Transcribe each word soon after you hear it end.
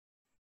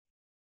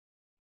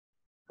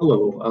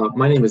Hello,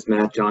 my name is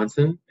Matt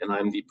Johnson, and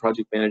I'm the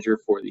project manager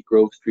for the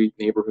Grove Street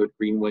Neighborhood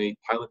Greenway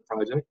pilot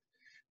project.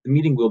 The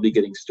meeting will be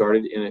getting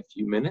started in a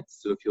few minutes,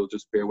 so if you'll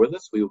just bear with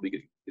us, we will be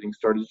getting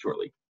started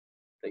shortly.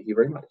 Thank you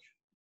very much.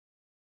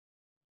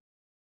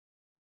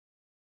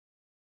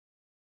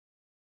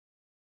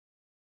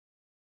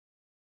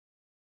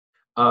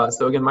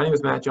 So again, my name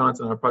is Matt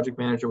Johnson. I'm a project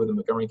manager with the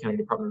Montgomery County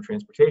Department of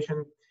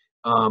Transportation.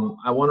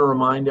 I want to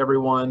remind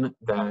everyone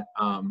that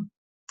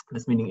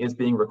this meeting is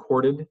being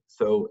recorded,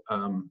 so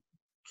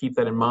keep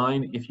that in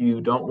mind. If you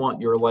don't want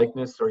your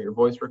likeness or your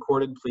voice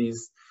recorded,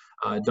 please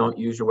don't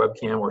use your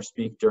webcam or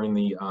speak during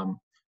the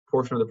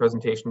portion of the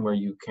presentation where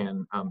you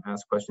can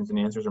ask questions and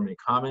answers or make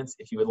comments.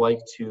 If you would like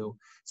to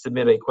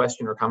submit a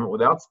question or comment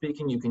without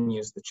speaking, you can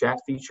use the chat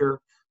feature.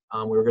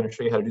 We're going to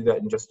show you how to do that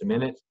in just a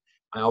minute.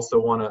 I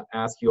also want to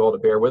ask you all to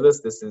bear with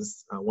us. This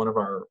is one of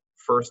our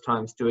first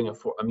times doing a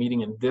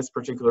meeting in this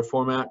particular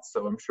format,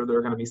 so I'm sure there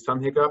are going to be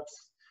some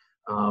hiccups.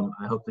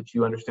 I hope that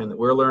you understand that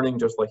we're learning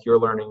just like you're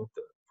learning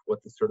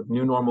what the sort of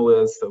new normal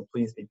is, so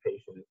please be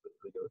patient as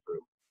we go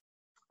through.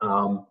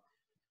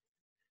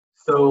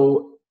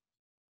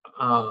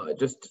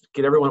 Just to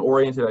get everyone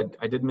oriented,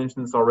 I did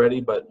mention this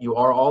already, but you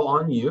are all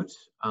on mute,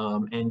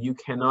 and you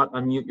cannot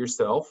unmute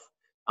yourself.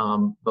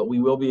 But we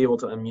will be able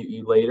to unmute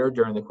you later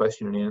during the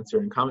question and answer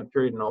and comment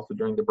period, and also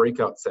during the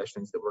breakout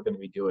sessions that we're going to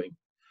be doing.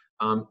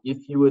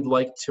 If you would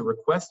like to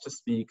request to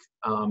speak,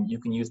 you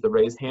can use the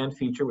raise hand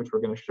feature, which we're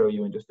going to show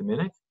you in just a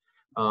minute.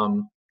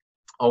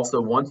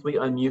 Also, once we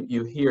unmute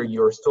you here,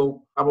 you're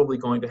still probably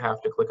going to have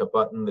to click a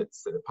button that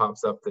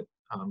pops up that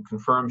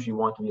confirms you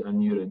want to be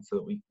unmuted, so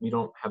that we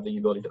don't have the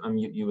ability to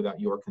unmute you without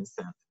your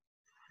consent.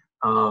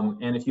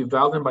 And if you've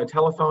dialed in by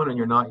telephone and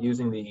you're not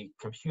using the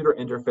computer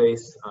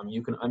interface,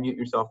 you can unmute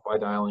yourself by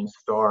dialing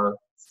 *6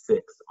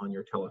 on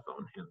your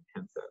telephone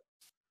handset.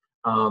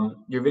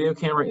 Your video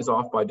camera is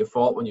off by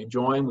default when you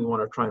join. We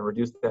want to try and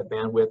reduce that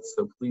bandwidth,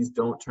 so please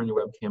don't turn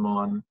your webcam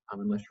on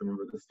unless you're a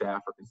member of the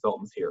staff or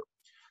consultants here.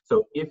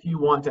 So if you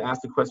want to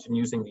ask a question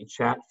using the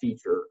chat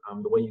feature,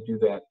 the way you do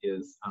that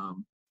is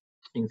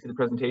you can see the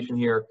presentation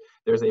here.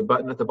 There's a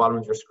button at the bottom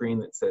of your screen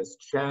that says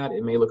chat.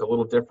 It may look a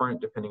little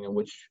different depending on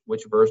which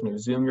version of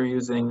Zoom you're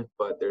using,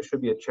 but there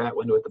should be a chat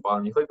window at the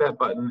bottom. You click that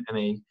button and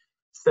a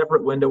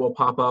separate window will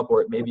pop up,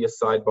 or it may be a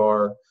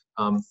sidebar.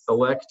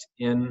 Select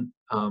in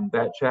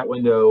that chat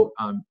window,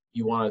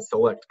 you want to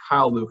select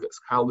Kyle Lucas.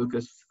 Kyle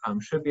Lucas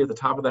should be at the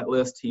top of that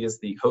list. He is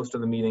the host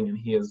of the meeting, and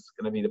he is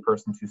going to be the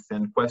person to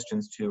send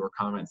questions to or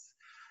comments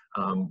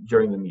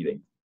during the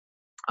meeting.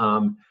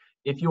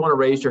 If you want to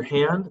raise your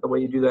hand, the way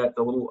you do that,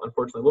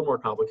 unfortunately, a little more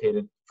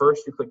complicated.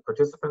 First, you click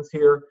participants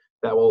here.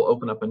 That will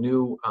open up a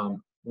new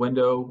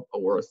window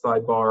or a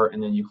sidebar,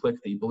 and then you click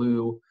the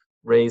blue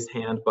raise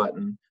hand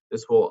button.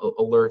 This will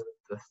alert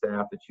the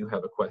staff that you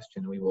have a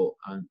question. We will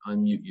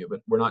unmute you,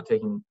 but we're not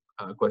taking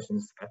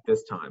questions at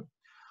this time.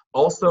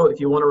 Also, if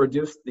you want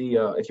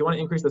to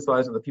increase the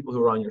size of the people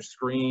who are on your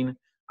screen,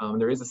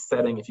 there is a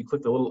setting. If you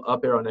click the little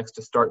up arrow next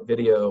to start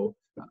video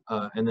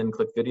and then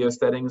click video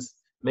settings,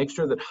 make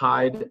sure that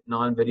hide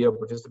non-video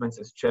participants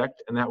is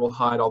checked, and that will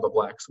hide all the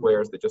black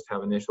squares that just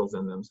have initials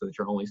in them so that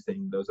you're only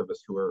seeing those of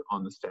us who are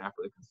on the staff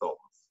or the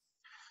consultants.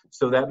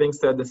 So that being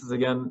said, this is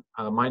again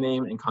my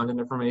name and contact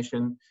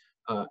information.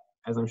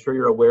 As I'm sure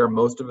you're aware,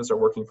 most of us are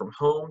working from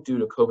home due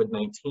to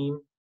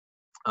COVID-19.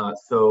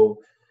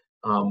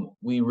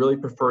 We really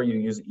prefer you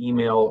use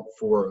email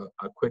for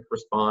a quick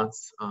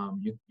response.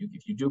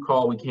 If you do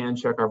call, we can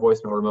check our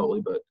voicemail remotely,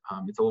 but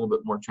it's a little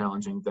bit more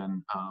challenging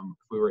than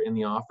if we were in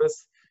the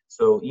office.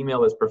 So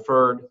email is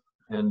preferred,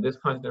 and this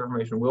contact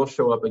information will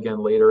show up again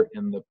later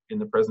in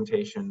the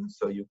presentation.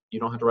 So you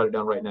don't have to write it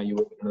down right now. You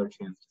will get another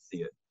chance to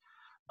see it.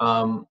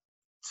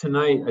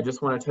 Tonight, I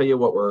just want to tell you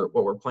what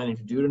we're planning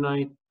to do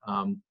tonight.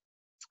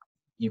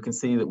 You can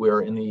see that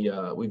we're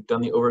we've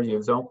done the overview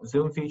of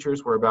Zoom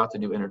features. We're about to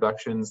do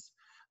introductions.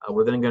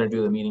 We're then going to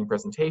do the meeting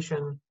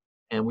presentation,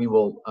 and we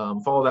will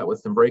follow that with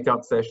some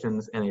breakout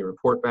sessions and a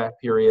report back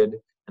period.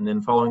 And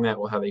then following that,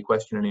 we'll have a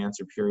question and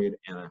answer period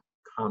and a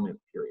comment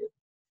period.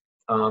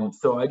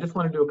 So I just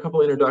want to do a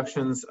couple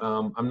introductions.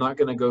 I'm not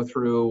going to go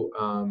through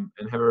and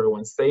have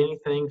everyone say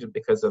anything just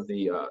because of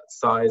the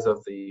size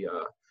of the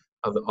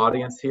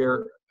audience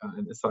here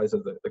and the size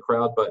of the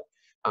crowd, but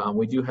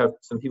we do have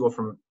some people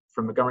from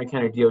Montgomery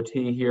County DOT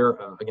here.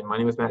 Again, my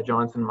name is Matt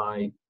Johnson.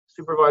 My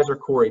supervisor,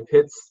 Corey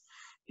Pitts,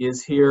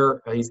 is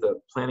here. He's the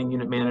planning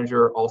unit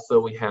manager. Also,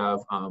 we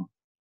have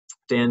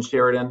Dan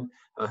Sheridan,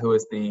 who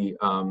is the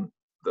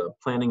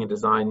planning and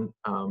design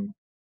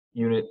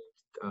unit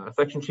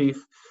section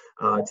chief.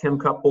 Tim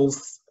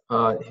Couples,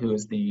 who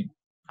is the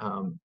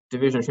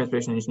Division of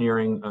Transportation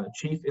Engineering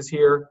chief, is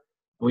here.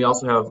 We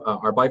also have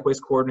our bikeways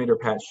coordinator,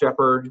 Pat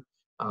Shepard.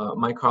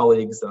 My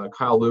colleagues,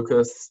 Kyle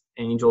Lucas,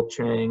 Angel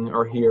Chang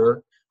are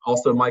here.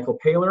 Also, Michael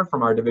Paler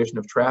from our Division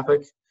of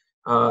Traffic,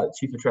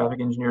 Chief of Traffic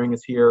Engineering,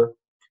 is here.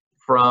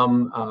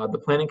 From the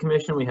Planning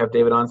Commission, we have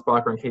David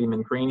Ansbacher and Katie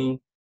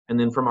Mincrini. And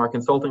then from our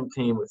consulting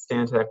team with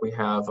Stantec, we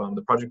have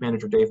the project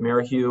manager, Dave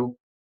Merrihew,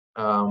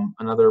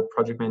 another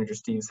project manager,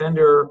 Steve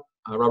Zender,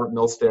 Robert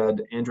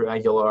Milstead, Andrew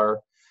Aguilar,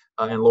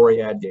 and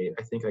Lori Adgate.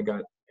 I think I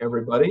got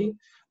everybody.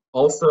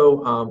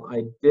 Also,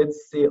 I did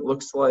see, it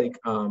looks like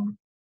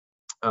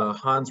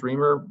Hans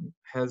Reamer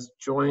has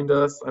joined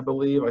us, I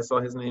believe. I saw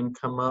his name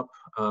come up,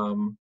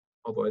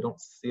 although I don't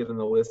see it in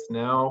the list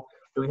now.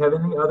 Do we have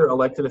any other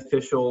elected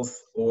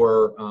officials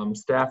or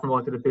staff from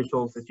elected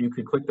officials? If you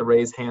could click the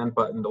raise hand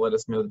button to let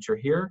us know that you're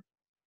here.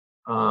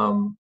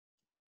 That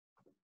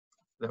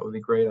would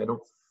be great. I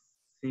don't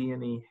see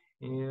any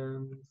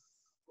hands.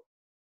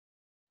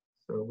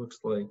 So it looks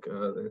like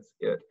that's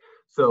it.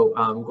 So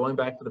going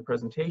back to the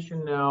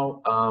presentation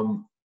now,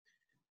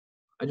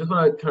 I just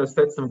want to kind of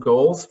set some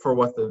goals for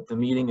what the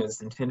meeting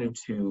is intended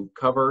to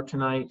cover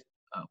tonight.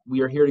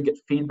 We are here to get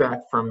feedback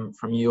from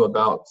you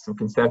about some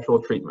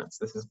conceptual treatments.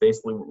 This is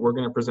basically, we're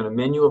going to present a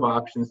menu of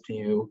options to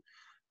you,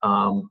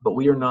 but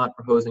we are not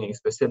proposing a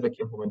specific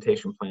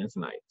implementation plan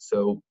tonight.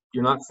 So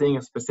you're not seeing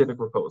a specific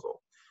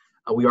proposal.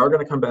 We are going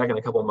to come back in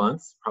a couple of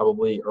months,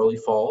 probably early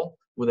fall,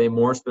 with a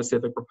more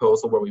specific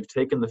proposal where we've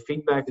taken the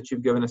feedback that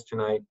you've given us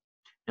tonight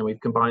and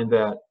we've combined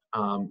that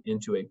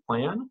into a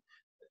plan.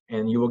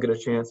 And you will get a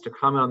chance to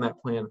comment on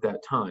that plan at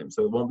that time.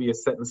 So it won't be a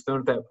set in stone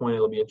at that point.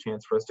 It'll be a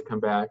chance for us to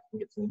come back and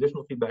get some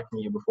additional feedback from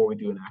you before we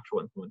do an actual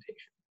implementation.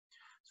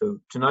 So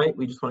tonight,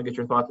 we just want to get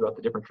your thoughts about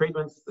the different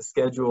treatments, the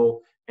schedule,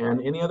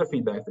 and any other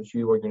feedback that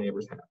you or your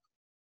neighbors have.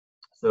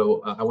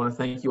 So I want to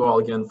thank you all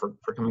again for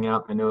coming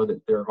out. I know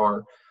that there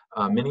are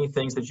many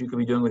things that you could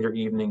be doing with your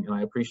evening, and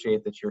I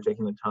appreciate that you're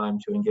taking the time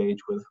to engage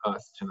with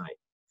us tonight.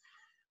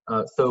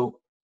 So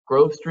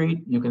Grove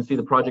Street, you can see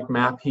the project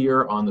map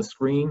here on the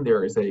screen.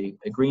 There is a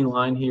green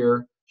line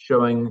here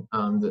showing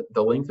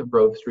the length of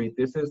Grove Street.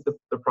 This is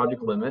the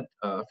project limit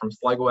from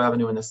Sligo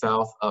Avenue in the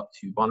south up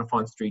to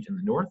Bonifant Street in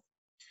the north.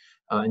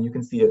 And you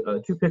can see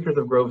two pictures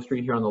of Grove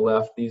Street here on the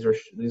left. These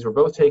were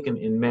both taken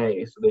in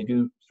May, so they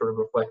do sort of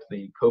reflect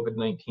the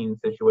COVID-19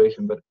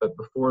 situation, but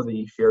before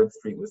the shared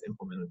street was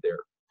implemented there.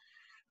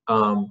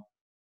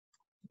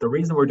 The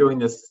reason we're doing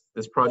this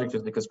project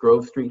is because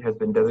Grove Street has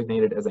been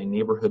designated as a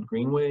neighborhood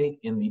greenway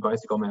in the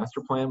bicycle master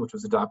plan, which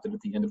was adopted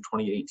at the end of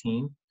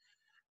 2018.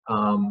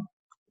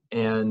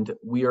 And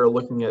we are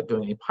looking at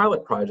doing a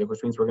pilot project,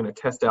 which means we're going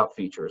to test out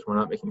features. We're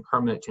not making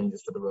permanent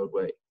changes to the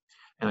roadway.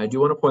 And I do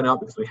want to point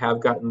out, because we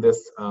have gotten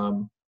this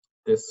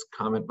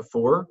comment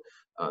before,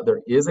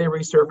 there is a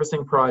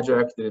resurfacing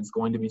project that is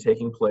going to be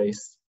taking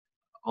place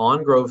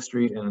on Grove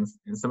Street and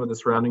in some of the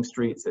surrounding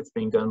streets. It's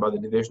being done by the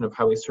Division of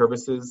Highway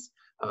Services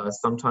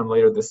sometime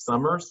later this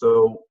summer.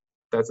 So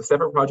that's a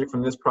separate project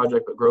from this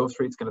project, but Grove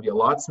Street's going to be a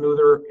lot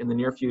smoother in the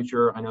near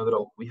future. I know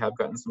that we have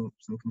gotten some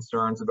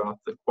concerns about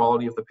the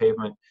quality of the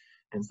pavement,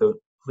 and so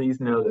please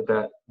know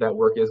that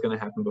work is going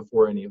to happen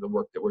before any of the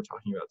work that we're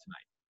talking about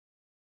tonight.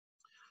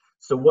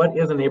 So what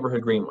is a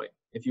neighborhood greenway?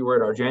 If you were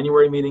at our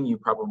January meeting, you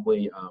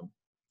probably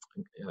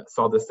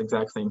saw this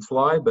exact same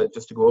slide, but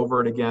just to go over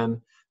it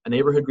again, a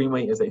neighborhood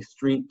greenway is a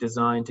street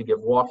designed to give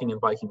walking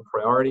and biking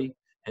priority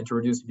and to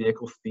reduce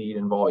vehicle speed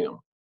and volume.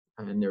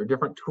 And there are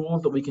different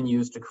tools that we can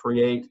use to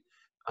create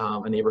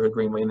a neighborhood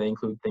greenway, and they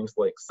include things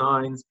like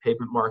signs,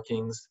 pavement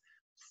markings,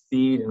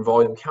 speed and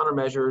volume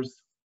countermeasures,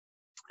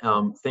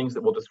 things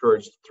that will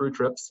discourage through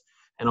trips,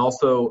 and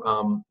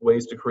also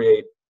ways to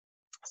create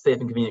safe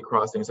and convenient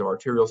crossings of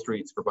arterial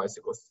streets for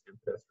bicyclists and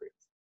pedestrians.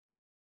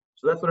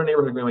 So that's what a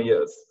neighborhood greenway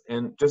is.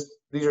 And just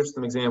these are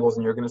some examples,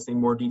 and you're going to see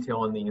more detail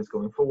on these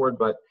going forward,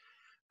 but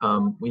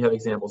we have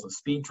examples of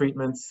speed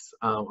treatments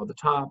on the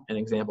top and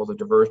examples of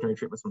diversionary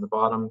treatments on the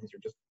bottom. These are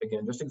just,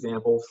 again, just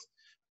examples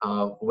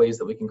of ways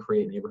that we can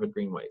create neighborhood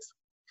greenways.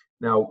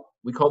 Now,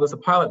 we call this a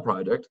pilot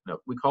project. Now,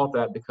 we call it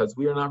that because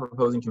we are not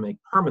proposing to make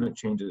permanent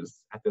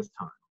changes at this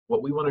time.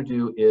 What we want to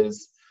do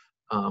is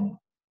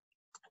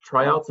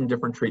try out some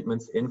different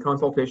treatments in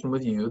consultation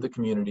with you, the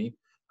community,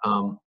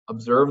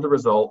 observe the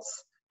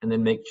results, and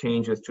then make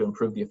changes to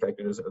improve the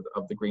effectiveness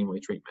of the greenway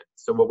treatment.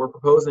 So what we're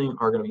proposing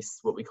are going to be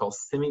what we call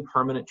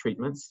semi-permanent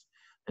treatments,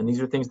 and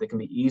these are things that can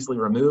be easily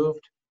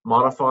removed,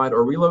 modified,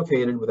 or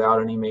relocated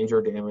without any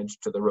major damage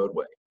to the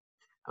roadway.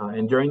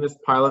 And during this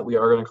pilot, we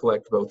are going to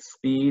collect both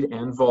speed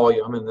and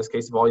volume. In this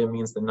case, volume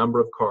means the number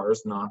of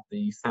cars, not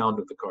the sound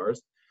of the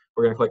cars.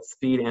 We're going to collect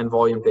speed and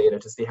volume data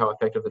to see how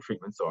effective the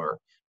treatments are.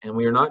 And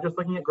we are not just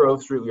looking at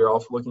Grove Street, we are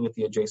also looking at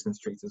the adjacent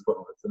streets as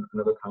well. It's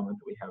another comment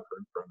that we have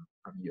heard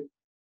from you.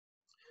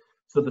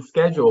 So the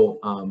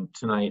schedule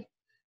tonight,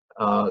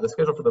 the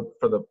schedule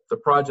for the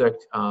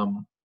project,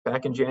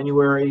 back in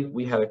January,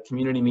 we had a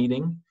community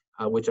meeting,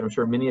 which I'm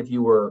sure many of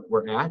you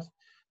were at.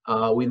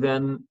 We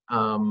then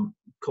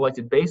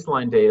collected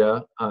baseline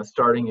data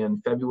starting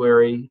in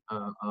February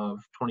of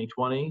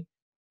 2020.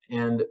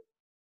 And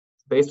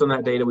based on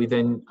that data, we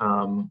then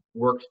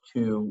worked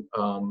to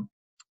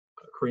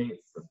create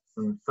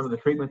some of the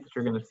treatments that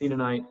you're going to see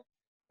tonight.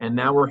 And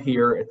now we're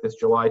here at this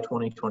July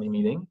 2020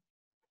 meeting.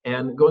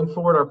 And going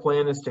forward, our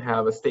plan is to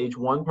have a stage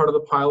 1 part of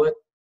the pilot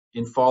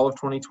in fall of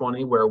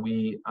 2020, where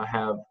we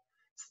have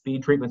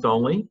speed treatments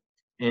only,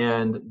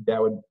 and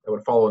that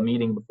would follow a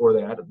meeting before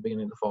that at the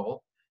beginning of the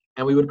fall.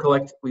 And we would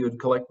collect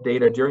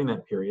data during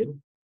that period.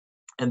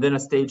 And then a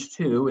stage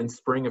 2 in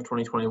spring of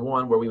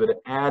 2021, where we would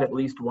add at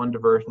least one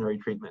diversionary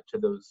treatment to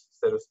those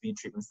set of speed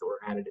treatments that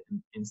were added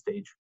in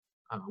stage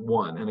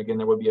 1. And again,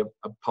 there would be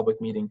a public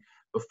meeting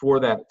before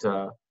that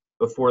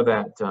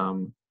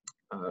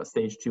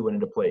stage 2 went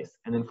into place.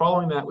 And then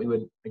following that, we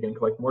would again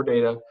collect more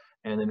data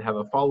and then have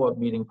a follow-up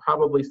meeting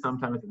probably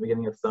sometime at the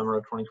beginning of summer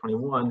of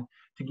 2021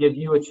 to give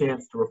you a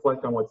chance to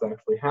reflect on what's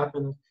actually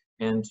happened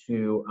and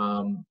to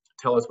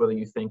tell us whether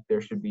you think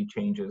there should be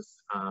changes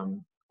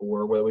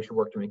or whether we should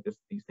work to make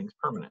these things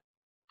permanent.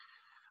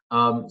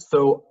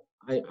 So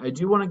I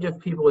do want to give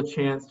people a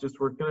chance,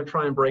 we're going to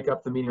try and break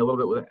up the meeting a little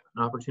bit with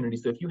an opportunity.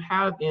 So if you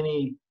have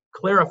any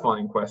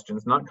clarifying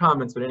questions, not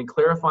comments, but any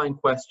clarifying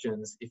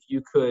questions, if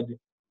you could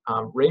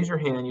raise your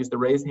hand, use the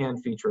raise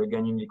hand feature.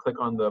 Again, you need to click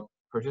on the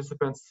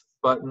participants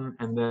button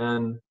and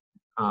then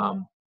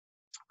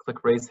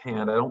click raise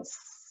hand. I don't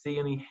see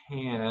any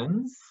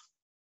hands,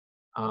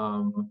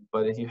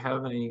 but if you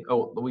have any,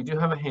 oh, we do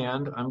have a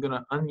hand. I'm going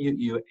to unmute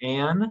you.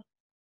 Anne,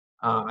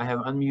 I have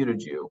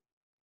unmuted you.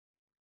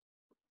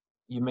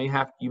 You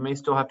may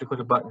still have to click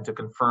a button to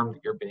confirm that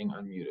you're being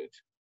unmuted.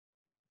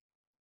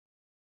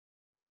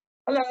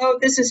 Hello,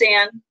 this is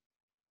Anne.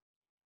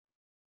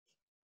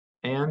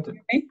 Anne?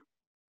 Okay.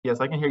 Yes,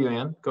 I can hear you,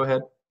 Anne. Go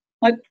ahead.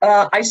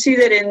 I see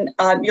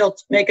that you'll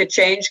make a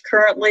change.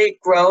 Currently,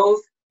 Grove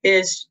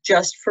is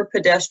just for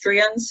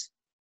pedestrians.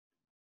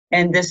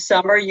 And this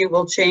summer, you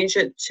will change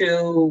it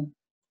to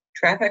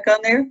traffic on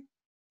there?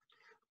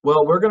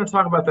 Well, we're going to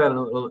talk about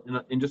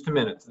that in just a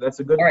minute. So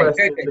that's a good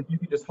question. If you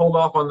could just hold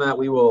off on that,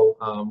 we will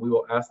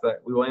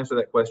answer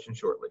that question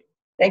shortly.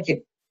 Thank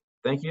you.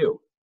 Thank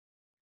you.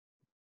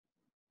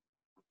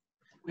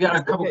 We got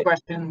a couple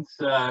questions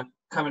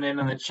coming in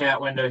on the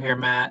chat window here,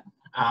 Matt.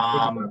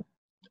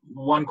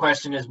 One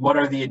question is, what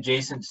are the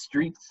adjacent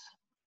streets?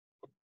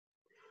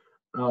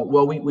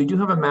 Well, we do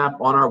have a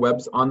map on our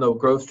on the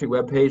Grove Street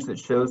webpage that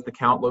shows the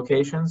count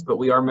locations, but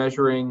we are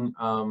measuring,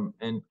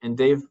 and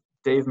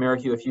Dave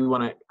Merrihew, if you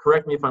want to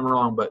correct me if I'm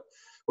wrong, but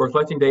we're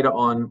collecting data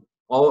on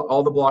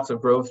all the blocks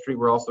of Grove Street.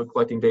 We're also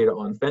collecting data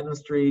on Fenton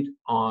Street,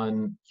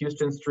 on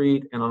Houston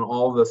Street, and on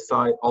all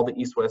the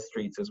east-west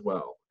streets as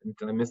well.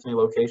 Did I miss any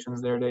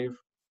locations there, Dave?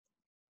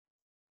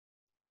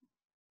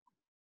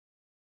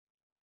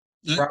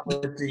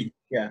 Robert,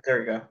 yeah, there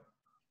we go.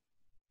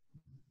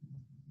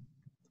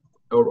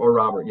 Or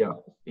Robert, yeah,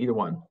 either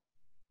one.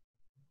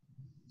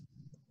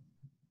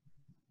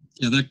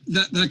 Yeah,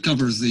 that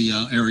covers the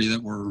area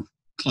that we're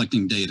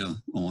collecting data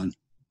on.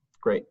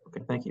 Great.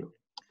 Okay, thank you.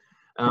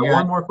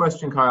 One more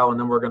question, Kyle, and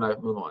then we're going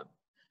to move on.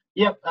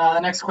 Yep. The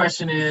next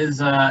question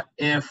is,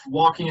 if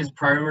walking is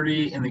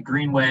priority in the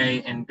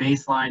Greenway and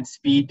baseline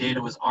speed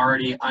data was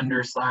already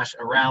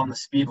under/around the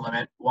speed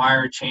limit, why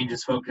are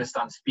changes focused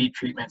on speed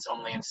treatments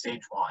only in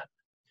stage 1?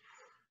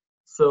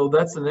 So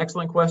that's an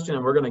excellent question,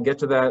 and we're going to get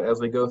to that as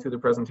we go through the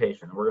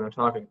presentation. We're going to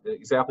talk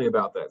exactly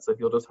about that. So if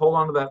you'll just hold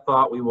on to that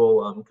thought, we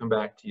will come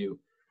back to you.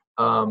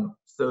 I'm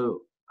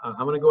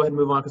going to go ahead and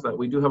move on because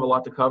we do have a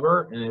lot to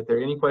cover. And if there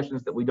are any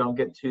questions that we don't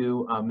get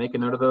to, make a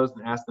note of those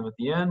and ask them at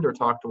the end, or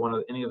talk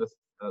to any of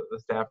the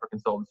staff or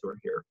consultants who are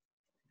here.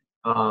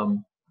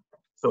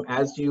 So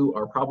as you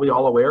are probably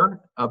all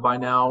aware by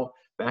now,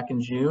 back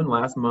in June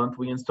last month,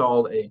 we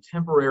installed a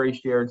temporary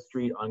shared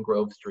street on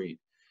Grove Street.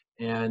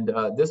 And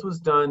this was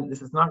done,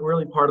 this is not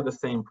really part of the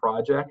same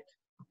project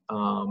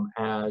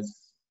as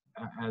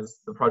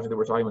the project that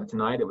we're talking about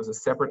tonight. It was a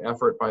separate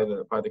effort by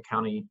the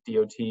county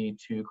DOT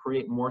to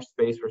create more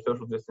space for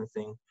social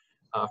distancing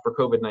for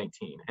COVID-19.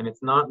 And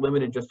it's not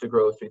limited just to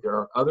Grove Street. There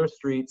are other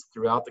streets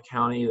throughout the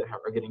county that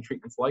are getting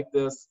treatments like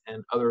this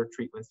and other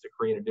treatments to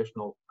create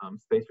additional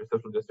space for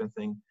social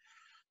distancing.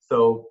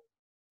 So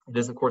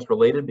this, of course,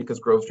 related because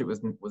Grove Street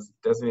was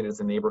designated as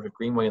a neighborhood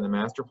greenway in the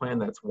master plan.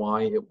 That's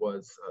why it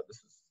was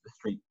the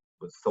street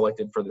was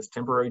selected for this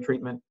temporary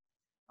treatment.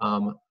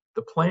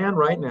 The plan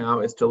right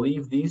now is to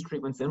leave these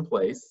treatments in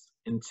place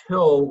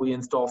until we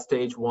install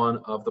stage 1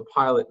 of the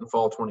pilot in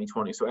fall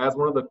 2020. So as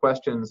one of the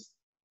questions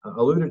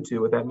alluded to,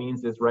 what that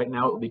means is right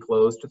now it will be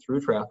closed to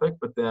through traffic,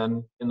 but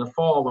then in the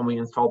fall when we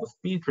install the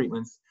speed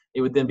treatments,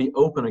 it would then be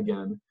open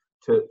again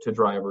to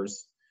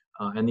drivers,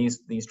 and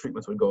these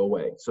treatments would go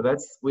away. So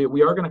that's we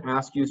are going to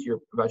ask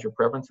you about your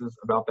preferences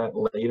about that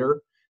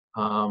later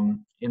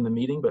in the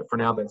meeting, but for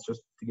now that's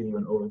just to give you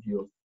an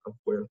overview of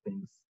where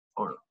things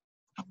are.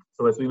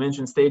 So as we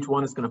mentioned, stage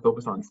 1 is going to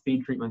focus on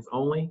speed treatments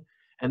only,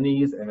 and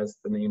these, as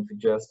the name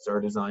suggests, are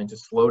designed to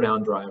slow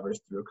down drivers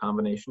through a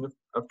combination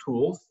of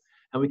tools,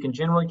 and we can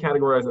generally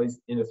categorize these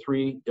into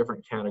 3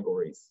 different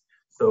categories.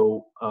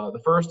 So the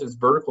first is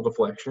vertical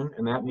deflection,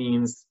 and that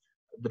means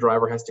the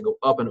driver has to go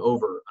up and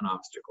over an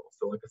obstacle.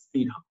 So like a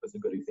speed hump is a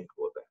good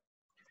example of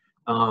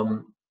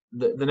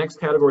that. The next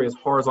category is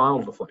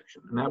horizontal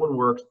deflection, and that one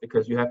works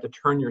because you have to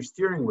turn your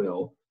steering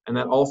wheel, and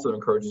that also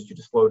encourages you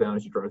to slow down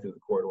as you drive through the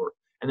corridor.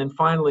 And then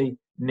finally,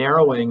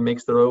 narrowing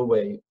makes the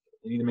roadway,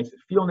 it either makes it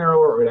feel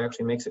narrower or it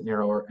actually makes it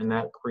narrower, and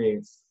that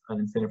creates an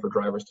incentive for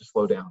drivers to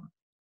slow down.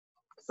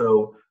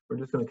 So we're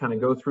just going to kind of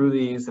go through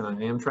these, and I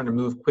am trying to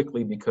move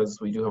quickly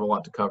because we do have a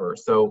lot to cover.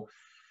 So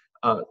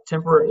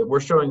We're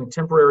showing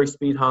temporary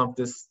speed hump.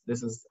 This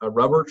is a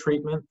rubber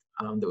treatment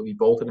that would be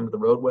bolted into the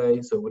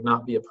roadway, so it would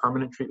not be a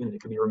permanent treatment.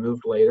 It could be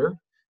removed later.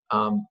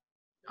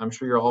 I'm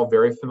sure you're all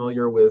very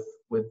familiar with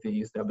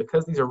these. Now,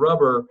 because these are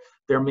rubber,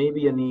 there may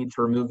be a need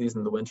to remove these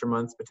in the winter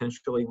months,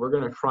 potentially. We're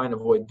going to try and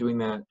avoid doing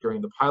that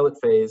during the pilot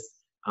phase,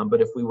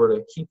 but if we were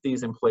to keep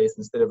these in place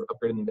instead of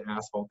upgrading them to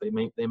asphalt, they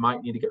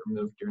might need to get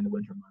removed during the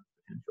winter months,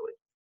 potentially.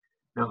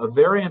 Now, a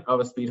variant of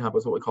a speed hump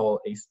is what we call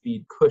a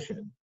speed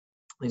cushion.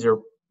 These are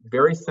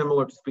very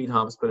similar to speed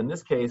humps, but in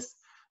this case,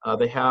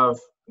 they have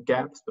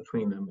gaps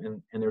between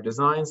them, and they're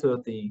designed so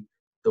that the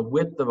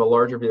width of a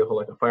larger vehicle,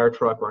 like a fire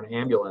truck or an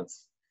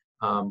ambulance,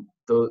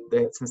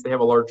 since they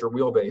have a larger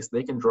wheelbase,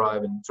 they can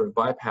drive and sort of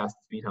bypass the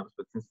speed humps.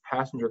 But since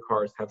passenger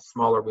cars have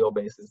smaller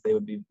wheelbases, they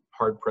would be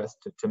hard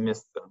pressed to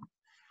miss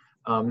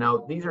them.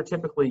 Now, these are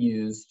typically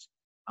used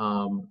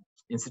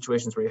in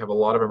situations where you have a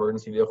lot of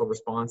emergency vehicle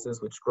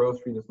responses, which Grove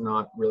Street is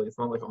not really, it's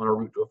not like on a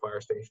route to a fire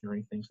station or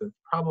anything, so it's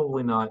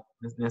probably not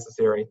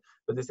necessary,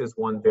 but this is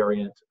one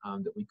variant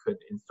that we could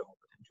install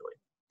potentially.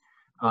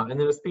 And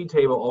then a speed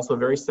table, also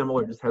very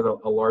similar, just has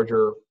a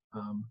larger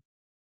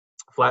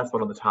flat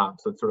spot on the top,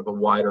 so it's sort of a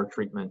wider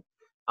treatment,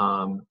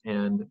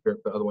 and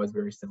otherwise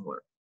very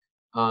similar.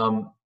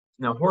 Now,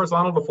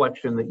 horizontal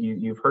deflection that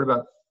you've heard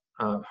about,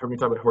 heard me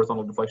talk about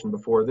horizontal deflection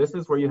before. This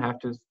is where you have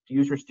to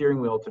use your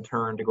steering wheel to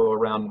turn to go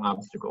around an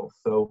obstacle.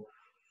 So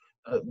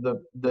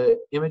the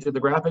image of the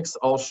graphics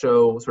all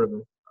show sort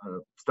of a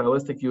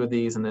stylistic view of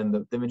these, and then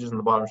the images on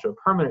the bottom show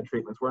permanent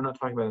treatments. We're not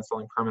talking about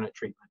installing permanent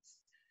treatments.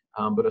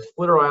 But a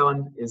splitter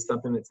island is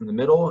something that's in the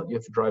middle. You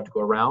have to drive to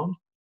go around.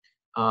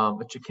 A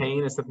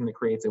chicane is something that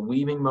creates a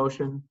weaving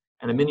motion,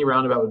 and a mini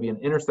roundabout would be an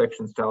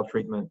intersection style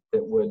treatment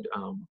that would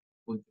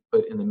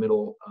put in the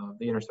middle of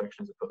the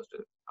intersection as opposed to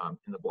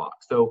in the block.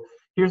 So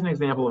here's an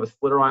example of a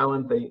splitter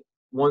island. The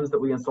ones that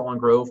we install in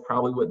Grove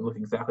probably wouldn't look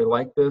exactly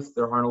like this.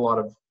 There aren't a lot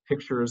of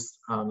pictures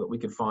that we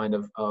could find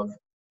of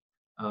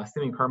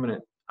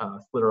semi-permanent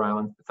splitter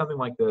islands. It's something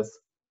like this,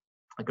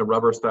 like a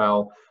rubber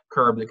style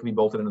curb that can be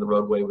bolted into the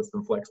roadway with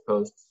some flex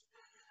posts.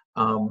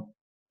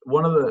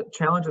 One of the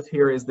challenges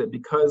here is that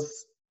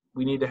because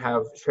we need to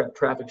have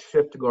traffic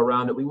shift to go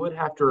around it, we would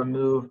have to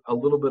remove a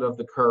little bit of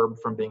the curb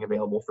from being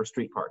available for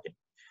street parking.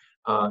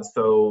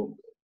 So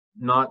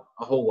not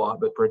a whole lot,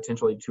 but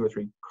potentially 2 or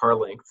 3 car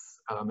lengths,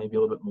 maybe a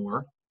little bit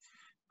more.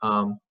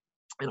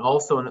 And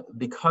also,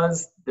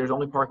 because there's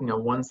only parking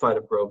on one side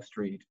of Grove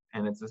Street,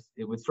 and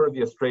it would sort of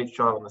be a straight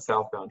shot on the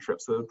southbound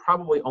trip, so it would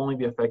probably only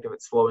be effective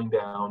at slowing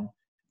down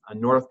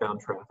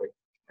northbound traffic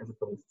as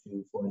opposed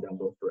to slowing down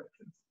both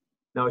directions.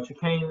 Now, a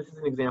chicane, this is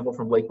an example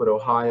from Lakewood,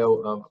 Ohio,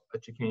 of a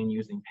chicane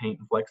using paint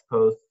and flex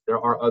posts. There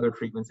are other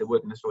treatments that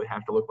wouldn't necessarily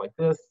have to look like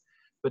this,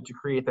 but to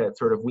create that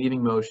sort of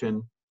weaving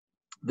motion,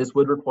 this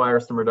would require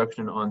some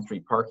reduction in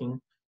on-street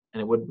parking, and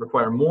it would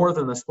require more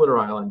than the splitter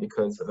island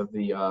because of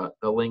the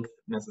length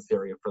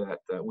necessary for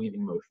that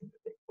weaving motion to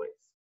take place.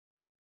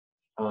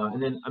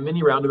 And then a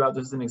mini roundabout,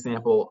 this is an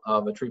example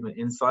of a treatment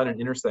inside an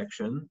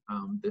intersection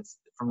that's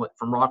from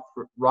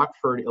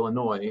Rockford,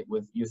 Illinois,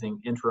 with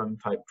using interim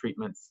type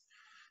treatments.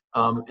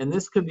 And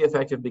this could be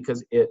effective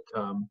because it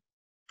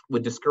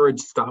would discourage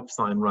stop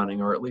sign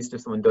running, or at least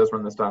if someone does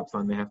run the stop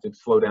sign, they have to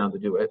slow down to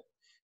do it.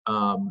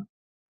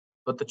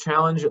 But the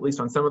challenge, at least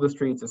on some of the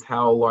streets, is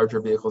how larger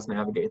vehicles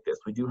navigate this.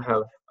 We do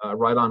have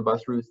ride-on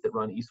bus routes that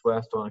run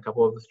east-west on a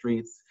couple of the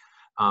streets,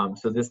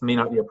 so this may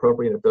not be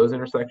appropriate at those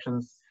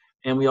intersections.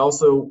 And we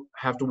also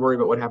have to worry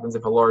about what happens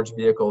if a large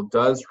vehicle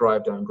does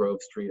drive down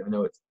Grove Street. I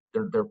know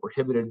they're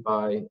prohibited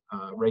by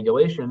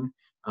regulation,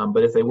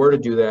 but if they were to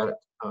do that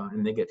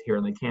and they get here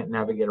and they can't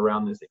navigate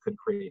around this, it could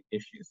create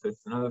issues. So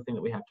it's another thing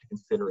that we have to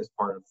consider as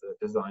part of the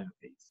design of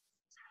these.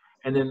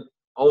 And then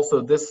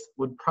also, this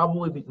would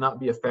probably not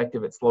be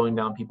effective at slowing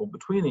down people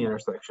between the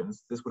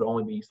intersections. This would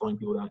only be slowing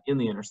people down in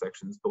the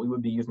intersections, but we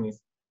would be using these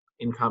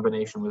in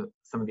combination with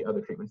some of the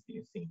other treatments that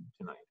you've seen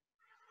tonight.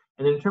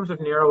 And then in terms of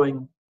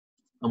narrowing,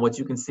 what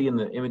you can see in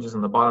the images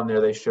on the bottom there,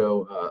 they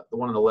show, the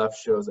one on the left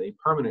shows a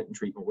permanent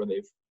treatment where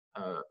they've,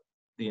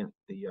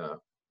 the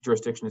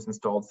jurisdiction has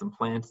installed some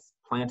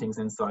plantings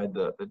inside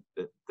the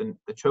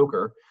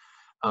choker.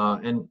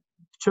 And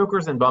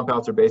chokers and bump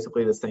outs are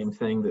basically the same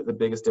thing. The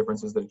biggest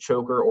difference is that a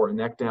choker or a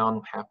neck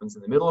down happens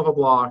in the middle of a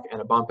block,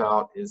 and a bump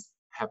out is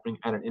happening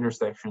at an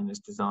intersection that's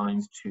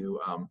designed to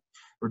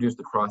reduce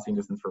the crossing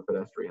distance for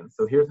pedestrians.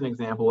 So here's an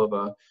example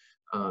of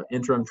a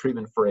interim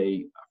treatment for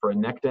a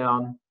neck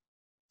down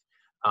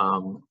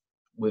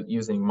with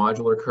using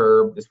modular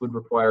curb. This would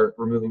require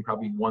removing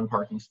probably 1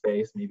 parking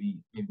space, maybe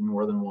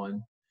more than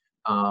 1.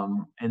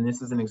 And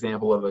this is an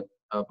example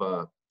of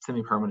a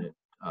semi-permanent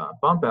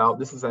bump out.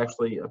 This is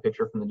actually a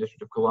picture from the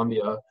District of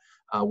Columbia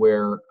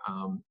where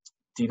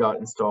DDOT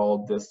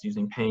installed this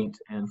using paint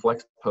and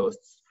flex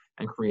posts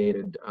and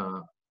created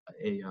a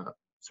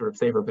sort of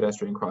safer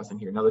pedestrian crossing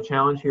here. Now the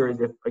challenge here is,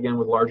 if, again,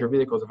 with larger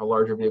vehicles, if a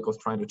larger vehicle is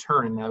trying to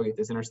turn and navigate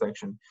this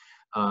intersection,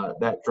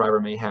 that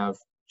driver may have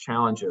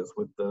challenges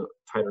with the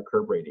tighter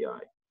curb radii.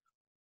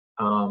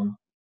 So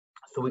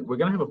we're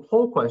going to have a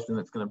poll question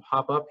that's going to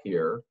pop up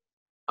here.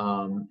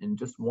 In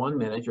just 1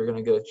 minute, you're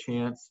going to get a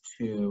chance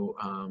to,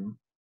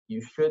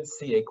 you should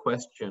see a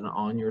question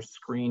on your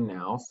screen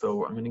now.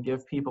 So I'm going to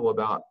give people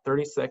about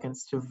 30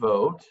 seconds to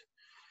vote.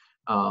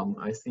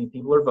 I see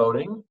people are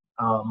voting.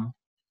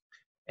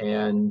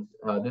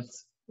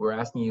 We're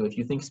asking you if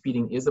you think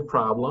speeding is a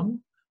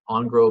problem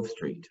on Grove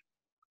Street.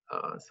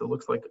 So it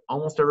looks like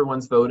almost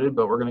everyone's voted,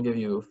 but we're going to give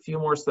you a few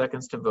more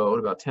seconds to vote,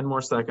 about 10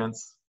 more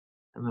seconds,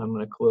 and then I'm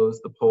going to close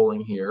the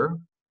polling here.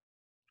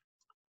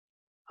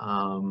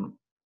 All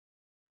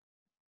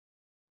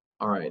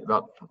right,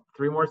 about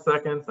 3 more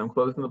seconds. I'm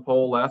closing the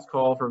poll. Last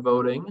call for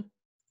voting.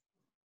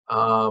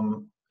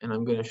 And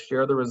I'm going to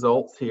share the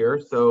results here.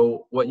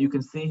 So what you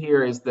can see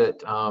here is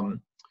that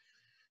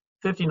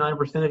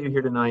 59% of you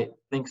here tonight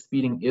think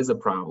speeding is a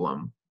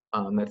problem.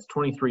 That's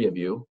 23 of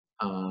you.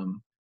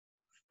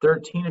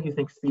 13 of you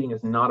think speeding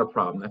is not a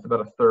problem. That's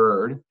about a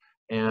third.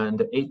 And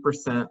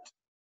 8%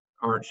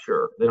 aren't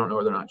sure. They don't know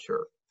or they're not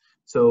sure.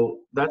 So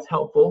that's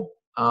helpful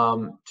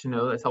to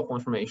know. That's helpful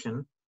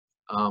information.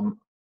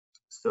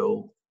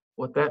 So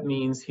what that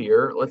means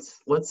here,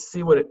 let's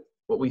see what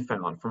we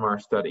found from our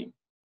study.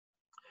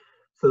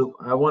 So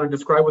I want to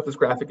describe what this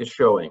graphic is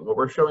showing. What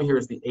we're showing here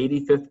is the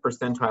 85th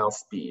percentile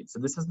speed. So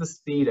this is the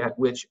speed at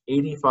which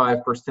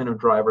 85% of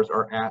drivers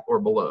are at or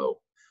below.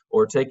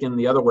 Or taken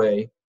the other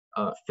way,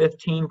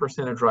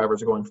 15% of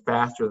drivers are going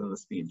faster than the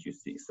speeds you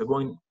see. So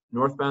going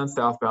northbound,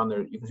 southbound,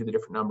 there you can see the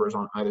different numbers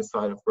on either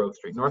side of Grove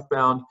Street.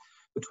 Northbound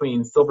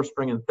between Silver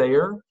Spring and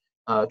Thayer,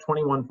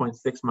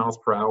 21.6 miles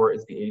per hour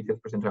is the 85th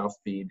percentile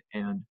speed,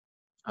 and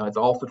it's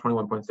also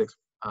 21.6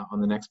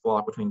 on the next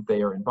block between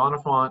Thayer and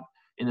Bonifant.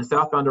 In the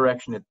southbound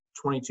direction, it's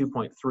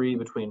 22.3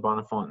 between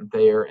Bonifant and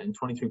Thayer, and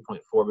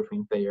 23.4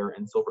 between Thayer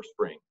and Silver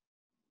Spring.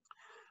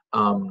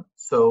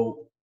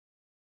 So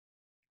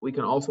we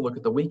can also look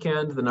at the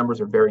weekend. The numbers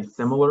are very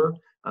similar.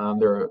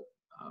 They're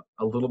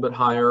a little bit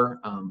higher,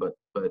 but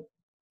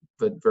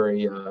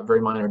very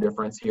minor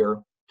difference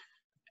here.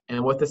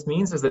 And what this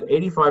means is that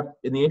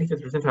in the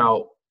 85th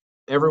percentile,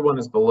 everyone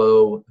is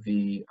below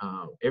the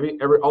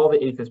all the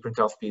 85th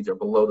percentile speeds are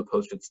below the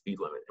posted speed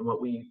limit. And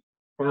what we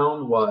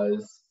found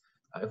was,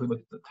 if we look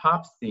at the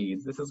top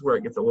speeds, this is where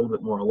it gets a little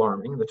bit more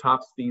alarming. The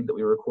top speed that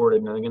we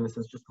recorded, and again, this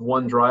is just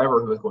one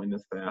driver who was going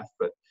this fast,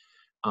 but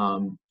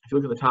if you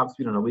look at the top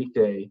speed on a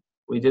weekday,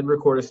 we did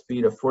record a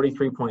speed of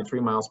 43.3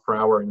 miles per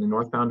hour in the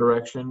northbound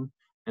direction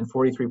and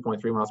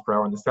 43.3 miles per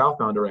hour in the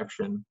southbound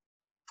direction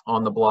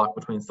on the block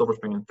between Silver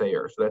Spring and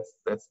Thayer. So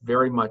that's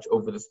very much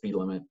over the speed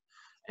limit.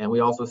 And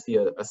we also see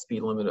a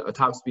speed limit, a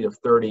top speed of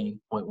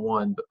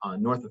 30.1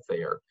 north of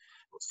Thayer.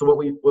 So what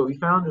we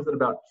found is that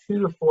about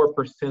 2 to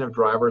 4% of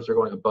drivers are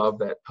going above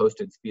that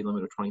posted speed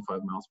limit of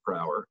 25 miles per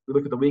hour. If we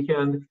look at the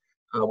weekend,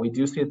 we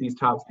do see that these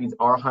top speeds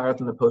are higher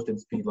than the posted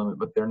speed limit,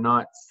 but they're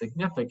not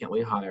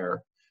significantly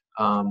higher.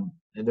 And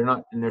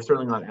they're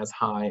certainly not as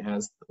high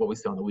as what we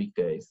see on the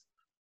weekdays.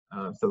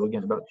 So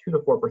again, about 2 to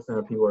 4%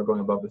 of people are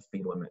going above the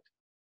speed limit.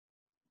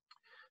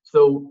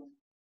 So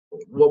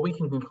what we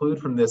can conclude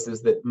from this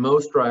is that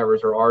most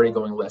drivers are already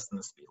going less than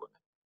the speed limit.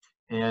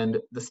 And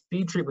the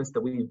speed treatments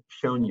that we've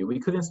shown you, we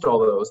could install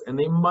those, and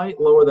they might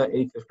lower that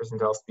 85th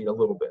percentile speed a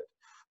little bit,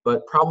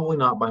 but probably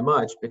not by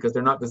much, because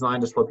they're not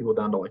designed to slow people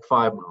down to like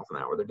 5 miles an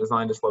hour. They're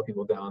designed to slow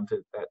people down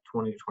to that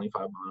 20 to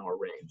 25 mile an hour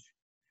range.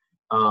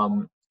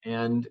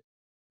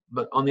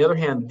 But on the other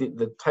hand,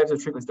 the types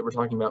of treatments that we're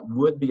talking about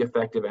would be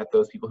effective at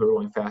those people who are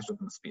going faster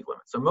than the speed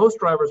limit. So most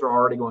drivers are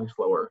already going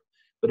slower,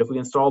 but if we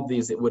installed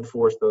these, it would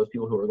force those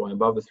people who are going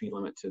above the speed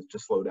limit to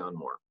slow down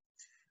more.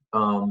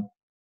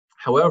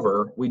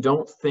 However, we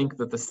don't think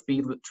that the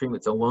speed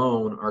treatments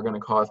alone are going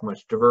to cause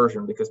much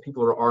diversion, because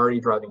people are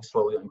already driving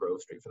slowly on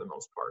Grove Street for the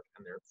most part,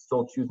 and they're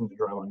still choosing to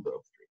drive on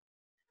Grove Street.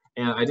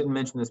 And I didn't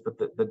mention this, but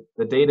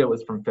the data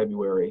was from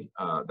February.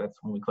 That's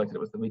when we collected it.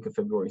 It was the week of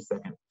February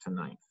 2nd to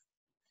 9th.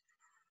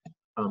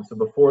 So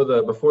before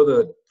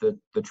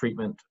the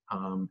treatment,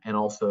 and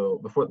also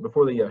before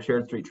the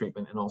Shared Street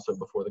treatment, and also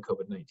before the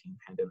COVID-19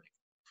 pandemic.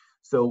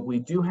 So we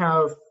do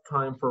have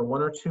time for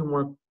 1 or 2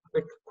 more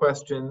quick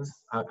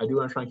questions. I do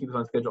want to try and keep this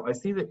on schedule. I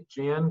see that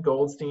Jan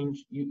Goldstein,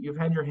 you've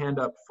had your hand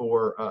up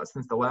for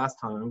since the last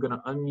time. I'm going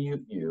to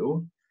unmute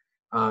you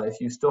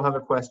if you still have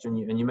a question,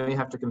 and you may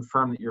have to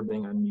confirm that you're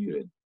being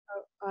unmuted.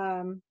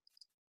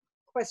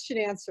 Question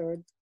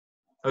answered.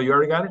 Oh, you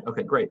already got it?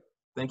 Okay, great.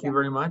 Thank you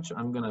very much.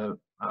 I'm going to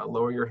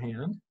lower your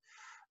hand.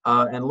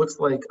 And it looks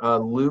like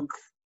Luke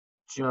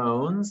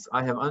Jones,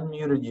 I have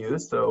unmuted you,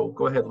 so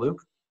go ahead,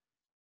 Luke.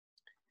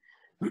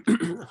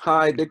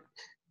 Hi, the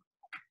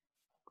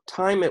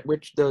time at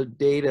which the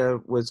data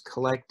was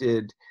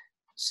collected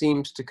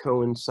seems to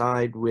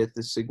coincide with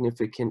the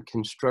significant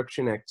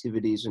construction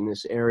activities in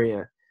this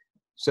area.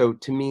 So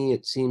to me,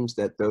 it seems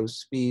that those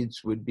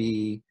speeds would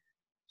be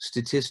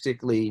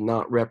statistically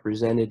not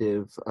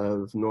representative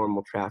of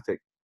normal traffic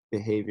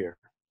behavior.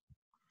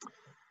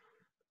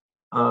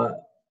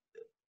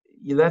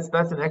 Yeah,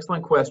 that's an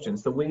excellent question.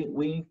 So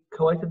we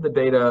collected the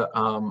data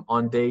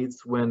on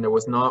dates when there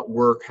was not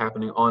work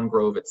happening on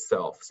Grove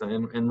itself. So,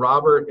 and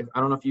Robert, I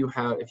don't know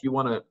if you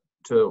want to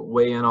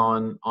weigh in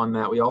on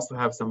that. We also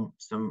have some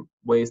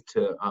ways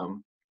to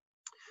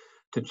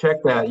check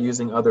that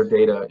using other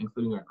data,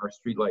 including our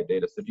streetlight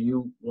data. So do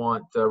you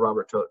want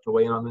Robert to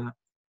weigh in on that?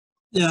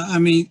 Yeah, I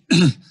mean,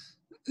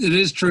 it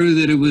is true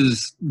that it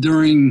was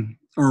during,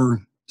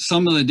 or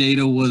some of the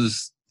data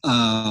was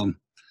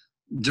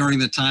during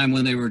the time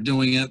when they were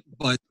doing it,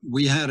 but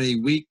we had a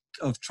week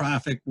of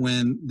traffic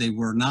when they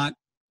were not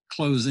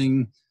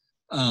closing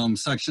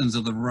sections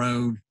of the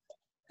road,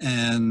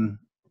 and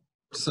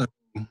so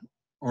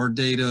our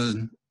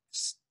data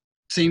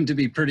seemed to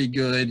be pretty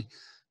good.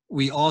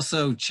 We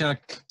also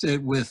checked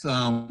it with,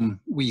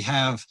 we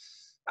have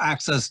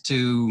access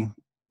to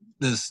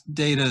this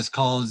data is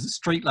called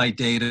streetlight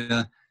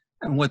data,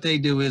 and what they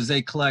do is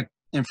they collect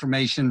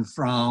information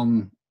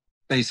from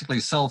basically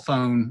cell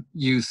phone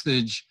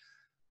usage,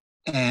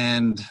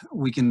 and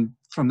we can,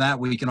 from that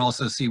we can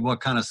also see what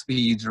kind of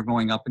speeds are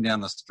going up and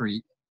down the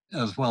street,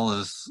 as well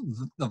as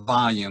the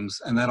volumes,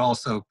 and that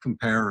also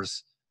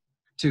compares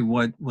to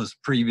what was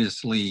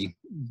previously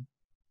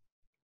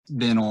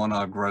been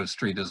on Grove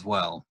Street as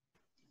well.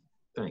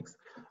 Thanks.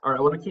 All right,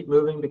 I want to keep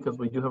moving because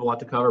we do have a lot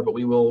to cover, but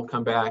we will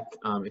come back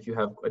if you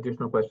have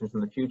additional questions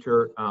in the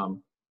future.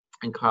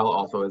 And Kyle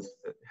also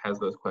has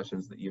those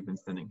questions that you've been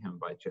sending him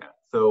by chat.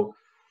 So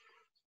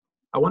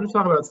I want to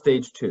talk about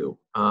stage 2,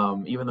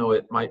 even though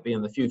it might be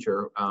in the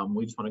future.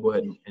 We just want to go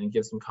ahead and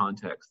give some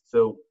context.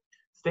 So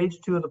stage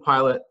 2 of the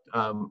pilot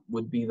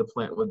would be the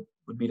plan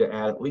would be to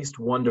add at least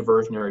one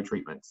diversionary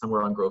treatment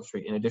somewhere on Grove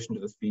Street, in addition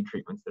to the speed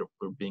treatments that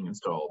are being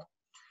installed.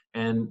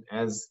 And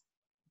as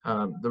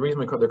the reason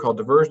they're called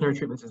diversionary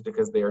treatments is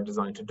because they are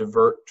designed to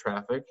divert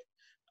traffic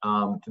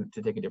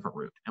to take a different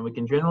route. And we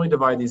can generally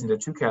divide these into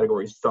 2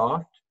 categories: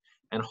 soft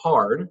and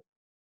hard.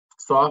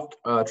 Soft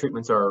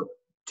treatments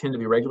tend to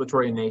be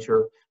regulatory in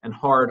nature, and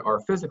hard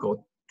are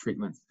physical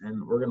treatments.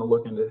 And we're going to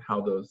look into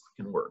how those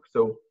can work.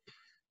 So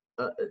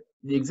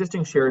the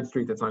existing shared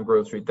street that's on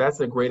Grove Street, that's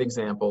a great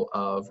example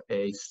of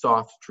a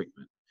soft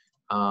treatment.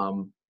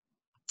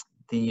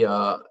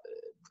 The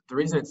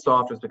reason it's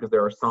soft is because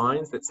there are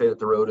signs that say that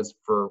the road is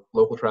for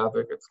local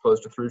traffic, it's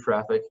closed to through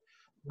traffic.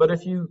 But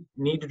if you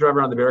need to drive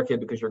around the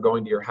barricade because you're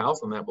going to your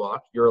house on that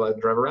block, you're allowed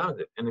to drive around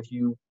it. And if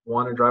you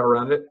want to drive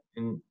around it,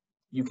 and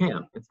you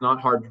can. It's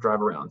not hard to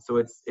drive around. So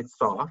it's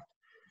soft.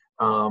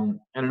 And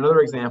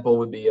another example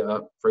would be,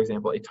 for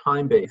example, a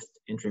time-based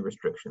entry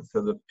restriction.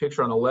 So the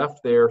picture on the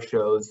left there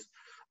shows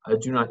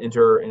do not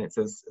enter, and it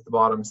says at the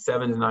bottom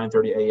 7 to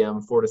 9:30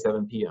 a.m., 4 to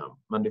 7 p.m.,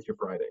 Monday through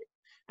Friday.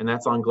 And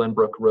that's on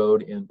Glenbrook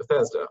Road in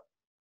Bethesda.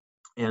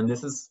 And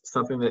this is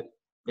something that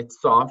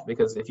it's soft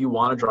because if you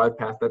want to drive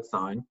past that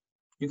sign,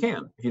 you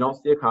can. If you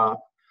don't see a cop,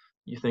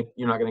 you think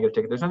you're not going to get a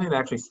ticket. There's nothing to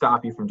actually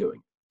stop you from doing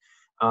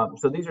it.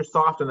 So these are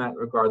soft in that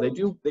regard.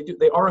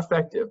 They are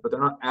effective, but they're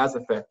not as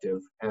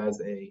effective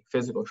as a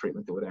physical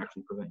treatment that would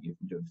actually prevent you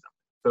from doing something.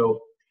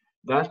 So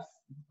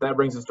that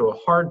brings us to a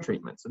hard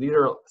treatment. So these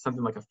are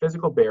something like a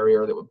physical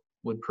barrier that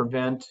would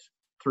prevent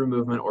through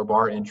movement or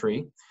bar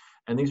entry.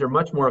 And these are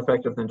much more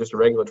effective than just a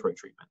regulatory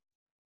treatment.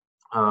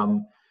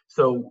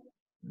 So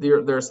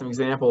there are some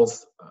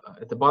examples.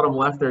 At the bottom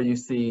left there, you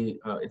see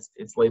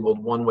it's labeled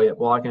one way at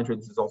block entry.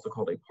 This is also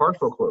called a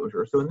partial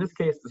closure. So in this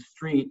case, the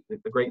street,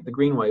 the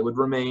Greenway, would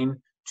remain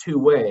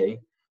two-way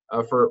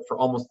for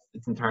almost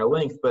its entire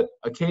length, but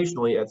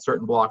occasionally at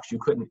certain blocks, you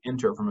couldn't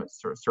enter from a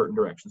certain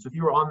direction. So if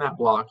you were on that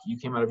block, you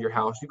came out of your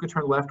house, you could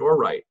turn left or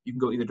right. You can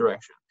go either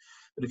direction.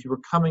 But if you were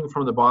coming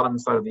from the bottom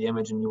side of the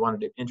image and you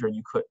wanted to enter,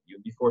 you couldn't.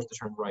 You'd be forced to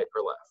turn right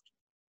or left.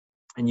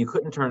 And you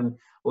couldn't turn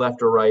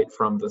left or right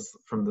from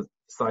the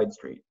side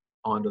street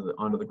onto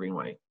the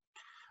Greenway.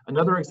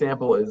 Another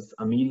example is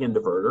a median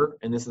diverter,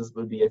 and this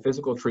would be a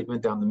physical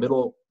treatment down the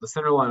middle, the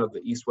center line of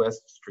the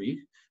east-west street,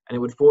 and it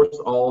would force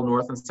all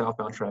north and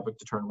southbound traffic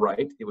to turn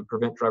right. It would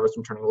prevent drivers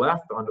from turning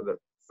left onto the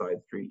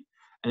side street,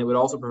 and it would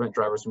also prevent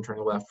drivers from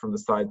turning left from the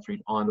side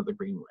street onto the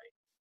Greenway.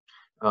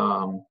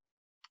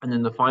 And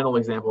then the final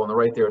example on the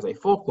right there is a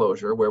full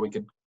closure, where we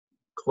could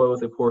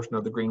close a portion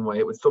of the Greenway.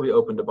 It would still be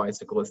open to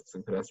bicyclists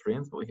and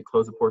pedestrians, but we could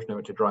close a portion of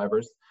it to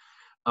drivers.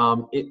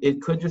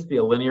 It could just be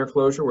a linear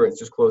closure where it's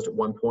just closed at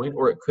one point,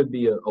 or it could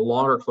be a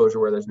longer closure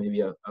where there's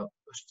maybe a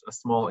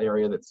small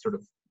area that's sort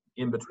of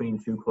in between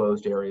two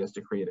closed areas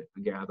to create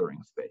a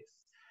gathering space.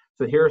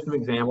 So here are some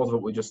examples of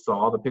what we just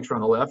saw. The picture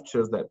on the left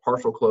shows that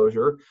partial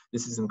closure.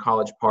 This is in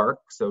College Park,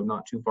 so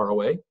not too far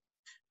away.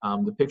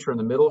 The picture in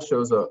the middle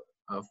shows a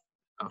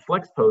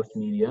flex post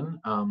median.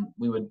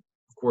 We would,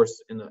 of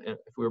course, if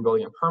we were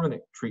building a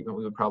permanent treatment,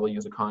 we would probably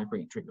use a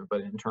concrete treatment,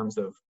 but in terms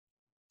of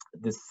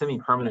this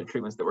semi-permanent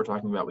treatments that we're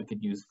talking about, we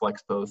could use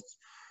flex posts,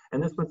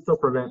 and this would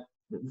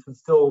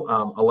still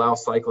allow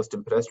cyclists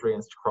and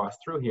pedestrians to cross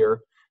through here.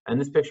 And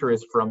this picture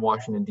is from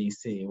Washington,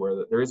 D.C.,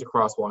 where there is a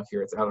crosswalk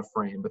here. It's out of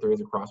frame, but there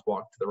is a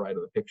crosswalk to the right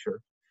of the picture.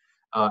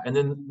 And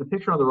then the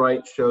picture on the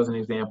right shows an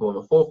example of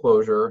a full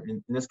closure.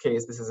 In this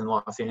case, this is in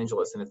Los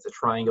Angeles, and it's a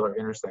triangular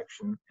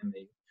intersection, and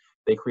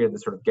they created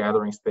this sort of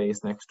gathering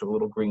space next to a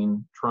little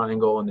green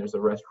triangle, and there's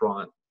a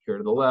restaurant here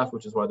to the left,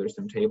 which is why there's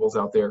some tables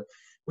out there.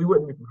 we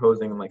wouldn't be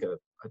proposing like a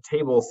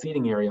table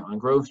seating area on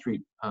Grove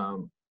Street,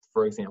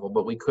 for example,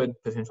 but we could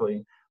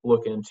potentially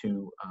look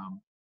into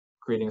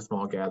creating a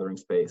small gathering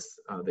space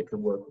that could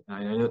work.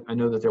 I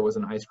know that there was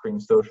an ice cream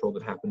social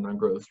that happened on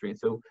Grove Street,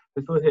 so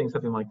facilitating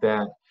something like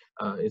that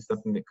is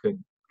something that could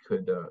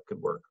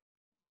work.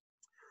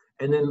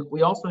 And then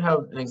we also have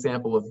an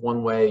example of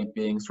one way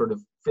being sort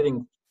of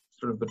fitting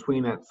sort of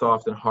between that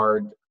soft and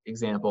hard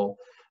example,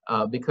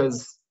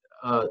 because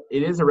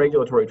it is a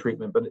regulatory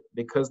treatment, but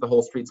because the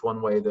whole street's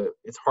one way,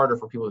 it's harder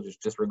for people to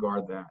just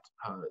disregard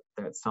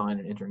that sign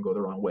and enter and go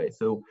the wrong way.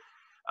 So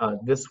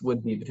this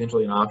would be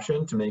potentially an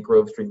option to make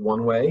Grove Street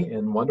one way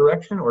in one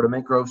direction, or to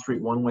make Grove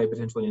Street one way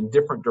potentially in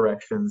different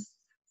directions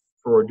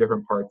for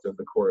different parts of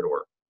the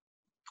corridor.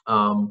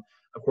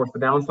 Of course, the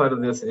downside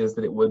of this is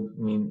that it would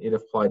mean it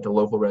applied to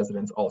local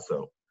residents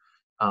also.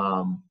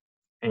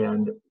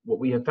 And what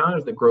we have found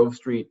is that Grove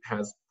Street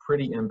has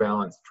pretty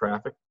imbalanced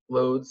traffic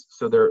loads,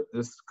 so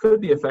this could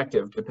be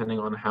effective depending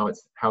on how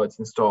it's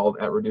installed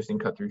at reducing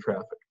cut-through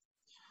traffic.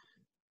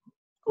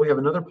 We have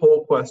another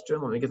poll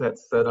question. Let me get that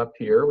set up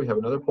here. We have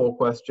another poll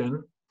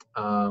question.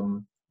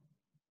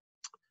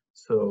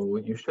 So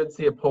you should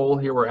see a poll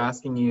here. We're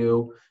asking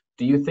you,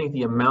 do you think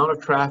the amount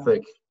of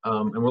traffic,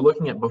 and we're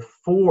looking at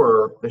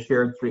before the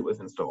shared street was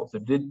installed. So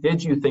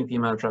did you think the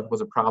amount of traffic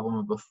was a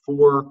problem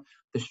before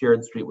the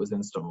shared street was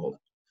installed?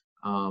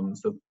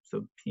 So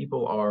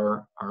people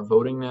are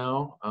voting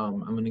now. I'm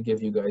going to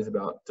give you guys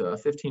about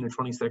 15 or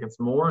 20 seconds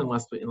more,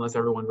 unless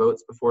everyone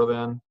votes before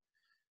then.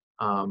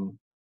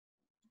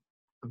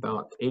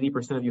 About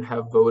 80% of you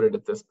have voted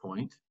at this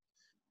point.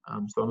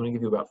 So I'm going to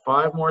give you about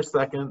 5 more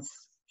seconds.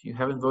 If you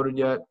haven't voted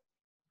yet,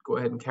 go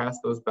ahead and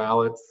cast those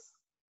ballots.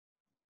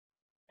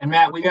 And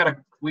Matt, we got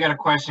a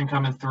question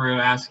coming through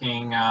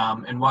asking,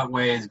 in what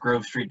way is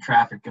Grove Street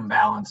traffic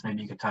imbalanced?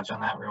 Maybe you could touch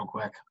on that real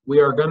quick. We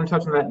are going to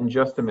touch on that in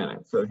just a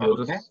minute. So if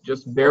you'll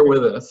just bear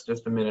with us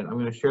just a minute. I'm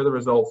going to share the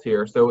results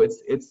here. So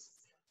it's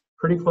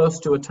pretty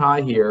close to a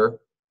tie here.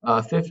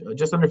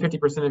 Just under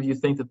 50% of you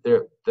think that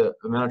the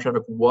amount of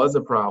traffic was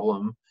a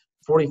problem.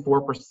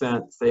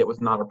 44% say it was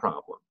not a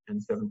problem,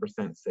 and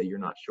 7% say you're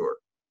not sure.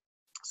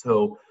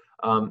 So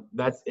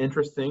that's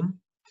interesting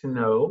to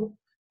know.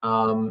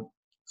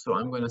 So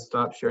I'm going to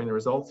stop sharing the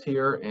results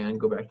here and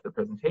go back to the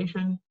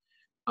presentation.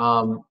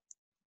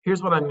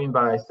 Here's what I mean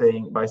by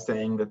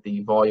saying that the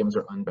volumes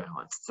are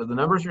unbalanced. So the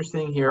numbers you're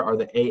seeing here are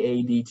the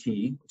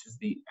AADT, which is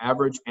the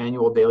average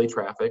annual daily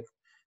traffic.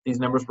 These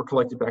numbers were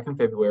collected back in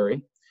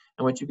February.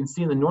 And what you can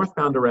see in the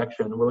northbound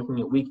direction, we're looking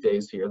at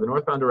weekdays here, the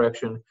northbound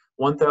direction,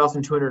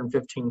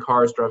 1,215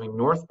 cars driving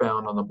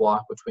northbound on the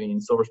block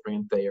between Silver Spring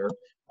and Thayer,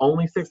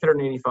 only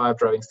 685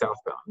 driving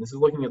southbound. And this is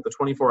looking at the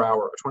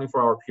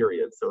 24-hour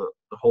period, so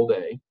the whole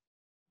day.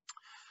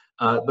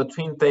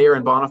 Between Thayer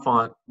and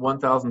Bonifant,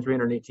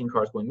 1,318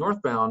 cars going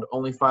northbound,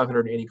 only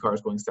 580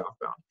 cars going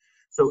southbound.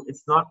 So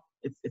it's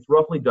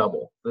roughly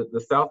double.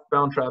 The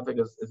southbound traffic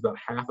is about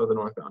half of the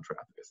northbound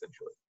traffic,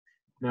 essentially.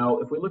 Now,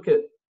 if we look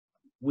at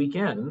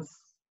weekends,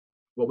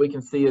 what we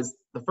can see is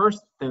the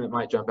first thing that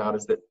might jump out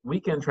is that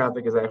weekend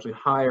traffic is actually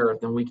higher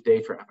than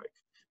weekday traffic,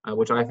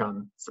 which I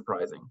found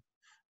surprising.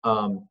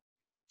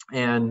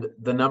 And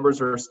the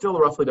numbers are still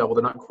roughly double.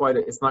 They're not quite,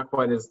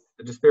 the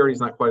disparity is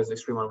not quite as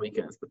extreme on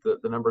weekends,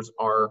 but the numbers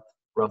are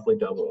roughly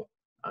double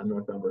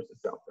northbound versus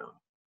southbound.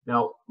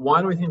 Now,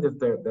 why do we think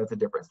that that's a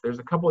difference? There's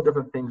a couple of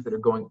different things that's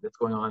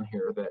going on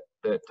here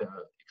that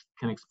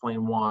can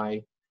explain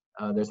why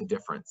there's a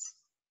difference.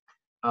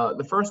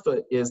 The first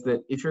is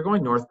that if you're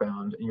going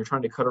northbound and you're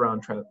trying to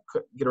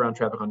get around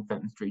traffic on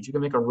Fenton Street, you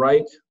can make a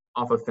right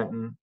off of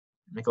Fenton,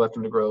 make a left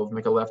into Grove,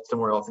 make a left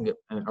somewhere else, and get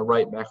a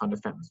right back onto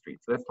Fenton Street.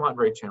 So that's not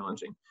very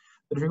challenging.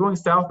 But if you're going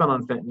southbound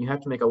on Fenton, you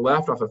have to make a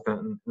left off of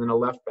Fenton and then a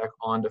left back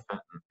onto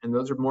Fenton. And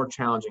those are more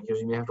challenging because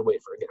you may have to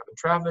wait for a gap in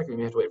traffic, or you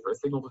may have to wait for a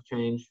signal to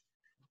change.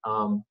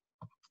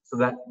 So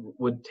that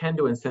would tend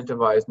to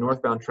incentivize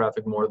northbound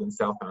traffic more than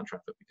southbound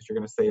traffic, because you're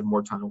going to save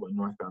more time going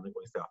northbound than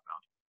going southbound.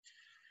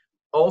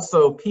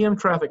 Also, PM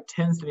traffic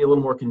tends to be a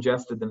little more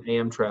congested than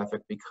AM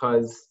traffic,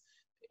 because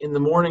in the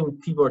morning,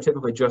 people are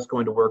typically just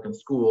going to work and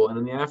school, and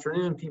in the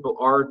afternoon, people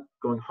are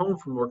going home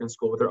from work and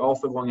school, but they're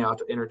also going out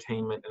to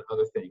entertainment and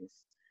other things.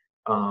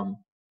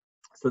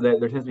 So that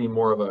there tends to be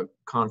more of a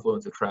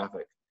confluence of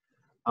traffic.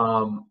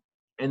 And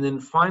then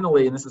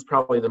finally, and this is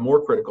probably the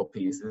more critical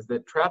piece, is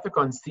that traffic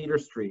on Cedar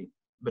Street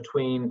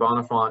between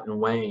Bonifant and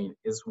Wayne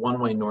is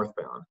one-way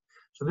northbound.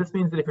 So this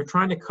means that if you're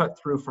trying to cut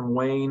through from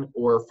Wayne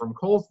or from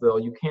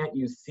Colesville, you can't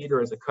use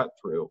Cedar as a cut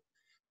through.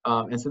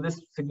 And so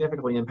this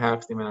significantly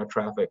impacts the amount of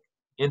traffic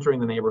entering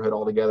the neighborhood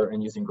altogether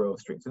and using Grove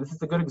Street. So this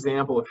is a good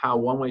example of how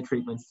one-way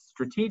treatments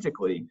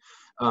strategically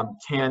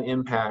can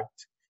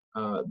impact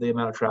the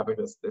amount of traffic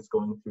that's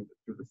going through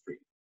the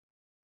street.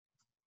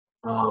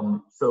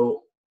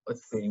 So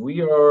let's see,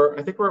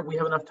 I think we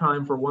have enough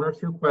time for 1 or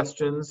 2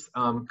 questions.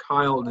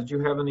 Kyle, did you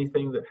have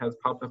anything that has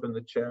popped up in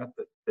the chat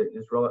that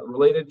is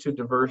related to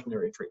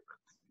diversionary treatment?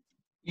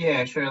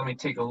 Yeah, sure. Let me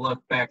take a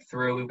look back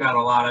through. We've got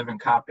a lot. I've been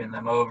copying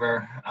them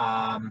over.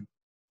 Let's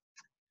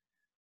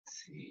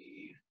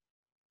see.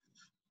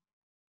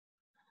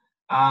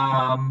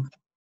 All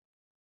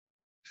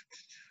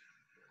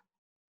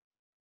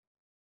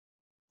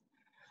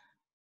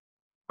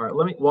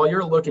right, while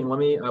you're looking,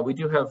 we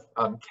do have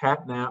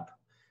Catnap.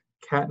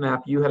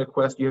 Catnap, you had a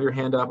question, you have your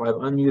hand up. I've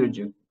unmuted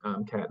you,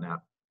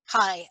 Catnap.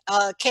 Hi,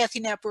 Kathy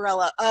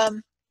Naparella.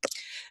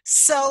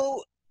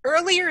 So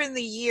earlier in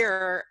the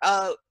year,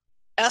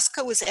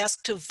 ESCA was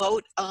asked to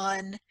vote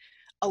on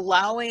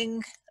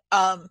allowing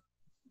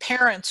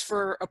parents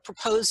for a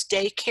proposed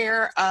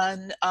daycare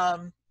on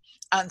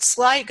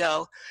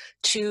Sligo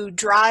to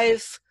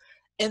drive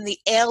in the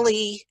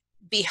alley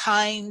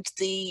behind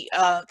the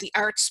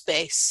art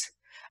space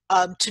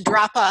to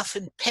drop off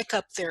and pick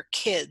up their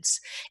kids.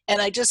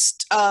 And I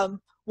just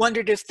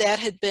wondered if that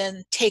had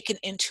been taken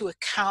into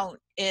account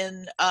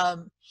in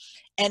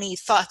any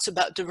thoughts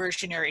about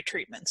diversionary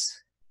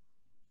treatments.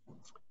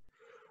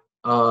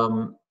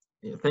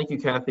 Thank you,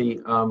 Kathy.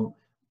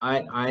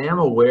 I am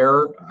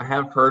aware, I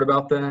have heard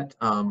about that.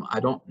 I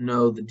don't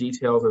know the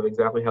details of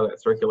exactly how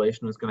that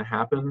circulation is going to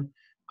happen,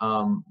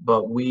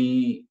 but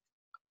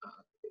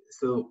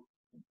so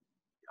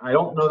I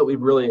don't know that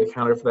we've really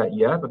accounted for that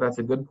yet, but that's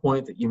a good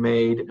point that you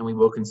made, and we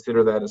will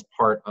consider that as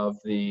part of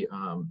the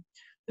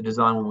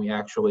design when we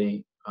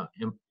actually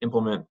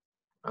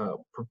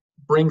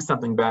bring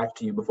something back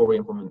to you before we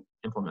implement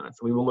it.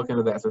 So we will look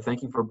into that. So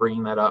thank you for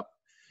bringing that up.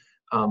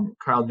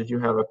 Kyle, did you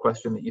have a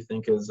question that you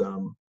think is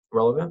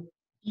relevant?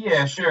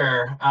 Yeah,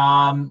 sure.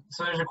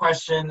 So there's a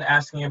question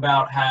asking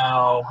about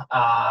how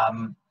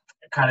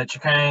kind of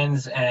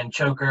chicanes and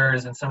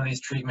chokers and some of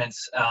these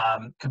treatments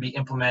could be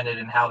implemented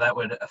and how that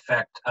would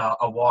affect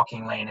a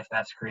walking lane if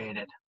that's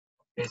created.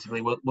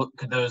 Basically, what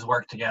could those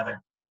work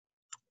together?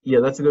 Yeah,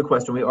 that's a good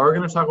question. We are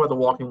going to talk about the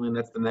walking lane.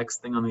 That's the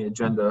next thing on the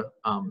agenda.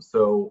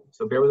 So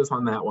bear with us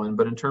on that one.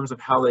 But in terms of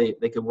how they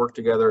could work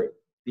together,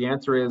 the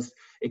answer is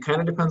it kind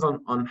of depends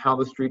on how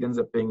the street ends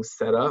up being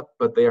set up,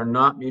 but they are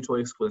not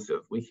mutually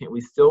exclusive.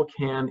 We still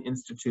can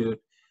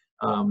institute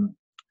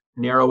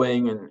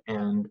narrowing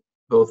and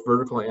both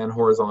vertical and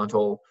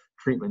horizontal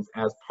treatments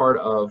as part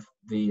of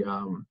the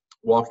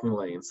walking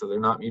lane. So they're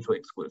not mutually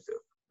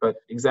exclusive. But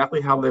exactly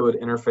how they would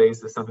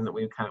interface is something that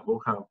we'll kind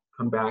of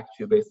come back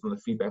to based on the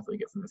feedback that we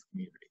get from this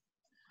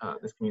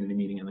community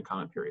meeting in the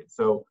comment period.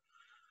 So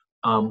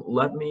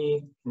let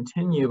me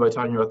continue by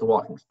talking about the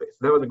walking space.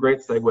 That was a great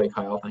segue,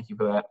 Kyle. Thank you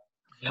for that.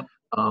 Yep.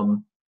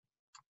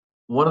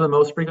 One of the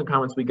most frequent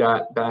comments we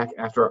got back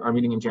after our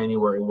meeting in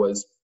January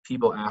was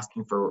people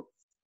asking for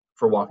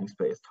walking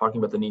space, talking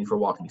about the need for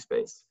walking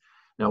space.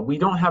 Now, we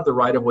don't have the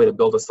right of way to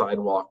build a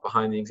sidewalk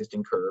behind the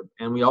existing curb,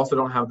 and we also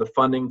don't have the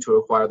funding to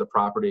acquire the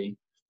property.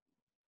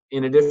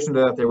 In addition to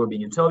that, there would be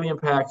utility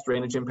impacts,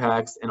 drainage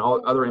impacts, and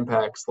all other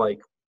impacts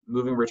like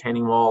moving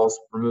retaining walls,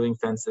 removing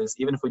fences,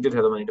 even if we did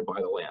have the money to buy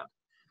the land.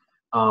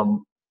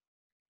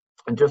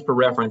 And just for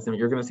reference, and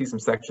you're going to see some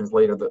sections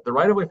later, the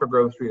right-of-way for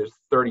Grove Street is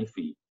 30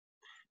 feet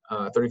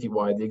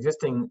wide. The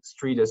existing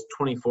street is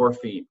 24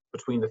 feet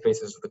between the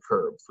faces of the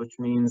curbs, which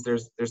means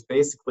there's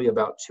basically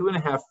about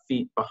 2.5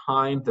 feet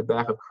behind the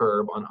back of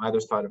curb on either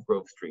side of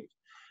Grove Street.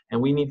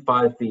 And we need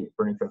 5 feet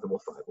for an acceptable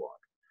sidewalk.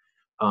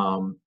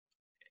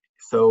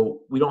 So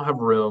we don't have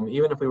room,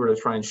 even if we were to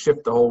try and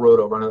shift the whole road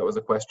over. I know that was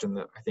a question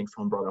that I think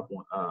someone brought up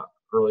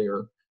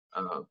earlier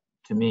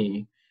to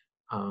me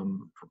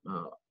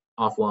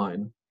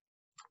offline.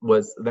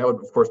 That would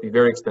of course be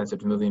very expensive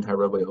to move the entire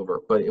roadway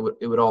over, but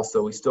it would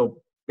also, we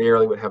still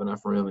barely would have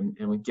enough room,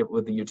 and we get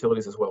with the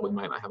utilities as well, we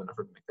might not have enough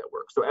room to make that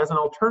work. So as an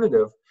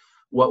alternative,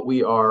 what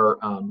we are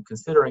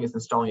considering is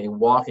installing a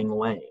walking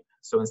lane.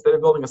 So instead of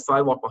building a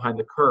sidewalk behind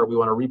the curb, we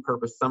want to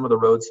repurpose some of the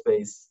road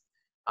space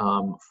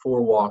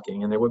for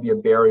walking, and there would be a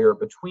barrier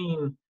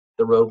between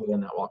the roadway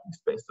and that walking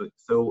space.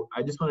 So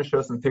I just want to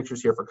show some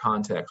pictures here for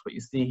context. What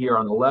you see here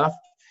on the left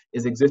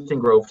is existing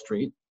Grove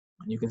Street.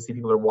 You can see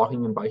people are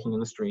walking and biking in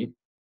the street.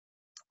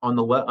 On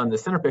the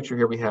center picture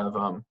here, we have,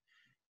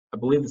 I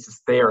believe this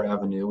is Thayer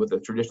Avenue with a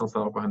traditional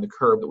sidewalk behind the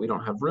curb that we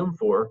don't have room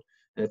for,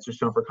 and it's just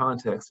shown for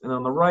context. And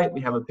on the right, we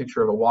have a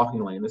picture of a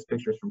walking lane. This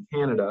picture is from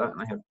Canada, and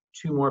I have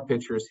 2 more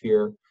pictures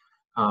here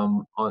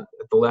at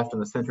the left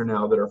and the center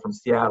now that are from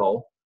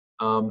Seattle.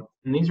 And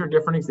these are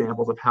different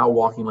examples of how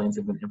walking lanes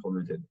have been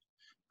implemented.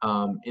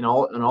 In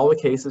all the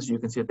cases, you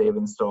can see that they've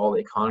installed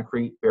a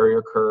concrete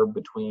barrier curb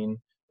between,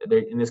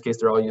 in this case,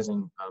 they're all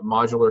using a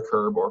modular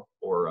curb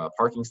or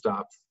parking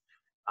stops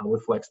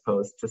with flex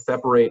posts to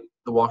separate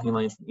the walking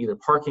lanes from either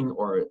parking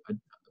or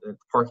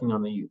parking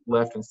on the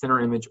left and center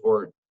image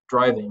or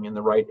driving in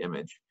the right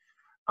image.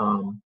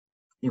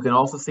 You can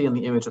also see in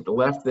the image at the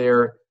left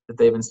there that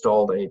they've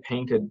installed a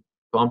painted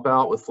bump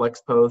out with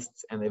flex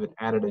posts, and they've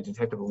added a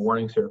detectable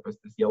warning surface.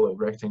 This yellow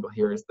rectangle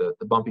here is the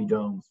bumpy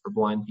domes for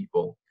blind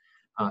people,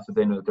 so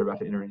they know that they're about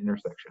to enter an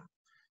intersection.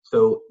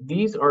 So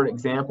these are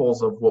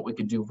examples of what we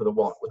could do with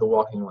a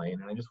walking lane,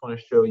 and I just want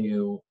to show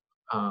you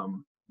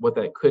what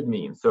that could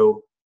mean.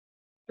 So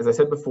as I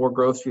said before,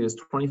 Grove Street is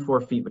 24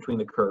 feet between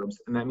the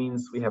curbs, and that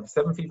means we have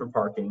 7 feet for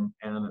parking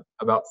and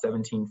about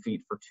 17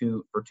 feet for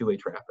two-way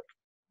traffic.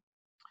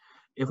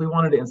 if we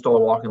wanted to install a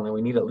walking lane,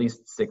 we need at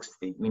least 6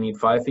 feet. We need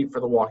 5 feet for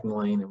the walking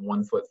lane and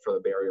 1 foot for the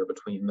barrier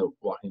between the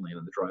walking lane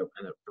and the drive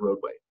and the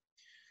roadway.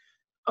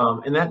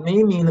 And that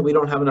may mean that we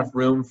don't have enough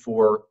room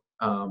for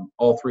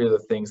all three of the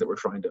things that we're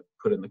trying to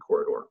put in the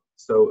corridor.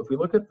 So if we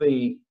look at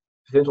the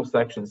potential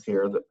sections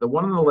here, the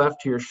one on the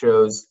left here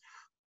shows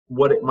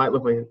what it might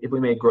look like if we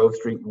made Grove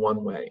Street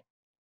one way.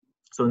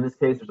 So in this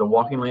case, there's a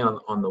walking lane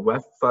on the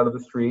west side of the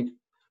street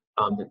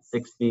that's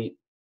 6 feet,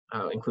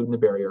 including the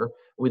barrier.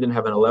 We then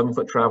have an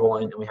 11-foot travel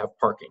lane, and we have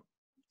parking.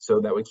 So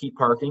that would keep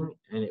parking,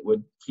 and it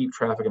would keep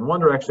traffic in one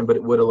direction, but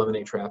it would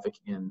eliminate traffic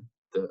in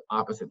the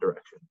opposite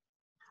direction.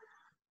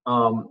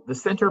 The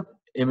center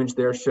image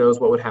there shows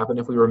what would happen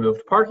if we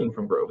removed parking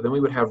from Grove. Then we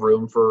would have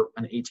room for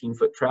an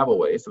 18-foot travel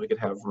way, so we could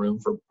have room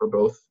for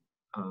both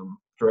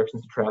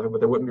directions of traffic, but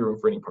there wouldn't be room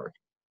for any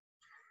parking.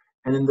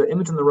 And then the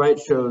image on the right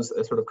shows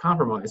a sort of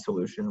compromise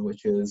solution,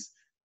 which is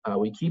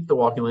we keep the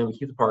walking lane, we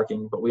keep the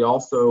parking, but we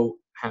also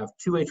have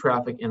two-way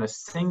traffic in a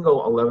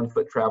single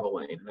 11-foot travel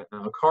lane.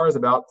 Now, a car is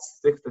about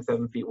 6 to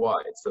 7 feet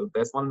wide, so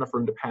that's not enough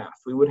room to pass.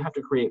 We would have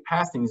to create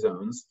passing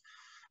zones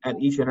at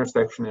each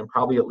intersection and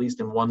probably at least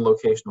in one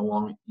location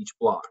along each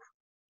block,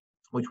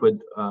 which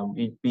would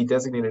be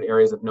designated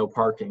areas of no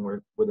parking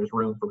where there's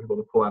room for people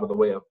to pull out of the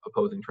way of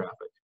opposing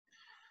traffic.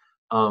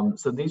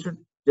 So these are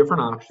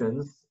different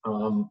options,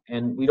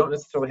 and we don't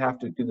necessarily have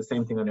to do the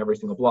same thing on every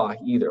single block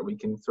either. We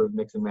can sort of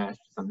mix and match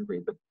to some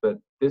degree, but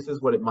this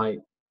is what it might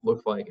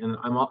look like. And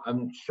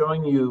I'm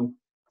showing you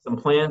some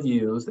plan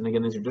views, and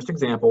again, these are just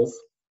examples.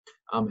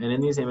 And in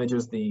these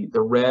images, the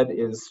red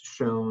is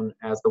shown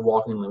as the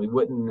walking lane. We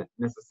wouldn't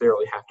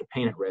necessarily have to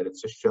paint it red.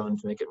 It's just shown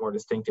to make it more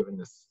distinctive in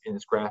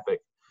this graphic.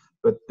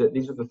 But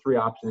these are the three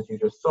options you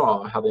just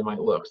saw, how they might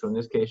look. So in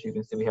this case, you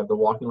can see we have the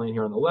walking lane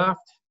here on the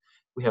left.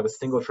 We have a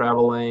single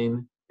travel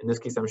lane. In this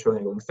case, I'm showing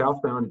it going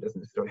southbound. It doesn't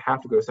necessarily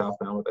have to go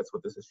southbound, but that's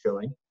what this is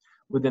showing.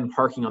 With then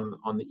parking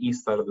on the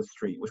east side of the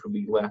street, which would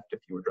be left if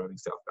you were driving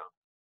southbound.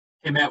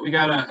 Hey, Matt, we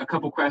got a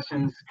couple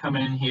questions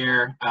coming in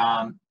here.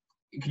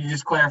 Could you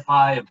just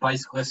clarify if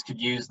bicyclists could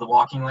use the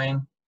walking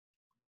lane?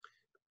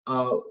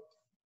 So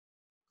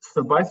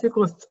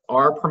bicyclists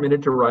are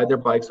permitted to ride their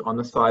bikes on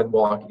the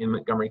sidewalk in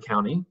Montgomery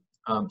County.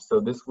 So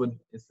this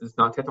is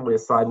not technically a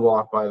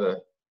sidewalk by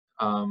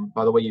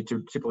the way you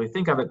typically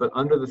think of it, but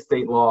under the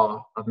state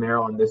law of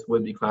Maryland, this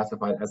would be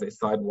classified as a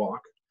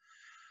sidewalk.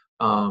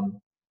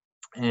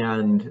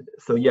 And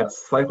so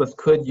yes, cyclists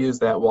could use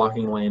that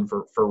walking lane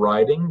for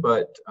riding,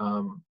 but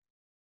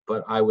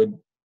I would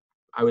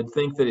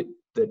think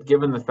that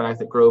given the fact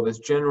that Grove is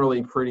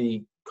generally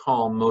pretty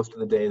calm most of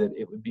the day, that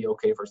it would be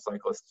okay for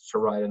cyclists to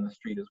ride in the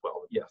street as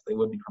well. Yes, they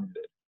would be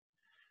permitted.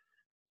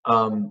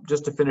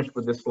 Just to finish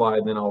with this slide,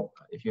 and then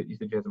if you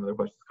think you have some other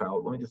questions,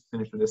 Kyle, let me just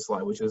finish with this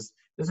slide,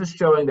 this is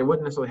showing there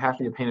wouldn't necessarily have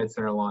to be a painted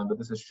center line, but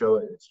it's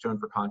shown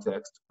for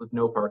context with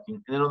no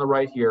parking. And then on the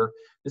right here,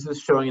 this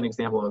is showing an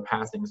example of a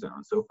passing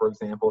zone. So for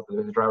example, if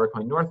there's a driver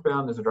coming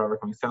northbound, there's a driver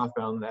coming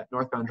southbound, that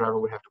northbound driver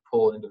would have to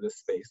pull into this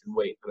space and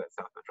wait for that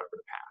southbound driver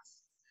to pass.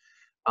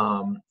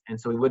 And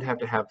so we would have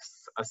to have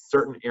a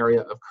certain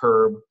area of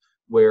curb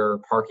where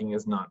parking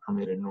is not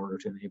permitted in order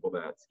to enable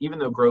that. Even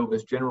though Grove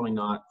is generally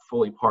not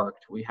fully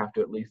parked, we have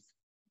to at least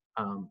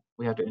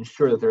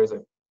ensure that there is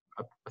a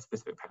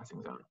specific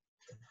passing zone.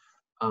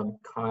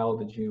 Kyle,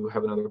 did you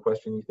have another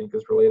question you think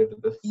is related to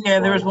this? Yeah,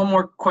 there was one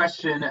more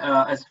question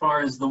as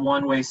far as the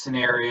one-way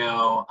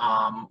scenario,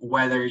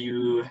 whether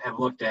you have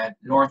looked at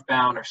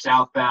northbound or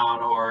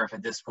southbound, or if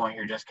at this point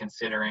you're just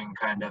considering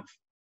kind of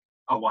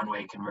a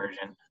one-way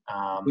conversion.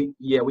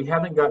 We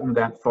haven't gotten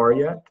that far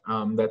yet.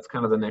 That's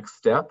kind of the next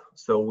step.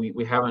 So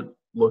we haven't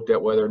looked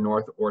at whether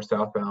north or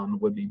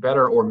southbound would be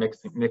better, or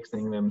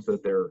mixing them so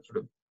that they're sort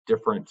of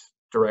different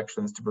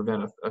directions to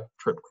prevent a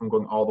trip from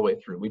going all the way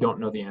through. We don't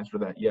know the answer to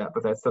that yet,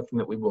 but that's something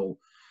that we will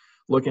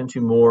look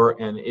into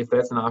more. And if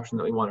that's an option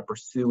that we want to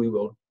pursue, we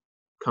will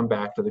come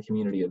back to the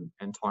community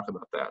and talk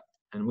about that.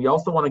 And we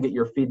also want to get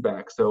your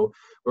feedback. So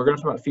we're going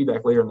to talk about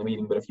feedback later in the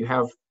meeting, but if you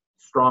have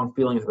strong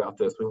feelings about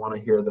this, we want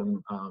to hear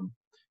them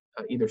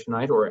either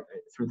tonight or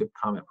through the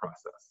comment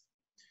process.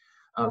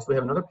 So we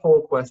have another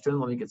poll question.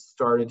 Let me get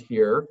started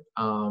here.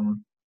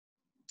 1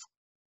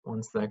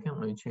 second,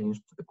 let me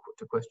change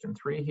to question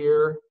 3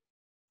 here.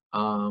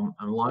 I'm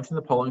launching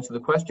the polling. So the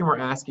question we're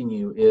asking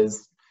you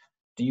is,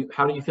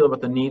 how do you feel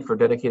about the need for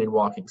dedicated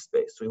walking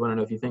space? So we want to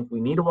know if you think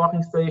we need a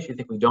walking space, you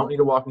think we don't need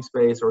a walking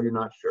space, or you're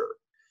not sure.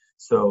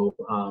 So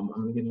I'm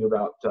going to give you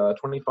about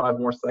 25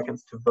 more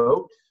seconds to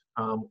vote.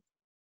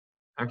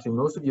 Actually,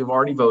 most of you have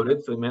already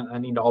voted, so I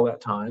need all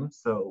that time.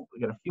 So we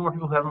got a few more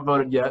people who haven't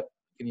voted yet.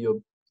 I'll give you a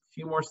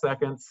few more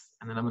seconds,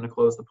 and then I'm going to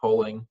close the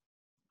polling.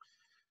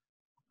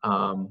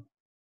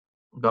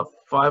 About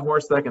 5 more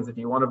seconds. If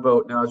you want to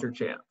vote, now is your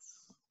chance.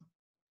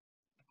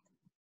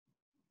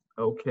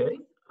 Okay,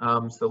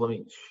 so let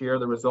me share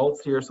the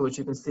results here. So what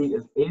you can see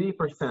is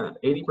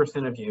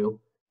 80% of you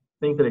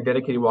think that a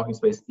dedicated walking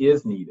space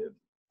is needed,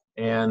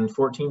 and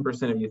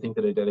 14% of you think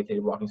that a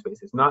dedicated walking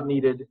space is not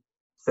needed.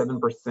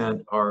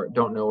 7%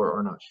 don't know or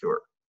are not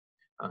sure.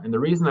 And the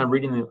reason I'm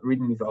reading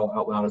these all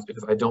out loud is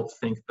because I don't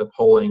think the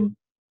polling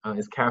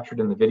is captured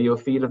in the video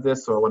feed of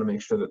this, so I want to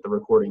make sure that the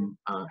recording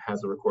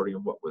has a recording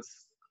of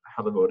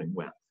how the voting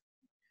went.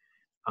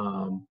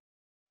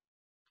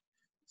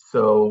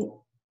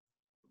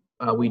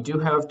 We do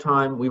have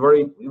time. We've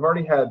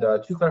already had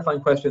 2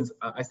 clarifying questions.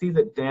 I see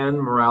that Dan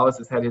Morales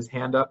has had his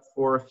hand up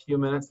for a few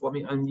minutes. Let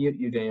me unmute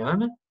you,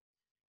 Dan.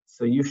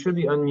 So you should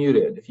be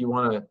unmuted if you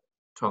want to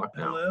talk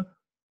now. Hello.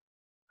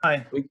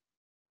 Hi.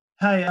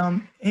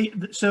 Hi. Hey.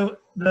 So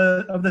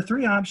of the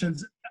 3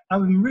 options,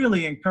 I'm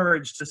really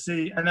encouraged to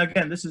see. And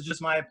again, this is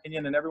just my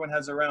opinion, and everyone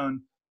has their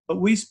own.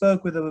 But we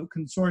spoke with a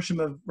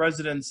consortium of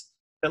residents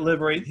that live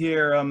right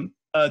here,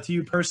 to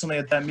you personally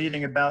at that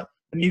meeting, about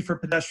the need for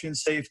pedestrian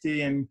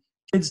safety and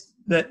kids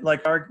that,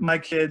 like my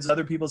kids,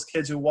 other people's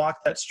kids who walk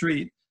that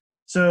street.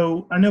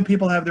 So I know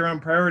people have their own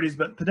priorities,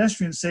 but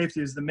pedestrian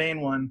safety is the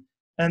main one.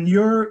 And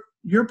your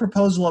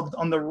proposal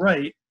on the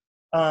right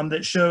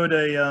that showed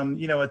a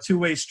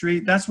 2-way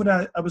street, that's what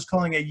I was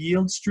calling a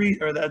yield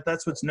street, or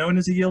that's what's known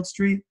as a yield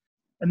street.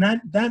 And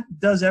that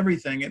does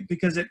everything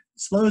because it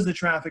slows the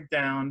traffic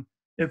down.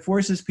 It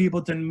forces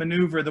people to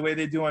maneuver the way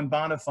they do on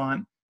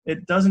Bonifant.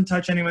 It doesn't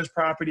touch anyone's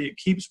property. It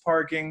keeps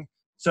parking.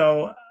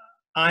 So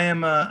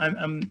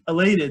I'm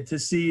elated to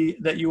see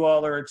that you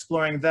all are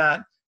exploring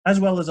that as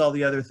well as all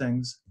the other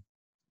things.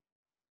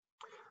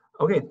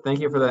 Okay, thank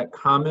you for that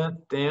comment,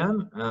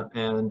 Dan. I'm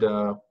going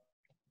to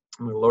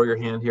lower your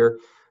hand here.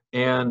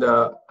 And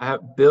I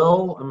have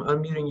Bill. I'm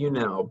unmuting you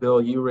now.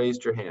 Bill, you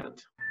raised your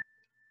hand.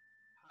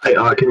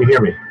 Hi, can you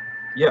hear me?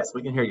 Yes,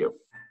 we can hear you.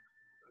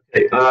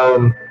 Okay,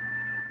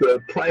 the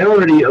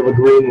priority of a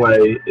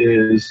greenway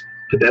is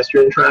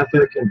pedestrian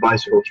traffic and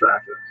bicycle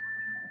traffic.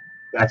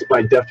 That's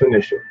by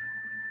definition.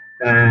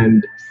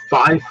 And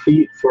 5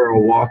 feet for a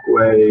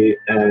walkway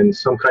and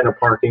some kind of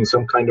parking,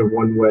 some kind of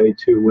 1-way,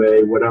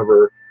 2-way,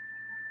 whatever,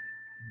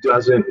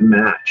 doesn't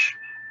match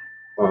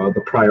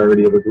the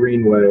priority of a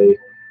greenway,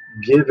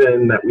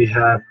 given that we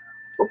have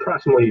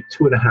approximately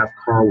 2.5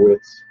 car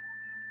widths.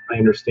 I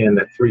understand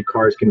that 3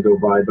 cars can go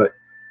by, but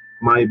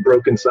my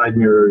broken side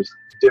mirrors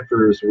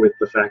differs with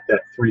the fact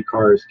that 3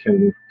 cars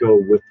can go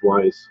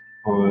widthwise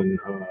on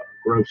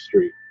Grove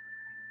Street.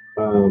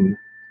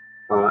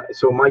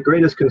 So my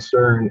greatest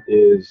concern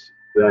is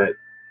that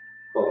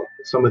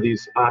some of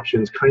these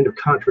options kind of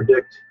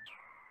contradict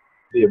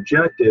the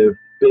objective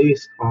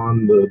based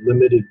on the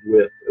limited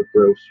width of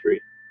Grove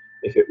Street.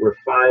 If it were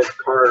 5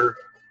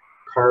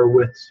 car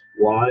widths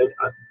wide,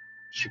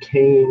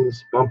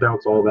 chicanes, bump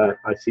outs, all that,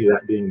 I see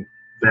that being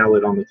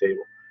valid on the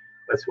table.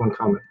 That's one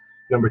comment.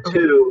 Number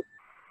 2,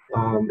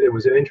 it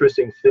was an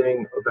interesting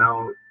thing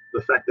about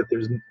the fact that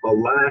there's a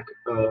lack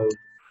of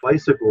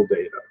bicycle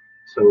data.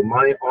 So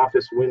my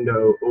office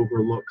window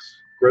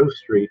overlooks Grove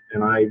Street,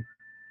 and I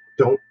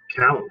don't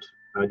count.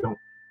 I don't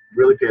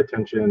really pay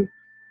attention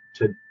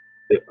to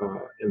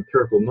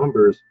empirical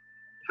numbers.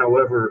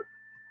 However,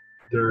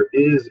 there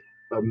is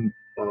a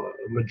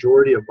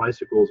majority of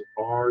bicycles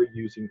are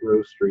using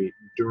Grove Street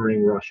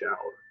during rush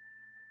hour.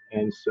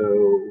 And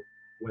so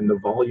when the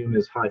volume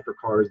is high for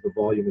cars, the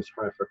volume is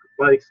high for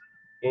bikes,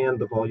 and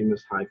the volume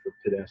is high for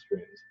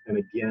pedestrians. And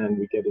again,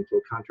 we get into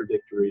a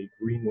contradictory.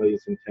 Greenway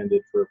is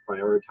intended for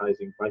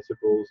prioritizing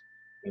bicycles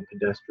and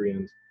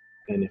pedestrians.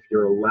 And if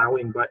you're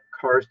allowing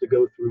cars to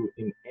go through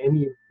in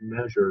any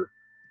measure,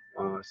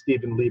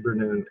 Stephen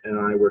Lieberman and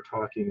I were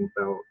talking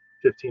about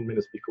 15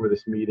 minutes before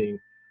this meeting,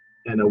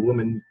 and a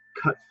woman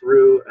cut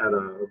through at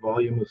a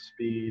volume of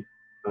speed,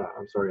 at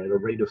a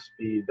rate of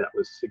speed that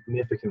was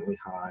significantly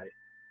high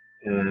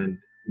and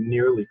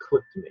nearly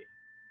clipped me.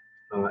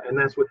 And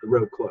that's with the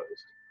road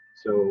closed.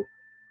 So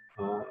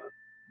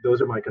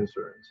those are my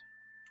concerns.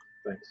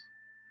 Thanks.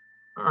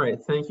 All right,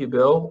 thank you,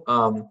 Bill.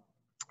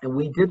 And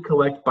we did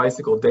collect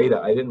bicycle data.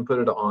 I didn't put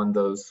it on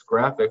those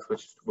graphics,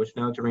 which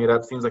now that you bring it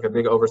up seems like a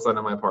big oversight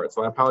on my part.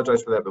 So I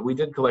apologize for that, but we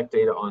did collect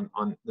data on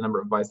the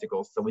number of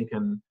bicycles, so we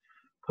can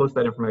post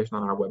that information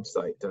on our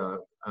website.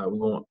 We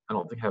won't, I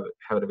don't think have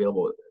it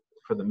available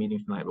for the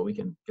meeting tonight, but we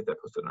can get that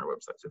posted on our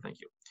website, so thank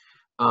you.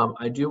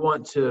 I do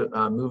want to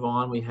move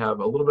on. We have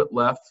a little bit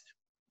left,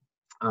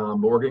 but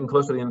we're getting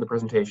close to the end of the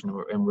presentation,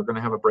 and we're going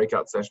to have a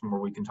breakout session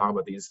where we can talk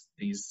about these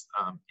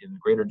in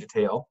greater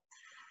detail.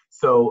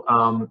 So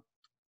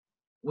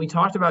we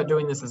talked about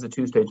doing this as a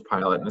 2-stage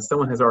pilot, and as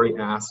someone has already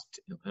asked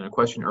in a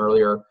question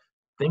earlier,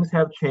 things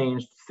have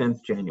changed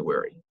since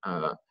January.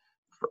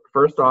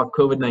 First off,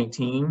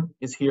 COVID-19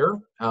 is here,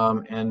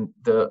 and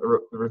the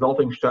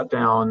resulting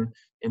shutdown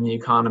in the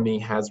economy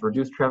has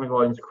reduced traffic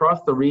volumes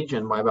across the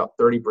region by about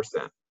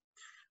 30%.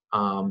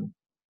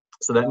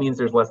 So that means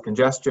there's less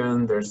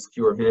congestion, there's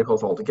fewer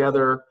vehicles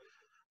altogether.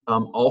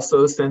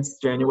 Also, since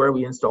January,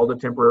 we installed a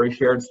temporary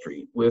shared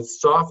street with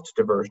soft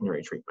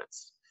diversionary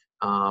treatments.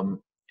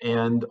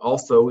 And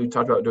also, we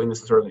talked about doing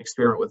this as sort of an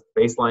experiment with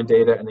baseline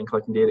data and then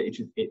collecting data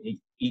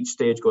each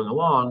stage going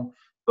along.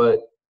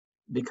 But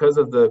because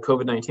of the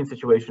COVID-19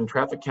 situation,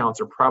 traffic counts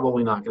are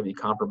probably not going to be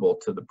comparable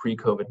to the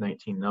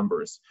pre-COVID-19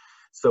 numbers.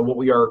 So what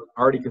we are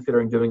already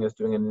considering doing is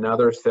doing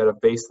another set of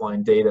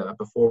baseline data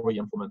before we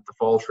implement the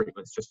fall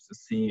treatments, just to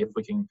see if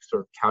we can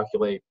sort of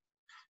calculate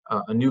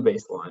a new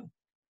baseline.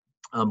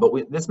 But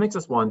this makes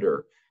us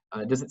wonder,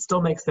 does it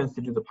still make sense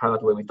to do the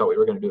pilot the way we thought we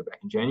were going to do it back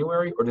in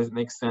January, or does it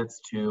make sense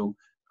to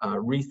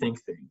rethink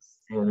things?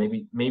 And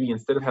maybe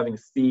instead of having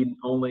speed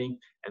only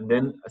and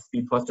then a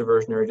speed plus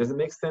diversionary, does it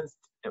make sense,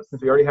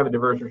 since we already have a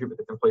diversionary treatment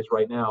that's in place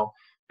right now,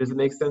 does it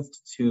make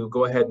sense to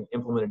go ahead and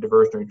implement a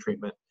diversionary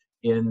treatment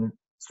in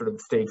sort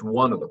of stage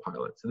 1 of the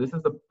pilot? So this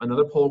is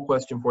another poll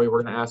question for you.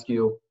 We're going to ask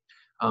you,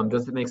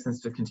 does it make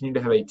sense to continue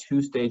to have a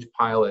 2-stage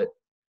pilot,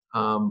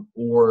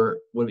 or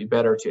would it be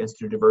better to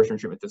institute a diversionary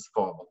treatment this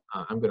fall?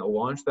 I'm going to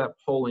launch that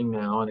polling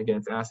now, and again,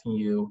 it's asking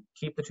you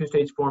keep the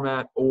 2-stage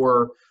format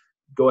or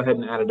go ahead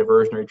and add a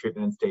diversionary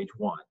treatment in stage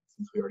 1,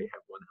 since we already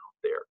have one out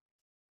there.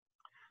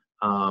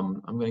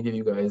 I'm going to give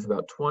you guys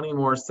about 20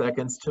 more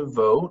seconds to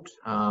vote.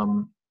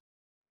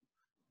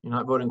 You're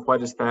not voting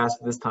quite as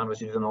fast this time as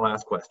you did in the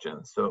last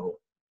question, so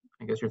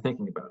I guess you're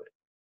thinking about it.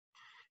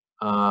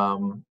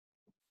 All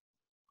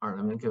right,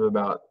 I'm going to give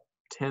about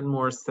 10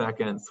 more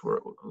seconds.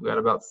 We've got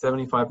about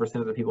 75%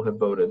 of the people have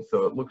voted,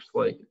 so it looks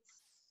like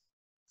it's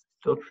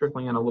still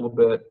trickling in a little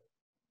bit.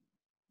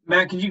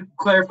 Matt, could you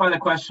clarify the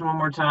question one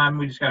more time?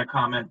 We just got a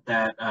comment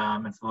that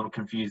it's a little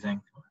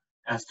confusing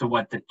as to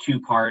what the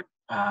 2-part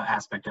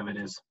aspect of it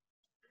is.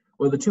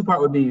 Well, the 2-part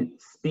would be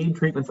speed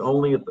treatments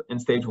only in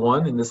stage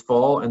 1 in this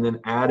fall, and then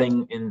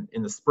adding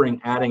in the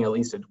spring, adding at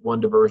least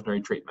 1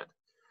 diversionary treatment.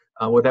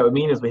 What that would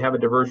mean is we have a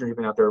diversionary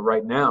treatment out there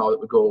right now that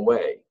would go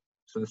away.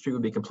 So the street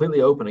would be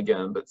completely open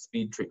again, but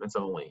speed treatments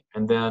only.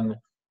 And then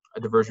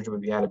a diversionary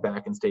treatment would be added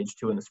back in stage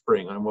 2 in the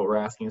spring. And what we're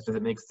asking is, does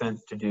it make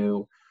sense to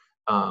do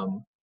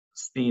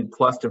speed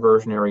plus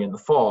diversionary in the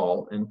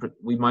fall? And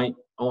we might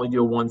only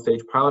do a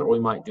 1-stage pilot, or we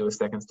might do a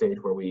 2nd stage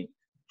where we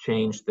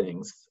change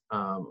things,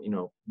 you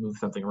know, move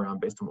something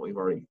around based on what we've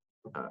already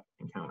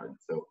encountered.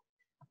 So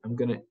I'm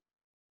going to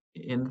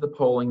end the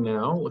polling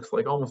now. Looks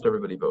like almost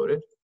everybody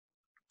voted,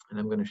 and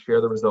I'm going to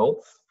share the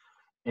results.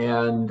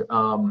 And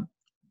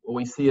what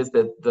we see is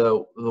that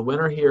the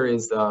winner here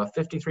is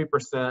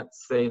 53%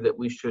 say that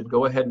we should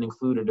go ahead and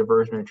include a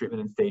diversionary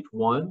treatment in stage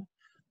 1.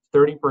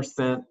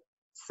 30%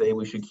 say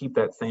we should keep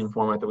that same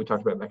format that we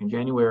talked about back in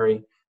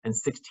January, and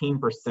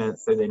 16%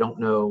 say they don't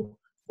know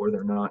or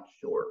they're not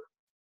sure.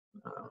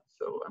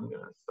 So I'm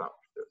going to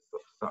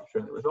stop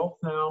sharing the results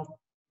now.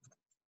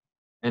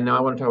 And now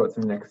I want to talk about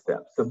some next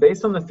steps. So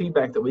based on the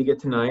feedback that we get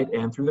tonight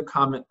and through the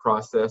comment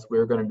process,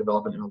 we're going to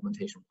develop an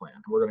implementation plan.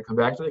 We're going to come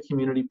back to the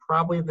community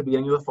probably at the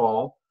beginning of the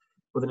fall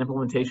with an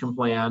implementation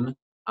plan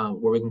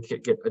where we can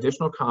get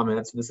additional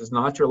comments. This is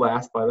not your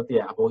last bite at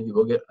the apple. You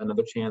will get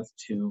another chance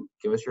to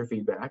give us your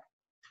feedback.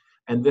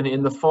 And then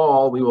in the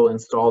fall, we will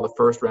install the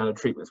first round of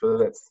treatments, whether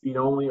that's speed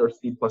only or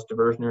speed plus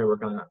diversionary. We're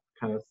going to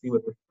kind of see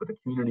what the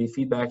community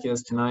feedback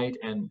is tonight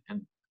and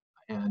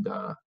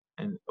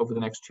over the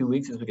next 2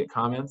 weeks as we get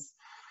comments.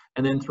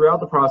 And then throughout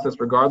the process,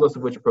 regardless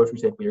of which approach we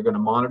take, we are going to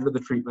monitor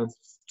the treatments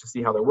to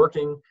see how they're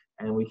working,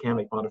 and we can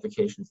make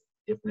modifications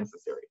if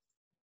necessary.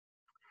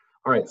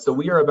 All right, so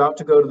we are about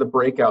to go to the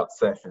breakout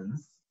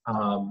sessions.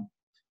 Let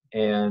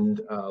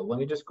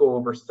me just go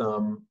over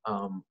some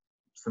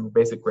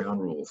basic ground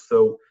rules.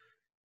 So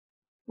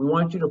we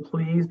want you to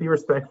please be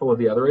respectful of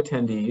the other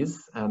attendees,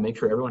 make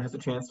sure everyone has a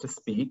chance to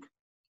speak.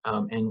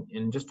 And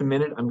in just a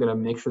minute, I'm going to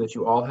make sure that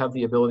you all have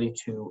the ability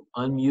to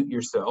unmute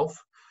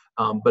yourself.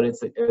 But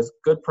it's as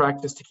good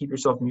practice to keep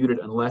yourself muted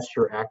unless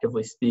you're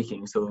actively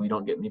speaking so we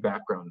don't get any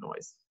background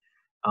noise.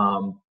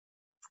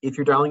 If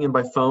you're dialing in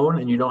by phone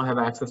and you don't have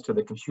access to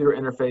the computer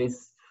interface,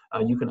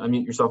 you can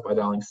unmute yourself by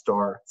dialing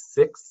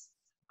 *6.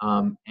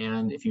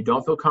 And if you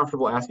don't feel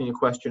comfortable asking a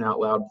question out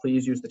loud,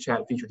 please use the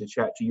chat feature to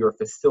chat to your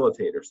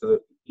facilitator. So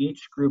that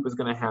each group is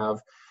going to have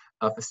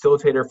a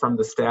facilitator from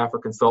the staff or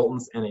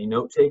consultants and a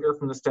note taker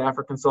from the staff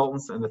or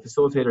consultants. And the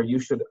facilitator, you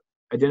should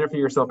identify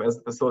yourself as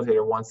the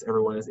facilitator once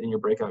everyone is in your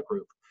breakout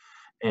group.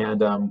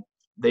 And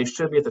they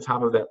should be at the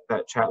top of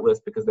that chat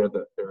list because they're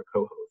a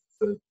co-host.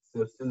 So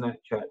send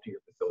that chat to your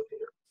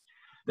facilitator.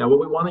 Now,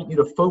 what we want you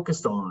to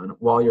focus on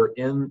while you're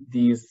in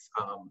these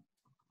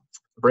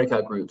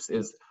breakout groups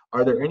is,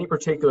 are there any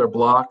particular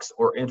blocks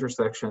or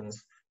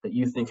intersections that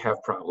you think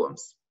have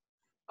problems?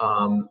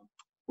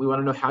 We want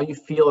to know how you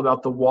feel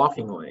about the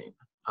walking lane.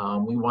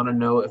 We want to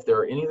know if there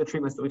are any of the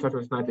treatments that we talked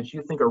about tonight that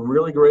you think are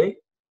really great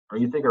or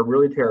you think are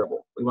really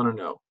terrible. We want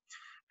to know.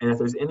 And if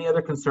there's any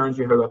other concerns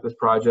you have about this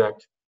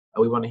project,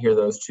 we want to hear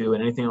those too,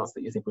 and anything else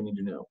that you think we need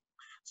to know.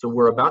 So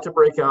we're about to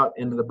break out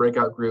into the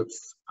breakout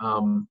groups.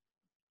 We're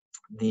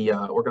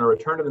going to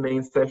return to the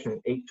main session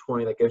at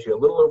 8:20. That gives you a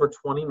little over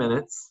 20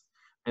 minutes,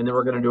 and then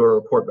we're going to do a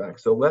report back.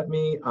 So let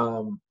me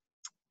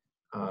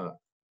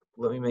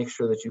make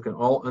sure that you can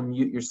all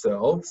unmute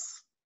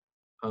yourselves.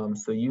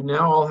 So you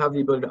now all have the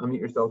ability to unmute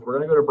yourselves. We're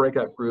going to go to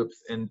breakout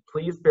groups, and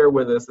please bear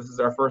with us. This is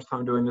our first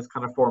time doing this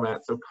kind of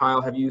format. So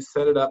Kyle, have you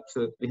set it up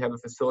so we have a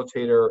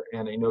facilitator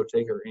and a note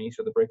taker in each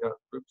of the breakout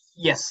groups?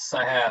 Yes,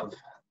 I have.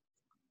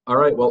 All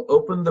right, well,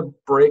 open the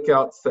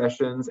breakout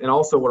sessions. And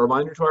also a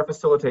reminder to our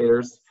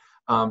facilitators,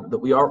 that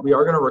we are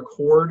going to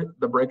record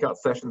the breakout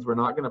sessions. We're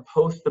not going to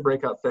post the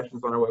breakout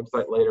sessions on our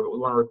website later, but we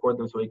want to record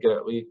them so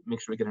we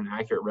make sure we get an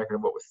accurate record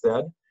of what was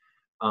said.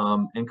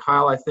 And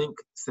Kyle, I think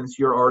since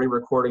you're already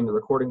recording, the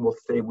recording will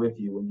stay with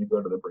you when you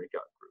go to the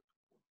breakout group.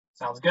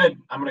 Sounds good.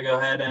 I'm going to go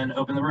ahead and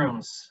open the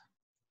rooms.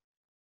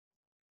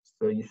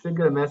 So you should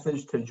get a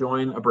message to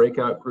join a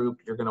breakout group.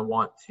 You're going to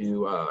want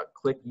to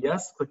click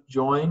yes, click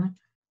join,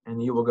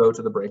 and you will go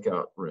to the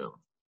breakout room.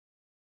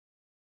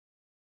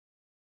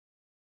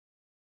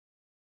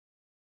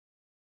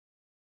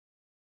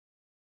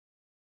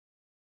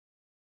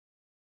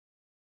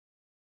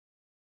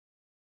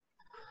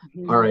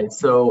 All right,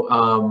 so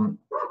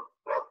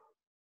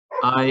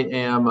I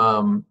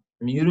am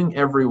muting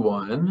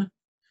everyone.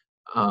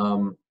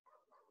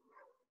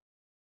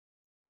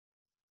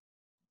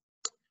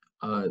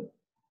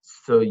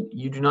 So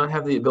you do not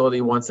have the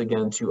ability, once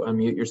again, to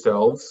unmute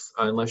yourselves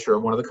unless you're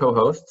one of the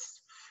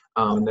co-hosts.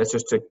 That's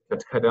just to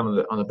cut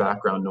down on the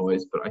background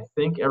noise. But I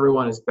think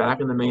everyone is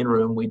back in the main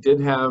room. We did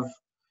have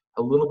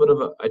a little bit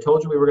of I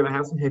told you we were going to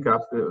have some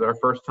hiccups. It was our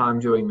first time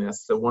doing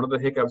this. So one of the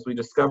hiccups, we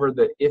discovered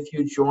that if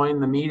you join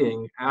the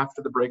meeting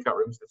after the breakout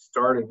rooms have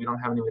started, we don't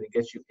have any way to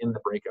get you in the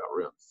breakout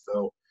rooms.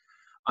 So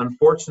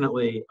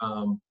unfortunately,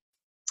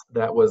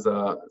 that was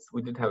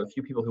we did have a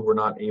few people who were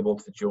not able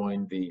to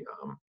join the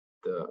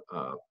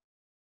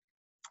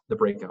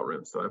breakout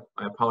room. So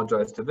I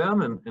apologize to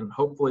them, and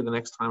hopefully the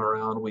next time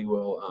around we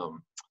will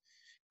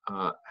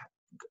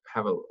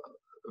have a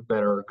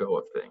better go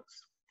of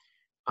things.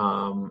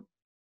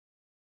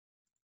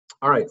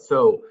 All right,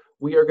 so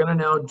we are going to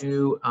now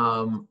do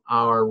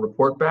our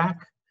report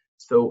back.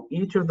 So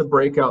each of the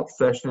breakout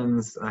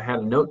sessions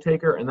had a note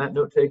taker, and that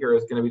note taker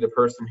is going to be the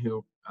person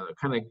who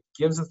kind of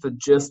gives us the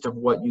gist of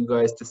what you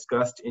guys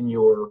discussed in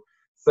your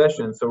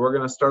session. So we're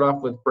going to start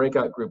off with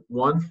breakout group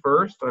 1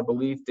 first. I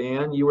believe,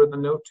 Dan, you were the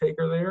note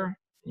taker there.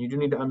 You do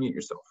need to unmute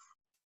yourself.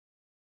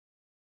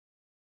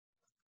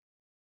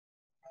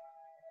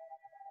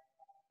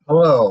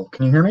 Hello,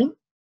 can you hear me?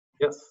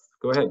 Yes,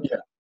 go ahead. Yeah.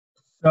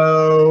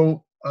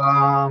 So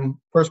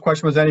first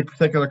question was any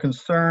particular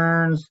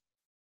concerns?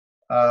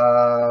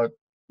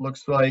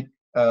 Looks like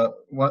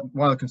one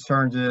of the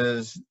concerns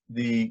is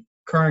the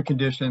current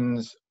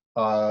conditions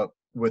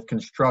with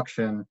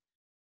construction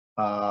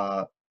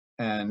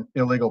and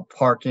illegal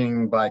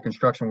parking by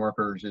construction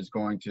workers is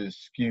going to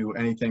skew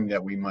anything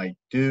that we might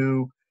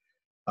do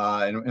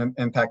and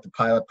impact the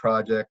pilot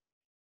project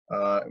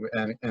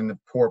and the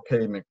poor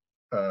pavement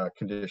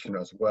condition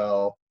as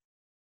well.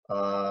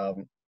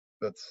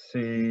 Let's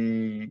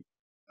see,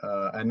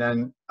 and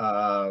then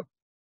so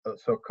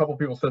a couple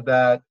people said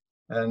that,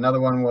 and another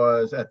one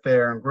was at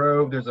Thayer and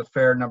Grove there's a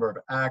fair number of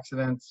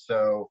accidents,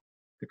 so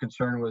the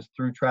concern was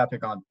through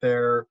traffic on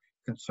Thayer,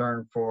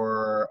 concern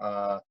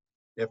for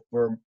if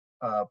we're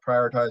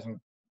prioritizing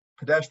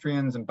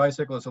pedestrians and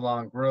bicyclists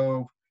along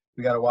Grove,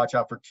 we got to watch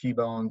out for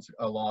T-bones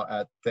along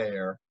at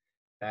Thayer.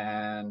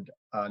 And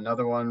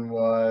another one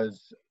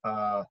was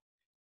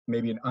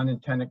maybe an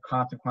unintended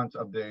consequence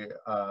of the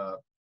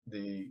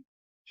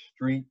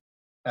street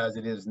as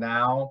it is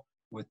now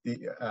with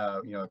the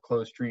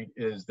closed street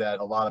is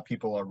that a lot of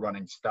people are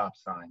running stop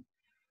sign.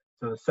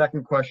 So the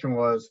second question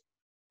was,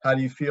 how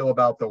do you feel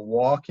about the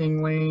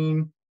walking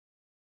lane?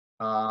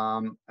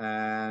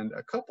 And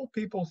a couple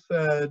people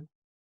said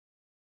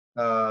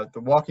the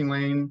walking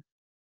lane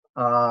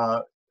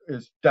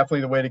is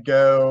definitely the way to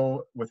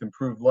go with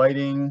improved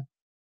lighting.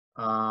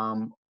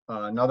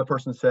 Another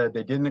person said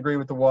they didn't agree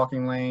with the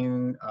walking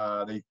lane.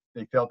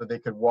 They felt that they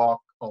could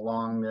walk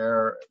along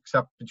there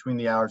except between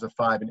the hours of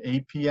 5 and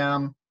 8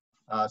 p.m.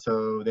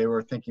 So they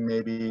were thinking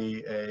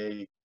maybe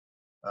a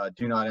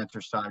do not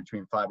enter sign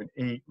between 5 and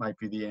 8 might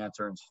be the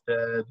answer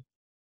instead.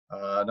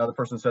 Another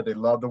person said they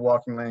love the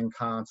walking lane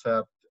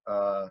concept,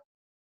 and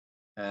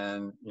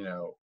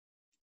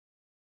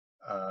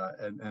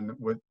and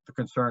with the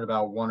concern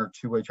about one or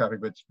two-way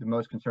traffic, but the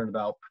most concerned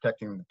about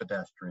protecting the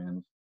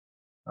pedestrians.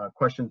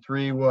 Question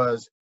 3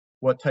 was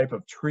what type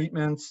of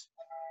treatments.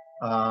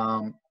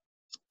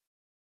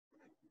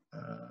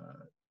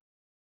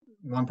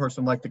 One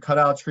person liked the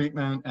cutout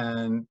treatment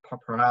and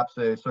perhaps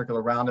a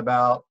circular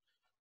roundabout.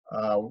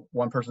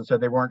 One person said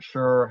they weren't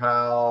sure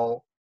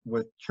how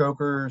with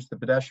chokers the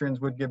pedestrians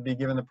would be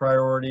given the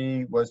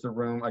priority. Was there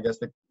room, I guess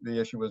the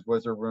issue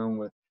was there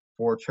room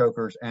for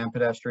chokers and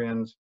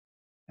pedestrians?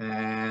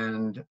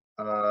 And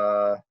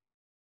I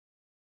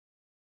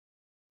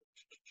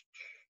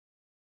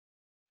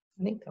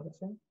think that was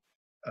it.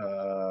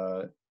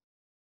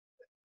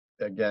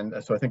 Again,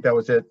 so I think that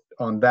was it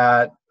on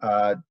that.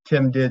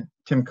 Tim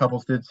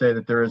Couples did say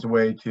that there is a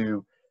way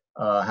to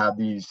have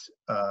these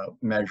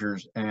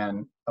measures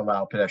and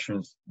allow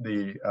pedestrians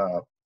the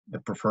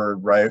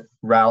preferred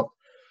route.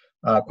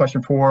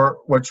 Question 4,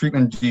 what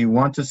treatment do you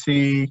want to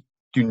see,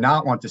 do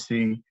not want to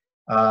see?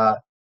 3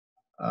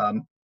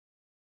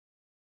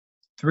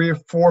 or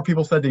 4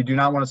 people said they do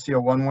not want to see a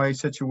one-way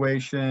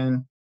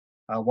situation.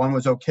 One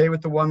was okay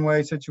with the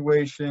one-way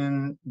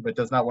situation, but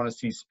does not want to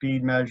see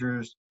speed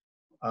measures.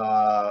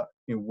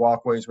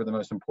 Walkways were the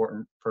most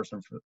important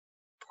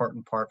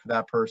important part for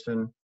that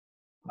person.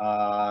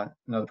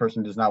 Another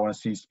person does not want to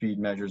see speed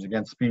measures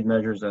against speed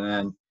measures. And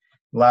then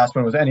the last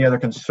one was any other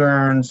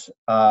concerns.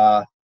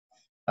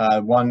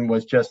 One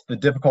was just the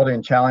difficulty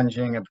and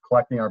challenging of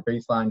collecting our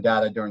baseline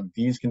data during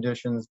these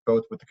conditions,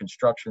 both with the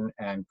construction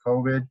and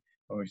COVID.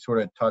 We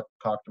sort of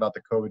talked about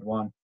the COVID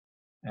one.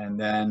 And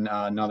then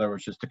another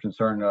was just a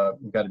concern,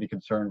 we've got to be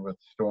concerned with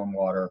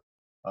stormwater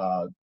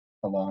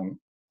along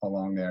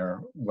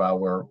there while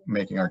we're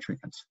making our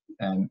treatments.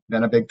 And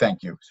then a big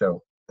thank you.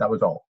 So that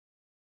was all.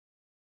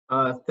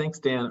 Thanks,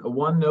 Dan.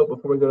 One note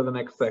before we go to the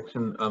next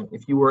section: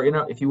 if you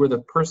were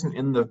the person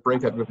in the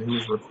breakout group who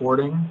was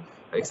recording,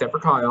 except for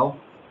Kyle,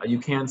 you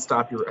can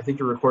stop I think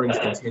your recording's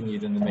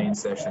continued in the main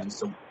session.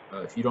 So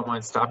if you don't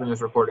mind stopping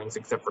those recordings,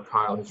 except for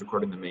Kyle, who's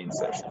recording the main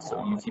session.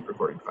 So you keep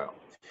recording, Kyle.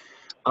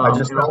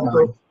 And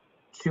also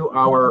to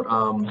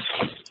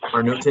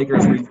our note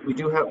takers, we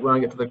do have, when I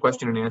get to the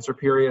question and answer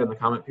period and the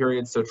comment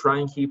period, so try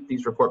and keep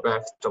these report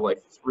backs to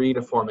like 3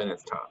 to 4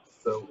 minutes tops.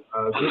 So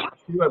group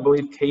 2, I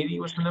believe Katie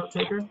was the note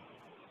taker.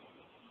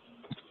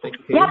 Thank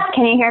you, Katie. Yep,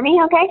 can you hear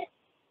me okay?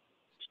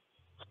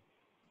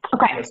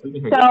 Okay, yes,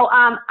 so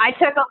I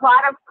took a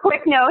lot of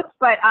quick notes,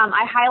 but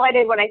I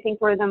highlighted what I think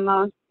were the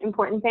most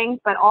important things,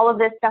 but all of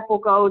this stuff will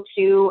go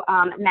to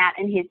Matt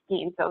and his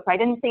team. So if I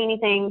didn't say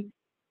anything,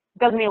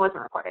 doesn't mean it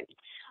wasn't recorded.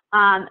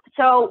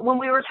 So when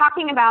we were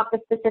talking about the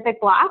specific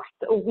blocks,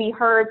 we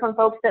heard from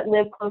folks that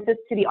live closest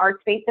to the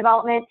art space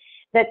development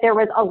that there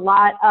was a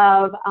lot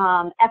of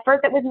effort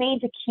that was made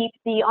to keep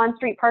the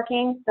on-street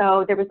parking.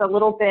 So there was a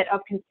little bit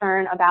of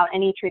concern about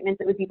any treatments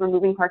that would be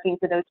removing parking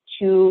for those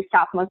 2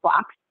 southmost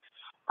blocks.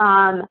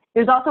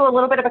 There's also a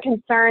little bit of a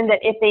concern that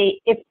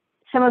if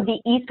some of the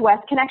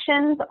east-west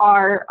connections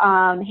are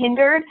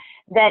hindered,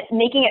 that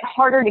making it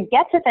harder to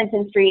get to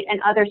Fenton Street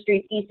and other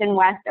streets east and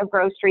west of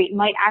Grove Street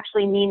might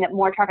actually mean that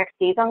more traffic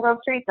stays on Grove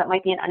Street. So that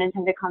might be an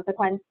unintended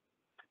consequence.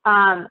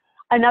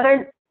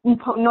 Another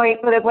noise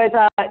that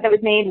was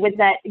made was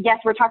that, yes,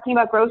 we're talking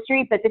about Grove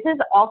Street, but this is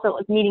also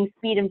meeting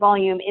speed and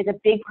volume is a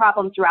big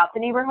problem throughout the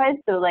neighborhood.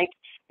 So like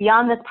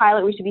beyond this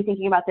pilot, we should be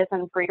thinking about this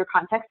on a greater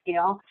context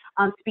scale.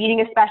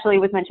 Speeding especially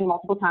was mentioned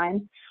multiple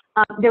times.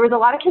 There was a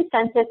lot of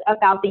consensus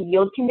about the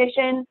yield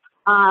condition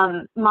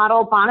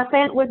model.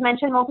 Bonifant was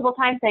mentioned multiple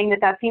times, saying that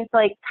that seems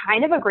like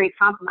kind of a great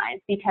compromise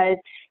because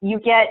you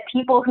get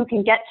people who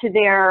can get to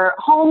their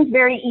homes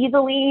very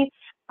easily,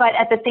 but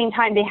at the same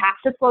time they have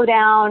to slow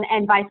down,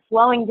 and by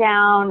slowing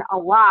down a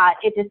lot,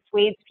 it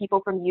dissuades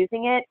people from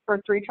using it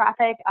for through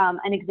traffic.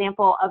 An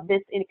example of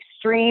this in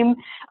extreme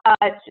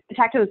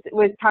tactics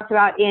was talked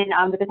about in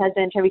the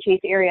Bethesda and Chevy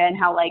Chase area, and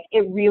how like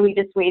it really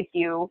dissuades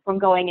you from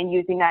going and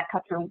using that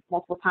cut through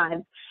multiple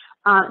times.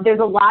 There's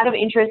a lot of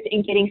interest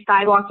in getting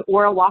sidewalks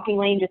or a walking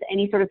lane, just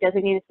any sort of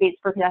designated space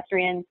for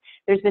pedestrians.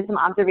 There's been some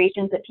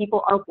observations that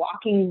people are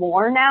walking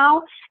more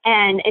now,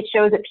 and it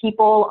shows that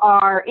people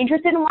are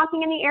interested in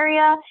walking in the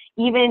area,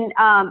 even,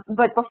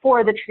 but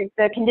before the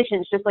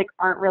conditions just like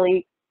aren't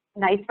really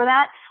nice for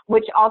that,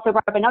 which also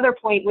brought up another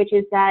point, which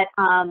is that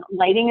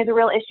lighting is a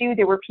real issue.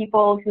 There were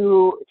people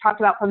who talked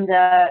about from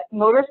the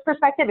motorist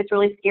perspective, it's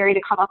really scary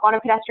to come up on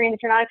a pedestrian that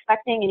you're not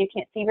expecting and you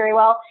can't see very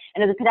well.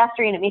 And as a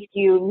pedestrian, it makes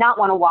you not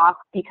want to walk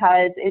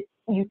because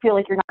you feel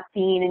like you're not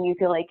seen and you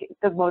feel like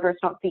the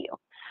motorists don't see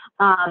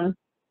you.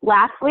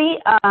 Lastly,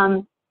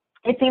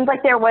 it seems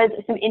like there was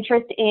some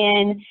interest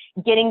in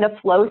getting the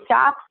flow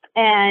stops,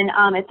 and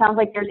it sounds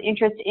like there's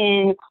interest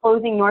in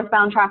closing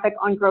northbound traffic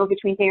on Grove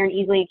between Thayer and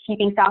Easley,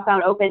 keeping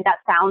southbound open. That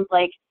sounds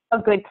like a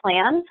good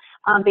plan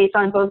based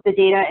on both the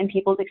data and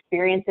people's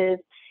experiences.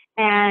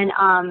 And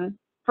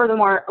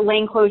furthermore,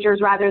 lane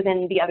closures rather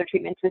than the other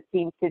treatments would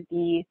seem to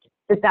be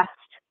the best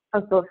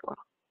of both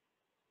worlds.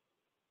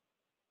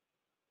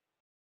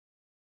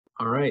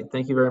 All right,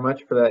 thank you very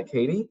much for that,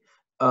 Katie.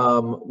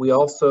 We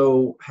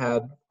also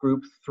had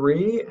group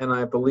 3, and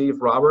I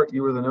believe, Robert,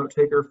 you were the note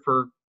taker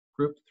for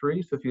group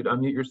 3. So if you'd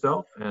unmute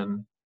yourself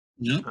and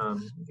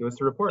give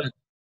us a report.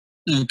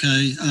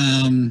 Okay.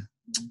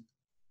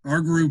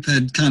 Our group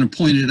had kind of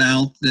pointed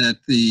out that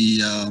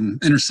the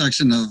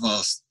intersection of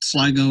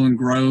Sligo and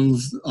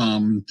Grove,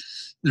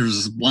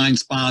 there's blind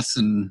spots,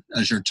 and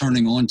as you're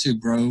turning onto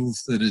Grove,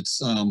 that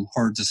it's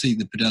hard to see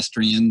the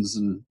pedestrians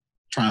and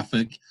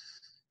traffic.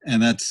 And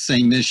that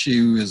same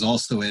issue is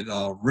also at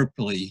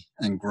Ripley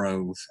and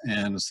Grove.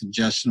 And a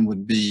suggestion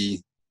would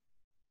be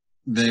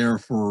there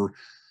for,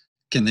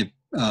 can they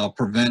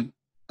prevent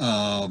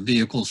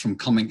vehicles from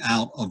coming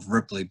out of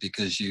Ripley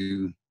because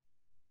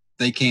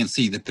they can't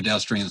see the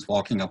pedestrians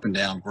walking up and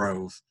down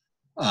Grove.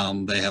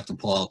 They have to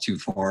pull out too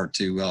far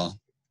to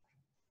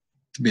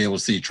be able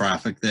to see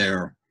traffic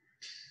there.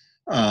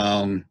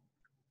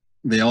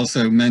 They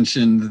also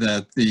mentioned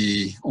that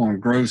on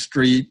Grove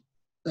Street,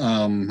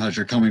 as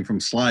you're coming from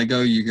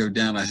Sligo, you go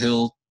down a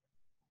hill,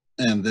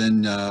 and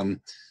then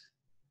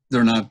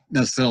they're not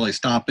necessarily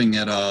stopping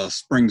at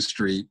Spring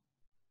Street.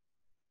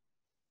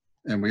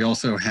 And we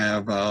also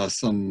have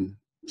some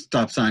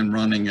stop sign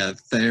running at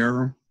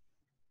Thayer.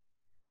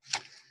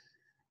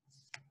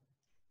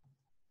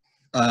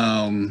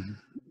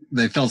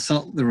 They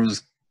felt there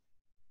was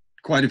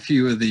quite a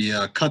few of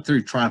the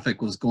cut-through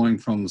traffic was going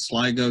from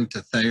Sligo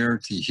to Thayer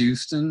to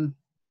Houston.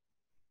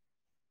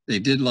 They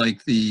did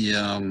like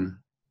the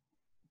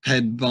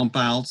ped bump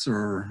outs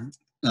or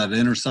at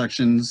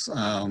intersections,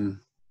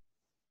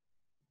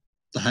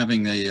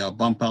 having a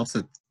bump outs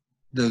at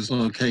those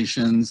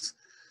locations.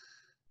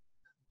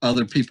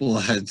 Other people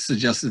had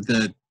suggested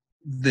that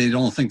they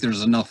don't think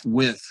there's enough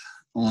width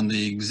on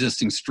the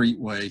existing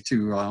streetway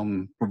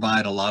to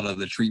provide a lot of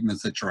the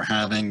treatments that you're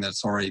having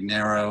that's already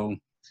narrow.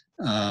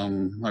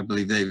 I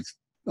believe they've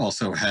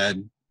also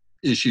had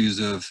issues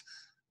of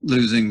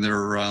losing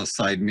their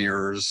side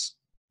mirrors.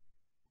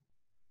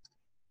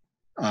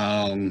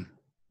 Our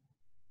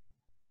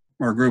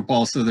group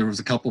also, there was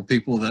a couple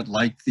people that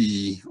liked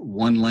the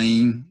one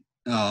lane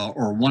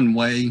or one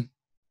way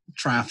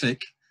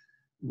traffic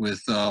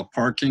with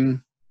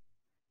parking.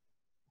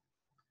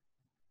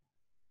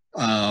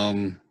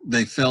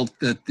 They felt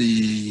that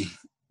the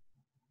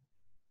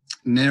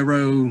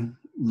narrow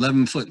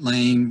 11-foot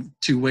lane,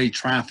 two-way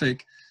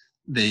traffic,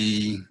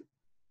 they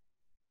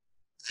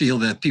feel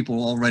that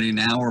people already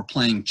now are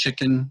playing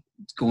chicken,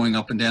 going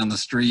up and down the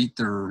street.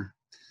 They're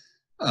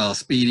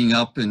speeding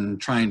up and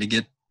trying to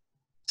get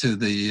to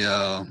the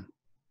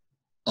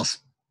a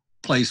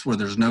place where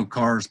there's no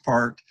cars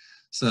parked.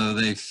 So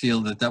they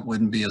feel that that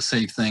wouldn't be a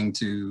safe thing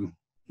to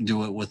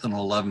do it with an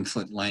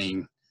 11-foot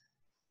lane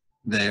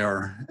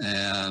there.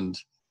 And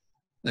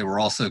they were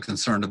also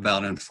concerned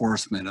about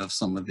enforcement of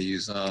some of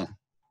these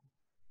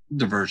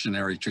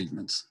diversionary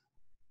treatments.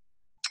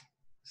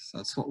 So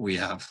that's what we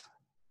have.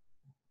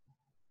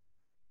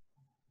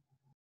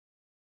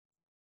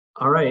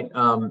 All right.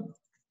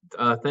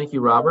 Thank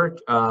you, Robert.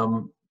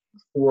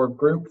 For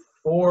group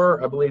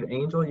 4, I believe,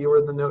 Angel, you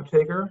were the note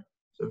taker.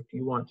 So if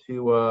you want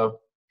to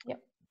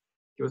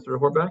give us a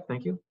report back,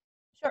 thank you.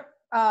 Sure.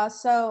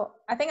 So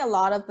I think a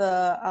lot of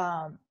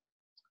the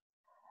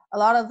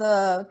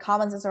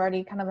comments is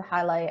already kind of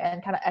highlight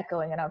and kind of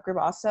echoing in our group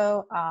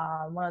also.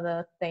 One of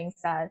the things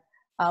that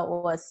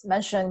was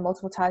mentioned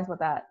multiple times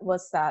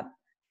was that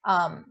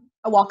a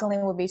walking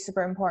lane would be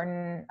super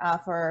important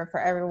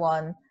for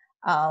everyone,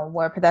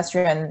 where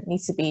pedestrian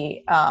needs to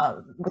be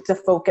the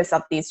focus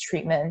of these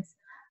treatments.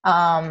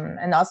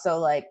 And also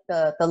like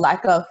the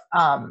lack of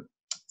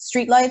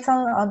street lights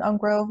on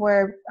Grove,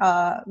 where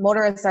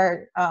motorists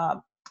are,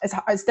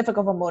 it's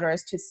difficult for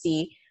motorists to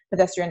see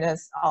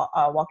pedestrians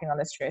walking on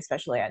the street,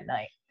 especially at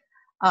night.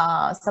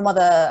 Some of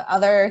the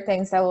other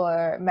things that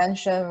were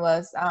mentioned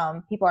was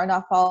people are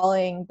not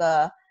following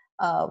the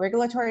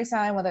regulatory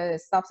sign, whether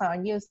it's stop sign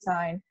or yield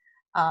sign.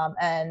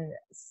 And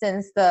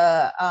since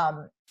the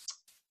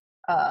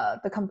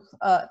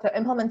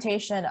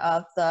implementation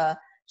of the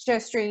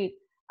shared street,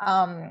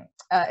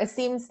 it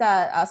seems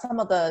that some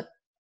of the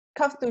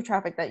cut-through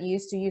traffic that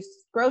used to use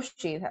Grove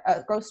Street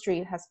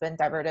has been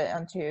diverted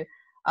onto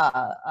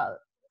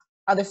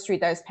other street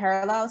that is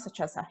parallel,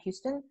 such as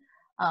Houston.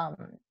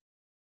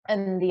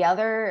 And the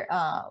other,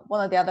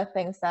 one of the other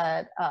things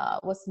that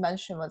was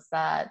mentioned was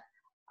that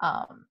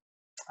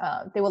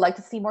they would like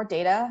to see more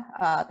data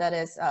that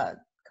is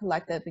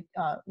collected,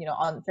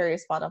 on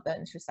various spots of the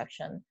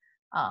intersection,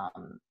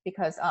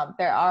 because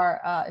there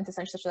are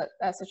intersections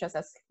such as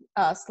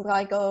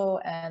Sligo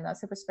and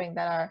Silver Spring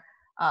that are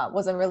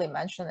wasn't really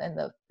mentioned in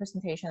the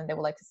presentation. They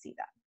would like to see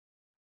that.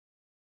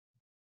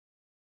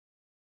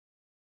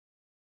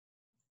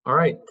 All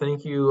right,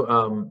 thank you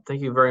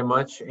very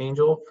much,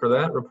 Angel, for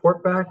that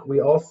report back. We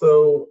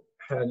also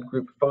had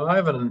group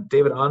 5, and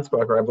David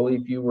Ansbacher, I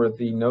believe you were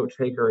the note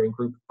taker in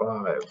group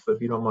 5. So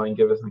if you don't mind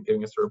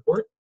giving us a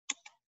report.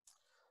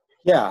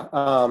 Yeah,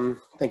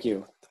 thank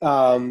you.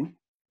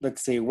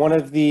 Let's see, one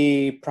of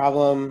the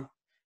problem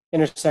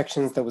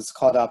intersections that was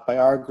called out by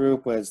our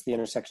group was the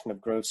intersection of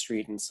Grove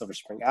Street and Silver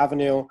Spring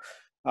Avenue.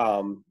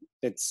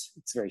 It's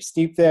very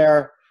steep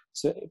there.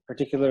 So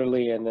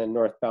particularly in the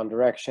northbound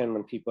direction,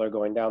 when people are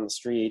going down the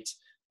street,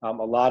 a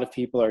lot of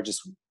people are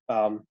just,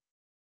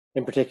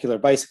 in particular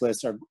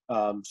bicyclists, are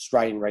just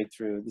riding right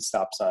through the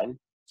stop sign.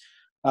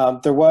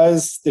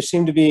 There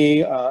seemed to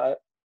be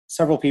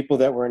several people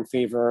that were in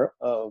favor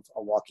of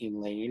a walking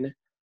lane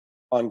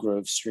on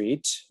Grove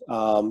Street.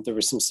 There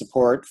was some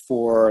support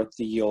for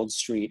the Yield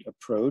Street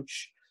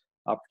approach,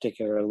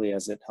 particularly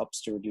as it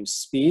helps to reduce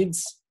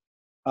speeds.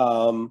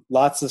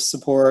 Lots of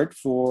support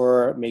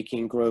for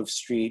making Grove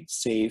Street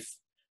safe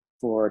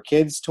for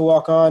kids to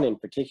walk on. In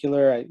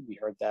particular, we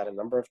heard that a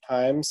number of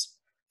times.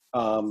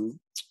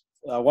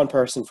 One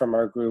person from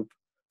our group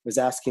was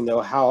asking,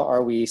 though, how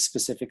are we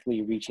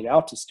specifically reaching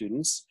out to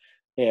students?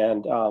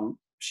 And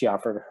she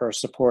offered her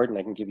support, and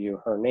I can give you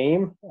her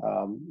name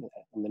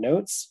in the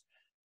notes.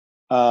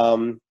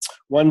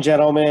 One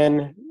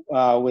gentleman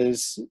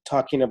was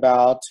talking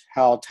about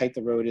how tight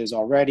the road is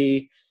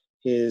already.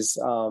 His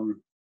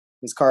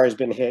car has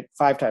been hit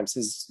 5 times.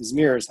 His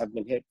mirrors have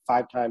been hit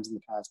 5 times in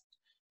the past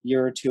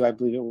year or 2, I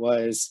believe it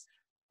was,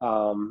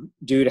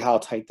 due to how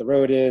tight the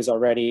road is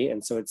already.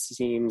 And so it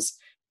seems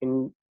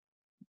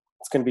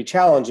it's going to be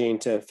challenging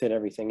to fit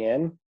everything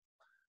in.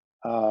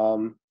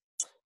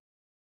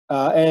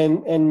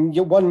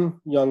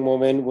 One young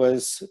woman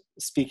was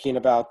speaking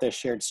about the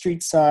shared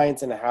street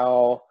signs and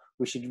how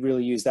we should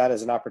really use that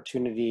as an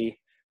opportunity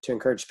to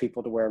encourage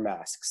people to wear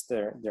masks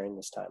during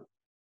this time.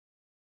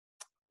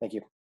 Thank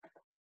you.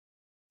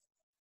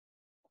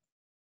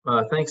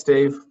 Thanks,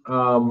 Dave.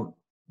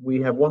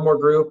 We have one more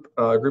group,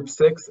 group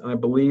 6, and I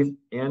believe,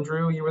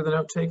 Andrew, you were the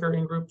note taker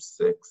in group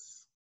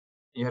 6.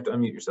 You have to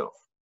unmute yourself.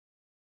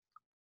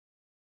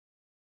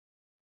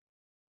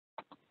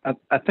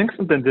 I think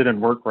something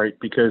didn't work right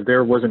because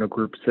there wasn't a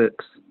group 6.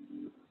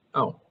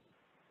 Oh,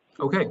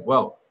 okay.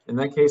 Well, in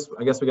that case,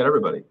 I guess we got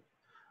everybody.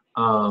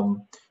 Were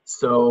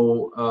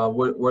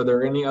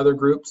there any other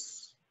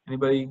groups?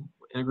 Anybody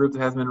in a group that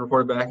hasn't been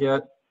reported back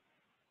yet?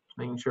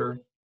 Making sure.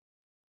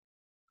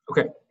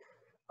 Okay.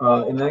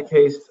 In that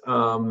case,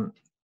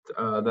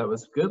 that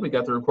was good. We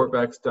got the report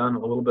backs done a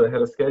little bit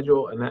ahead of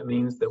schedule, and that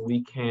means that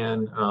we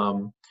can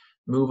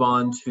move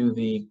on to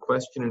the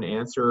question and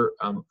answer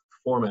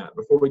format.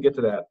 Before we get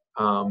to that,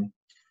 I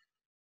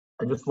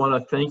just want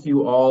to thank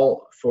you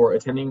all for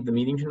attending the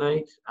meeting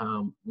tonight.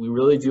 We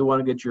really do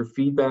want to get your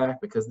feedback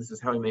because this is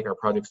how we make our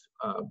projects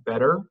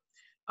better.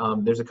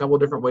 There's a couple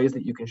of different ways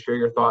that you can share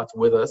your thoughts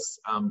with us.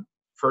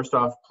 First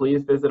off,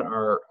 please visit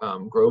our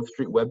Grove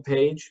Street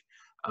webpage,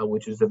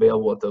 which is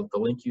available at the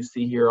link you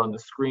see here on the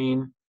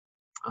screen.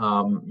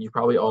 You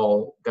probably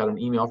all got an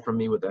email from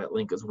me with that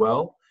link as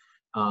well.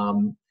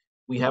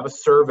 We have a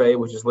survey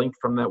which is linked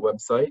from that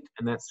website,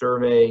 and that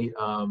survey,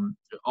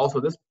 also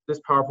this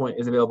PowerPoint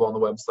is available on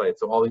the website,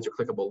 so all these are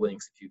clickable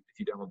links if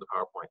you download the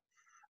PowerPoint.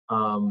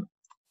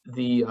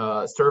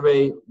 The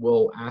survey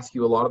will ask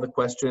you a lot of the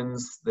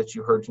questions that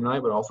you heard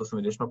tonight, but also some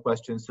additional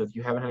questions. So if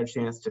you haven't had a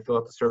chance to fill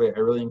out the survey, I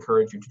really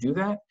encourage you to do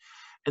that.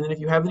 And then if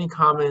you have any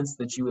comments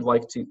that you would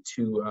like to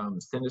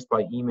send us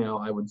by email,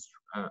 I would,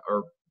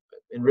 or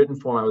in written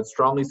form, I would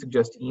strongly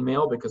suggest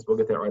email because we'll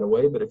get that right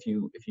away. But if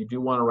you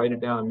do want to write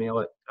it down and mail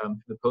it to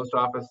the post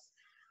office,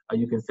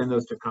 you can send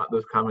those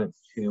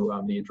comments to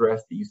the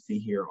address that you see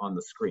here on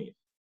the screen.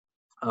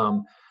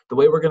 The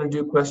way we're going to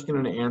do question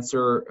and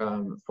answer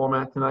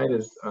format tonight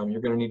is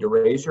you're going to need to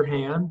raise your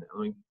hand.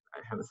 I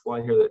have a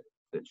slide here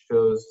that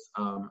shows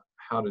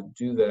how to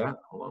do that.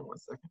 Hold on one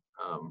second.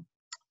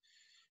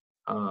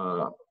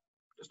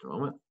 Just a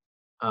moment.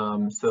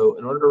 So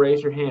in order to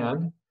raise your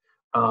hand,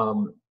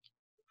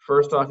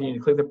 first off, you need to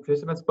click the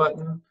participants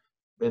button,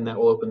 then that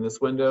will open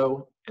this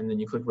window, and then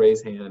you click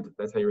raise hand.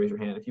 That's how you raise your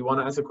hand. If you want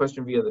to ask a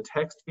question via the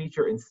text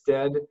feature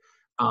instead,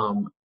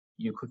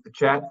 you click the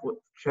chat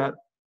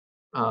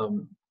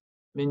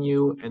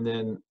menu, and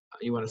then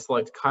you want to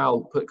select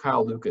Kyle, put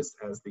Kyle Lucas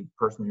as the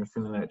person you're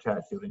sending that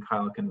chat to, and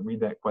Kyle can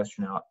read that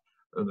question out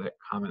or that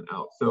comment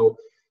out. So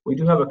we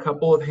do have a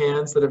couple of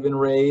hands that have been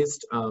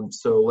raised.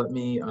 So let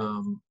me,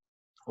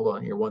 hold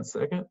on here one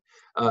second.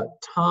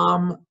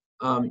 Tom,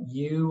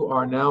 you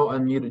are now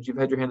unmuted. You've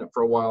had your hand up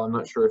for a while. I'm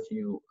not sure if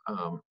you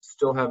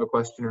still have a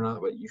question or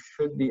not, but you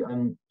should be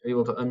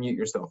able to unmute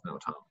yourself now,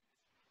 Tom.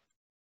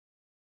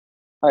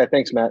 Hi,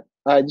 thanks, Matt.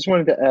 I just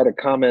wanted to add a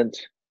comment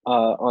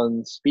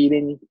on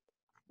speeding,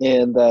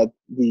 and that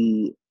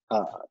I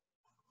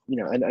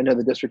know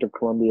the District of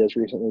Columbia has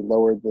recently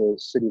lowered the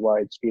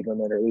citywide speed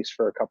limit, or at least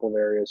for a couple of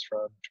areas,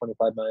 from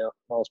 25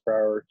 miles per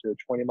hour to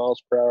 20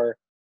 miles per hour,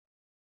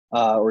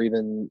 or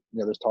even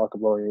there's talk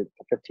of lowering it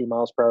to 15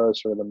 miles per hour,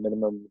 sort of the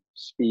minimum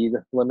speed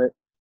limit.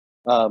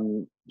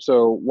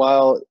 So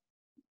while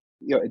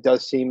it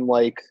does seem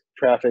like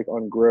traffic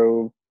on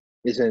Grove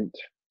isn't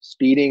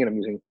speeding, and I'm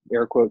using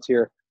air quotes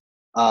here,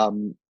 a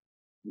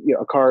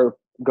car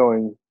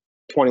going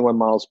 21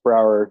 miles per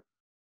hour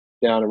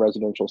down a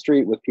residential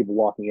street with people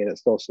walking in, it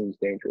still seems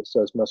dangerous.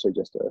 So it's mostly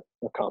just a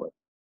comment.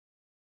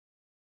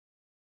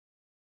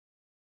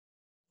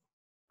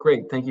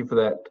 Great, thank you for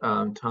that,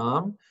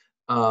 Tom.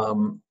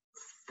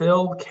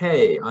 Phil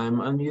K, I'm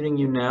unmuting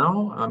you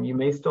now. You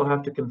may still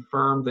have to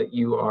confirm that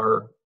you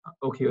are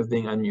okay with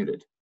being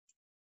unmuted.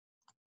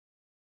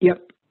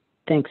 Yep,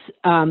 thanks.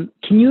 Can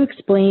you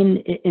explain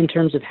in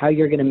terms of how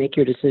you're going to make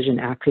your decision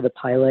after the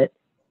pilot,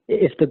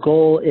 if the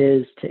goal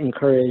is to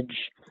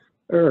encourage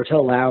or to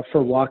allow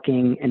for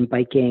walking and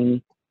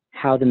biking,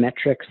 how the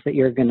metrics that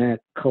you're going to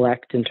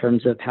collect in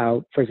terms of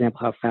how, for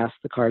example, how fast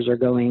the cars are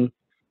going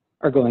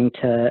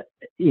to,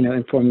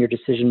 inform your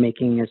decision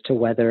making as to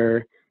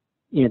whether,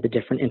 the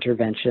different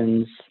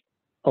interventions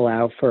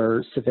allow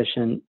for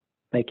sufficient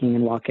biking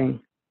and walking?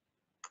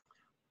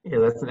 Yeah,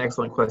 that's an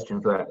excellent question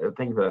for that.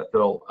 Thank you for that,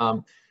 Phil.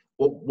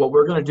 What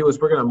we're going to do is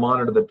we're going to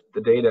monitor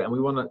the data, and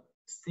we want to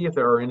see if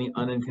there are any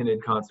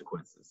unintended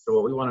consequences. So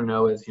what we want to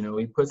know is,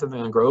 we put something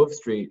on Grove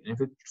Street, and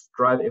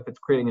if it's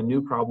creating a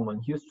new problem on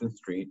Houston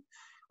Street,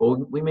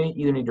 well, we may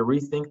either need to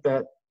rethink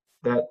that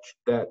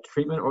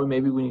treatment, or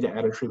maybe we need to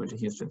add a treatment to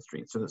Houston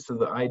Street. So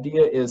the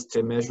idea is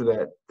to measure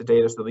the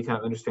data so that we kind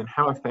of understand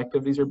how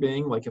effective these are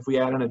being. Like if we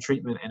add in a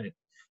treatment and it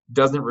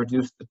doesn't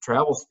reduce the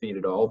travel speed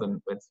at all,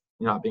 then it's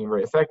not being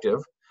very effective.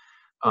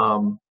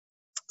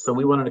 So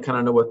we wanted to kind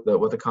of know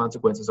what the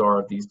consequences are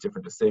of these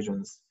different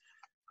decisions.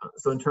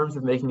 So in terms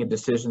of making a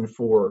decision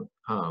for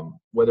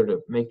whether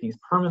to make these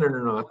permanent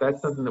or not,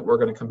 that's something that we're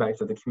going to come back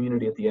to the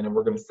community at the end, and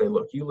we're going to say,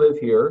 look, you live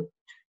here,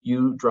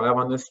 you drive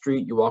on this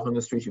street, you walk on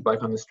the street, you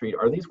bike on the street.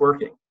 Are these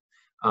working?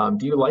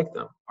 Do you like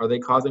them? Are they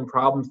causing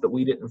problems that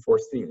we didn't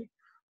foresee?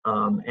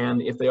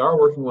 And if they are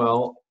working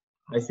well,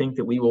 I think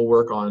that we will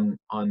work on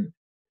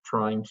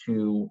trying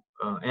to,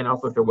 and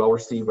also if they're well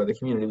received by the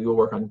community, we will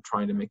work on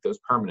trying to make those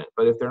permanent.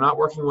 But if they're not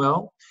working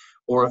well,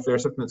 or if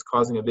there's something that's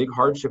causing a big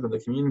hardship in the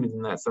community,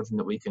 then that's something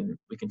that we can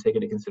take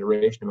into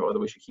consideration about whether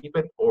we should keep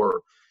it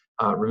or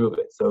remove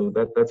it. So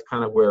that's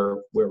kind of where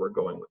we're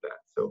going with that.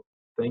 So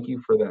thank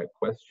you for that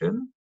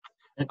question.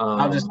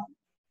 I'll just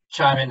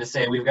chime in to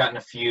say we've gotten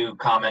a few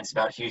comments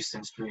about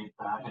Houston Street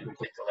in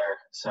particular.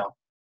 So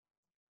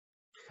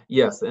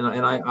yes, and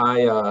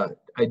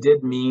I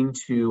did mean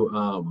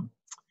to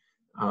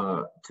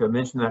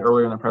mention that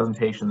earlier in the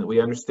presentation, that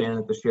we understand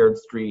that the shared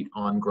street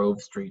on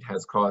Grove Street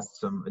has caused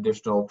some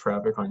additional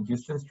traffic on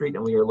Houston Street,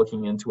 and we are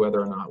looking into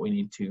whether or not we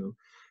need to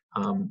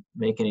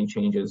make any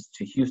changes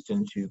to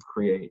Houston to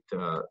create,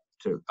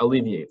 to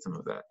alleviate some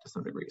of that to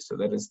some degree. So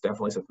that is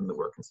definitely something that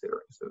we're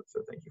considering. So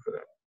thank you for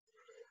that.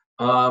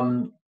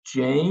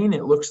 Jane,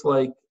 it looks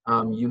like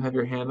you have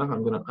your hand up.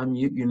 I'm going to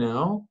unmute you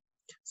now.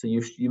 So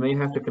you may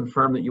have to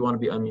confirm that you want to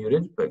be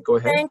unmuted, but go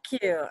ahead. Thank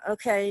you.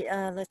 Okay,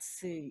 let's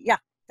see. Yeah,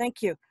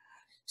 thank you.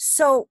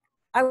 So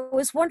I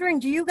was wondering,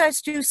 do you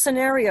guys do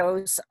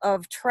scenarios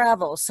of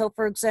travel? So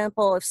for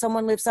example, if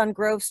someone lives on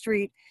Grove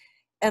Street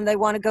and they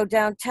want to go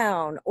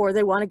downtown, or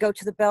they want to go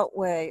to the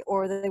Beltway,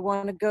 or they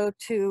want to go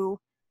to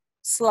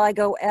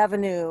Sligo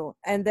Avenue,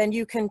 and then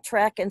you can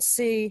track and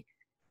see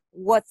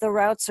what the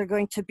routes are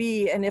going to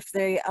be and if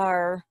they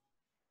are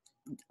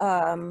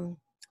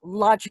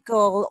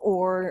logical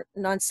or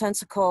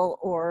nonsensical,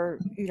 or,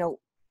 you know,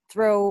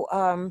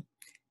 throw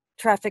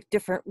traffic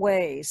different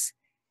ways.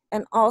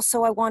 And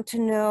also I want to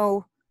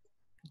know,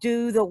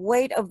 is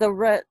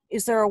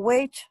there a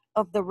weight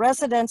of the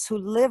residents who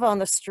live on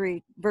the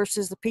street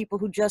versus the people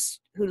who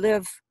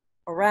live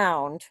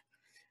around?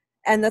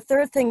 And the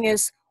third thing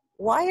is,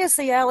 why is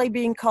the alley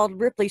being called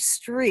Ripley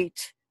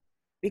Street?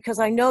 Because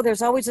I know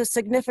there's always a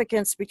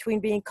significance between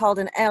being called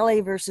an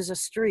alley versus a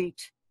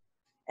street.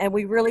 And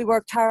we really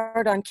worked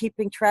hard on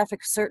keeping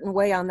traffic a certain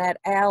way on that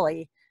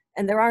alley.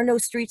 And there are no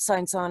street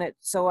signs on it.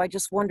 So I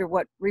just wonder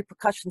what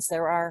repercussions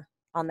there are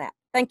on that.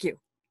 Thank you.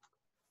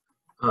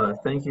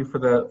 Thank you for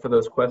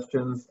those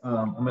questions.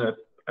 I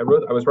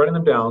was writing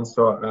them down,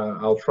 so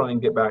I'll try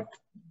and get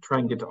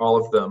to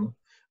all of them.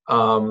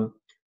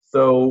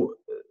 So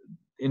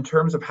in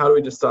terms of how do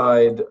we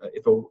decide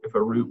if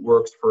a route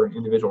works for an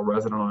individual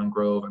resident on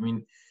Grove, I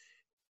mean,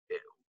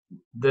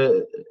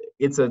 this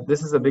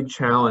is a big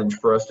challenge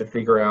for us to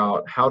figure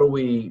out how do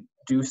we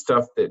do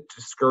stuff that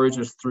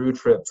discourages through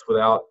trips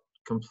without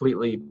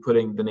completely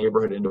putting the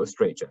neighborhood into a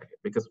straitjacket,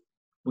 because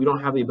we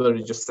don't have the ability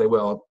to just say,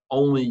 well,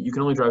 you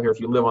can only drive here if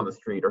you live on the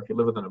street or if you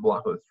live within a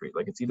block of the street.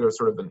 Like, it's either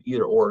sort of an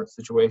either or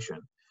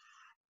situation.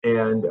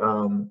 And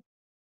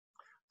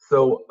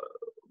so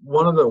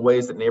one of the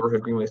ways that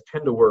neighborhood greenways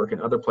tend to work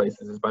in other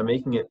places is by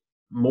making it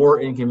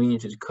more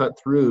inconvenient to cut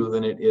through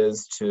than it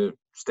is to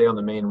stay on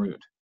the main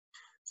route.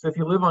 So if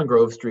you live on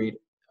Grove Street,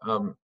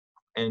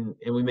 and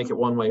we make it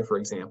one way, for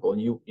example,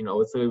 and you know,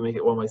 let's say we make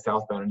it one way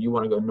southbound and you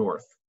want to go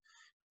north,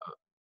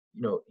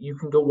 you know, you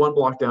can go one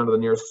block down to the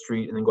nearest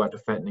street and then go out to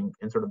Fenton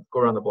and sort of go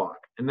around the block.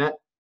 And that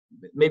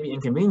may be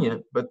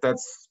inconvenient, but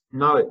that's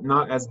not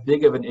as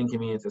big of an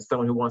inconvenience as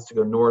someone who wants to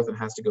go north and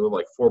has to go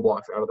like 4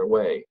 blocks out of their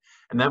way.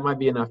 And that might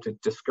be enough to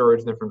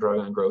discourage them from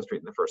driving on Grove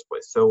Street in the first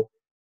place. So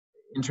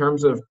in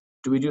terms of,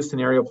 do we do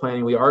scenario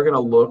planning, we are going to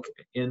look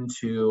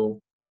into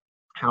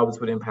how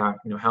this would impact,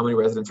 you know, how many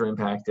residents are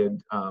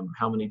impacted,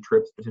 how many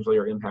trips potentially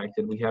are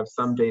impacted. We have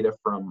some data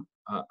from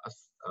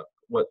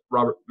what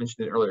Robert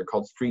mentioned earlier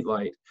called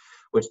Streetlight,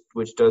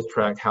 which does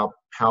track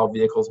how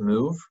vehicles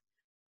move.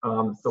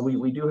 So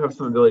we do have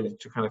some ability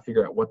to kind of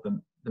figure out what the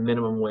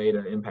minimum way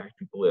to impact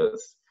people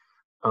is.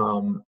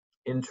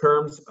 In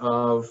terms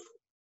of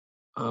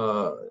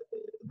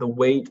the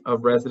weight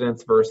of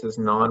residents versus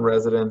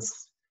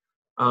non-residents,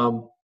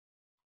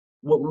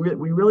 what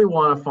we really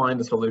want to find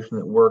a solution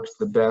that works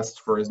the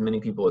best for as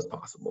many people as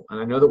possible. And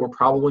I know that we're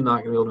probably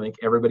not going to be able to make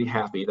everybody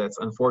happy. That's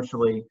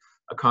unfortunately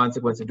a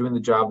consequence of doing the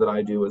job that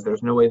I do, is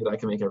there's no way that I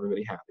can make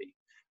everybody happy.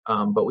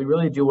 But we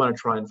really do want to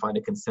try and find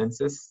a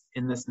consensus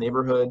in this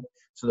neighborhood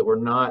so that we're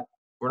not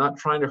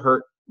trying to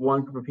hurt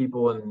one group of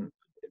people and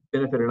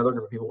benefit another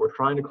group of people. We're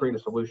trying to create a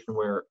solution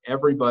where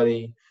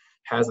everybody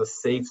has a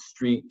safe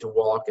street to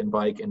walk and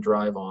bike and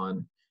drive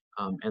on,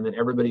 and that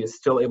everybody is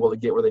still able to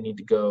get where they need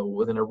to go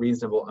within a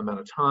reasonable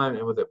amount of time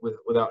and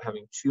without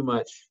having too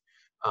much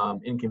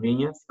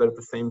inconvenience. But at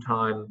the same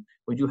time,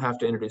 we do have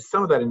to introduce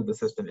some of that into the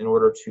system in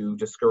order to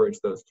discourage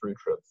those through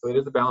trips. So it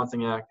is a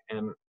balancing act,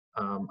 and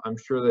I'm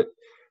sure that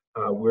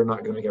we're not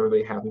going to make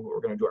everybody happy, but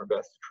we're going to do our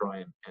best to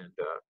try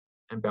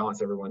and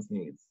balance everyone's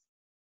needs.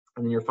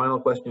 And then your final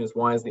question is,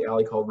 why is the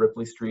alley called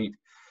Ripley Street?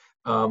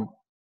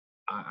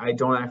 I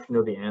don't actually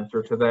know the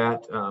answer to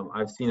that.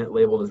 I've seen it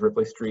labeled as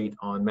Ripley Street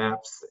on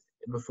maps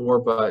before,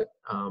 but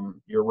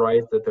you're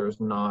right that there's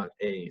not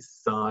a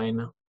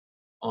sign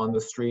on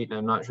the street, and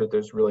I'm not sure if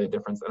there's really a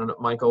difference. I don't know,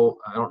 Michael,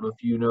 I don't know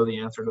if you know the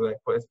answer to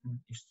that question.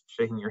 You're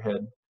shaking your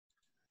head.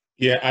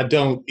 Yeah, I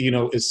don't,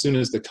 as soon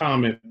as the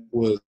comment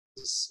was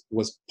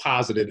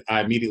posited, I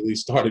immediately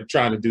started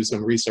trying to do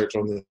some research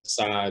on the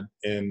side,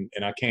 and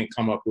I can't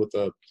come up with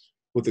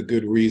a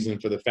good reason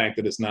for the fact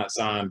that it's not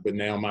signed, but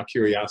now my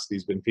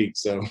curiosity's been piqued,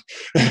 so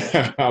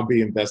I'll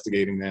be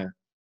investigating that.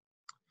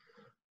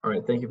 All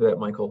right, thank you for that,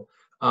 Michael.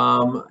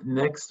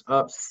 Next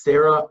up,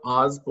 Sarah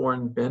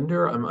Osborne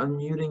Bender. I'm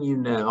unmuting you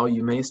now.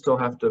 You may still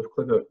have to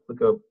click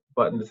a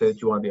button to say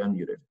that you want to be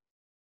unmuted.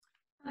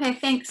 Okay,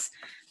 thanks.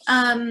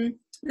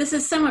 This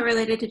is somewhat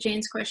related to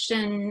Jane's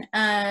question.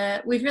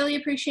 We've really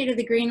appreciated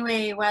the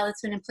Greenway while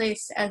it's been in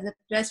place as a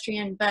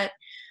pedestrian, but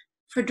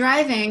for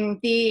driving,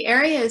 the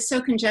area is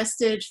so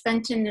congested.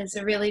 Fenton is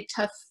a really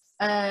tough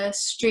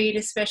street,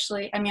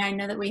 especially, I mean, I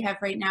know that we have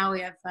right now,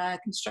 we have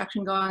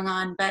construction going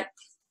on, but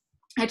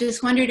I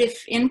just wondered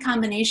if in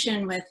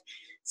combination with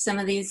some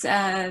of these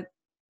other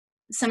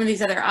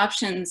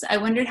options, I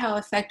wondered how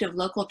effective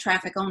local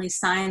traffic only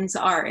signs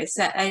are. Is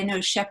that, I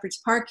know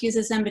Shepherd's Park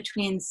uses them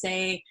between,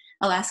 say,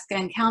 Alaska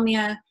and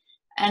Kalmia,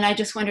 and I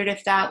just wondered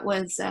if that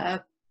was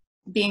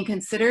being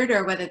considered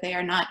or whether they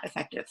are not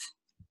effective.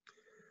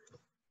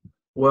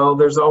 Well,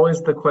 there's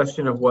always the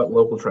question of what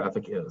local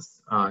traffic is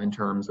in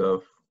terms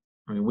of,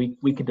 I mean,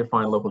 we could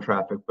define local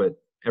traffic, but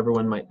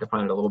everyone might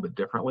define it a little bit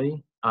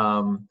differently.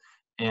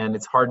 And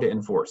it's hard to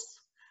enforce.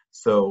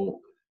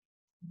 So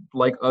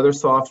like other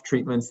soft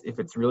treatments, if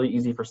it's really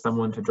easy for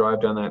someone to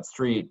drive down that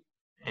street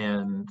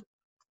and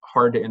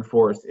hard to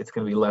enforce, it's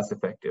going to be less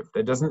effective.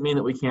 That doesn't mean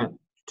that we can't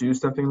do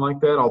something like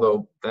that,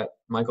 although that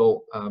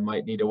Michael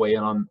might need to weigh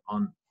in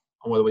on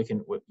whether we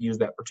can use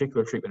that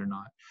particular treatment or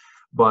not.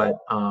 But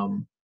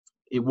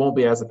it won't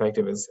be as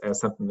effective as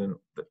something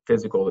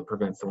physical that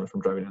prevents someone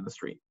from driving down the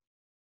street.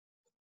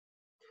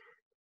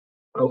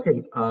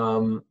 Okay,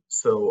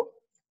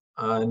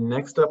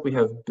 next up we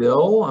have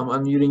Bill. I'm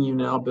unmuting you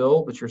now,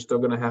 Bill, but you're still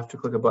going to have to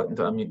click a button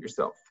to unmute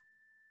yourself.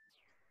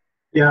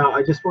 Yeah,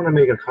 I just want to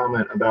make a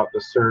comment about the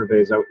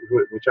surveys,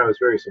 which I was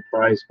very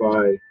surprised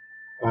by.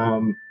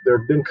 There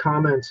have been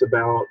comments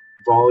about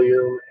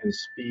volume and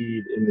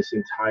speed in this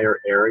entire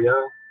area,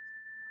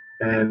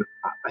 and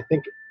I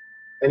think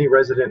any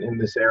resident in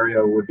this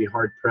area would be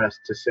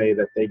hard-pressed to say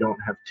that they don't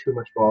have too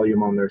much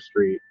volume on their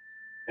street,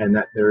 and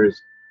that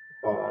there's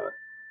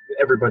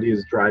everybody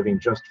is driving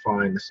just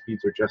fine, the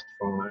speeds are just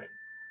fine.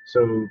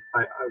 So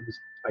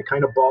I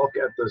kind of balk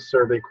at the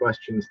survey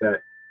questions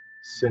that,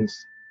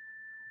 since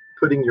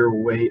putting your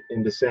weight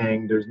into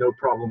saying there's no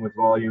problem with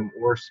volume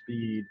or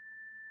speed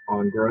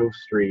on Grove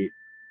Street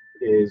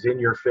is in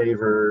your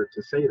favor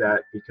to say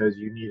that because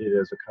you need it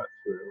as a cut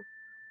through.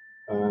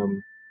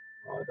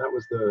 That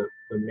was the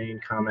main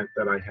comment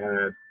that I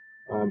had.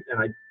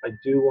 And I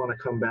do want to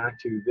come back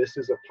to, this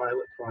is a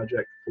pilot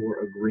project for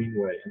a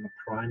greenway, and the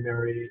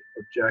primary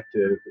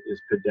objective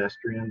is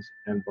pedestrians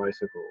and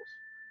bicycles.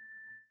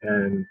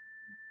 And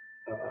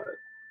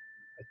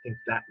I think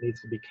that needs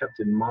to be kept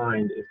in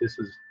mind if this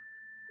is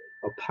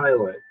a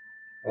pilot.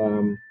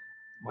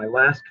 My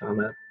last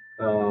comment,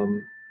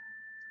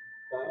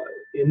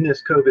 in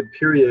this COVID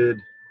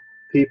period,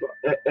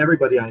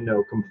 everybody I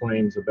know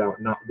complains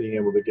about not being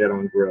able to get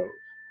on Grove.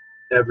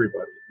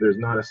 Everybody. There's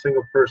not a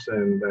single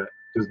person that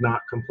does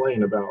not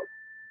complain about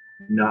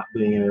not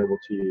being able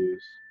to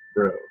use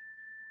Grove.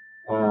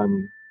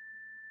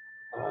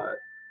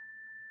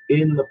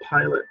 In the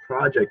pilot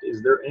project,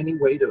 is there any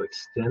way to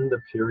extend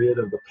the period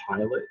of the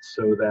pilot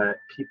so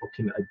that people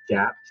can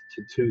adapt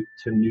to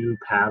new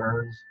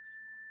patterns?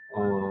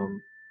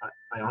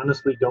 I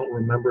honestly don't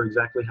remember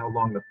exactly how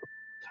long the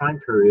time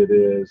period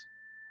is,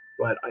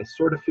 but I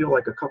sort of feel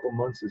like a couple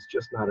months is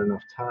just not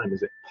enough time.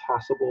 Is it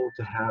possible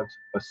to have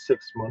a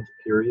 6-month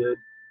period?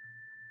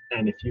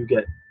 And if you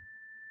get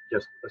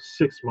just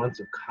 6 months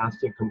of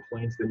constant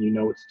complaints, then you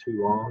know it's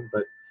too long.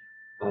 But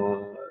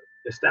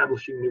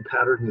establishing new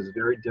patterns is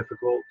very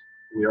difficult.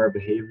 We are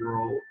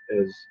behavioral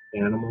as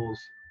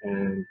animals,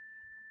 and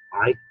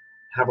I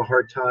have a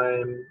hard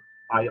time.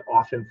 I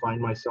often find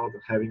myself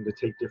having to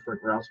take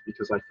different routes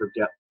because I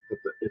forget that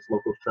it's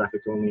local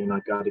traffic only and I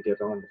got to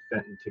get on to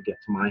Fenton to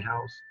get to my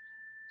house.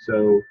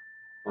 So,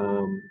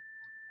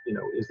 you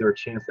know, is there a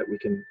chance that we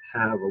can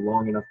have a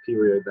long enough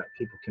period that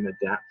people can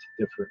adapt to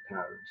different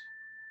patterns?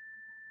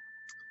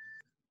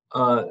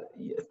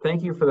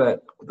 Thank you for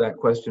that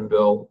question,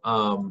 Bill.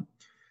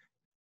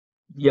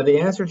 Yeah, the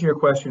answer to your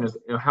question is,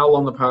 you know, how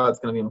long the pilot's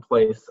going to be in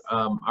place.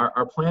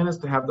 Our plan is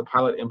to have the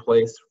pilot in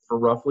place for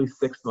roughly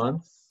 6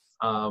 months.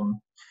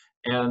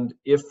 And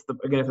if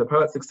the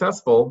pilot's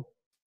successful,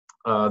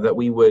 that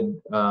we would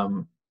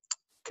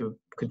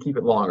could keep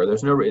it longer.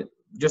 There's no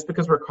just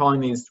because we're calling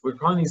these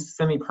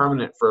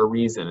semi-permanent for a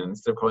reason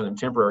instead of calling them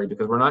temporary,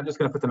 because we're not just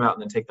going to put them out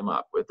and then take them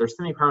up. But they're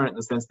semi-permanent in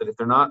the sense that if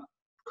they're not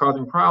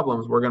causing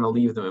problems, we're going to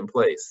leave them in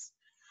place.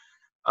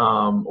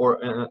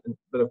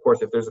 But of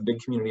course, if there's a big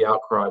community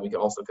outcry, we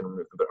also can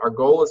remove them. But our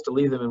goal is to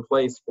leave them in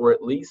place for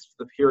at least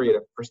the period.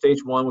 For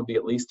stage 1 would be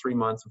at least 3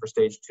 months, and for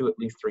stage 2, at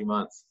least 3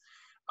 months.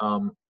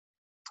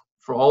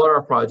 For all of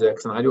our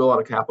projects, and I do a lot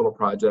of capital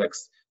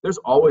projects, there's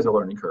always a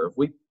learning curve.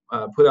 We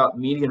put out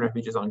median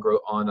refuges on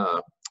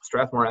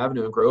Strathmore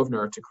Avenue in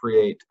Grosvenor to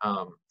create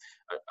 2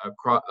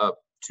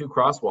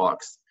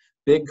 crosswalks,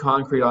 big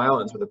concrete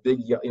islands with a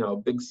big,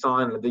 big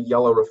sign and a big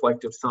yellow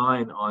reflective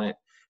sign on it.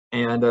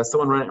 And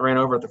someone ran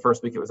over it the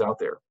first week it was out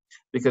there,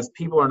 because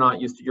people are not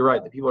used to, you're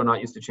right, the people are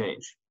not used to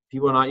change.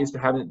 People are not used to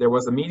having, there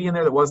was a median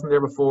there that wasn't there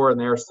before, and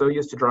they're so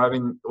used to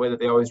driving the way that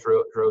they always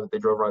drove that they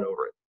drove right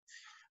over it.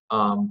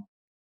 So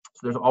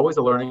there's always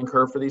a learning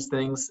curve for these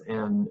things,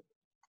 and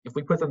if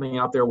we put something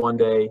out there one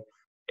day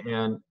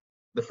and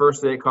the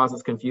first day it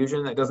causes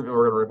confusion, that doesn't mean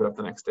we're going to rip it up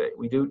the next day.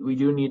 We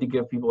do need to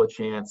give people a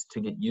chance to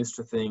get used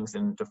to things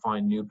and to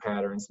find new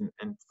patterns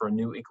and for a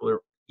new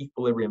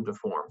equilibrium to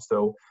form.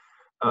 So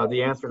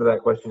the answer to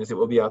that question is it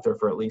will be out there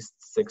for at least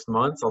 6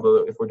 months,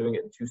 although if we're doing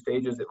it in 2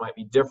 stages, it might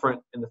be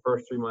different in the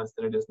first 3 months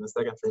than it is in the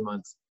second 3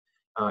 months.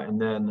 And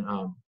then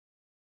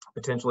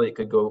potentially it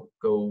could go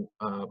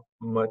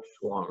much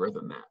longer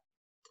than that.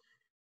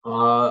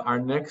 Our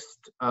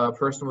next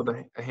person with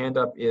a hand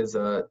up is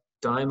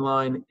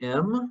Dineline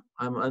M.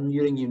 I'm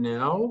unmuting you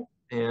now,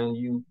 and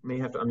you may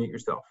have to unmute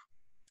yourself.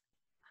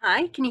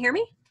 Hi, can you hear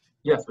me?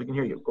 Yes, we can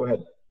hear you. Go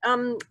ahead.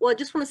 Well, I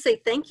just want to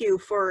say thank you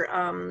for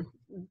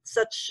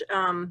such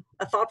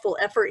a thoughtful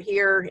effort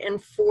here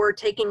and for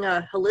taking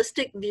a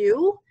holistic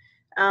view,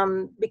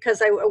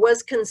 because I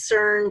was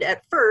concerned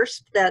at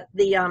first that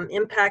the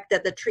impact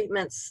that the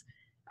treatments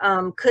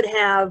could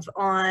have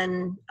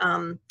on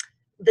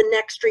the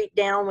next street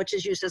down, which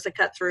is used as a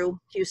cut through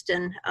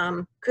Houston,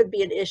 could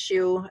be an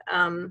issue.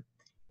 And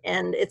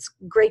it's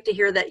great to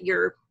hear that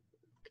you're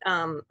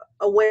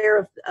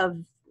aware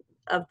of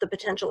the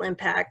potential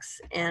impacts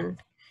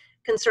and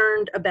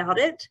concerned about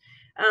it.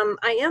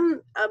 I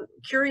am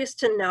curious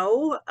to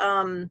know,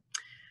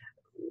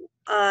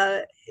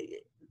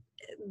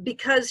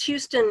 because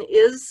Houston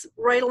is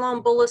right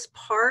along Bullis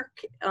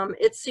Park,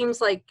 it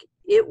seems like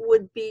it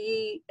would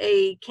be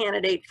a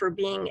candidate for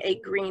being a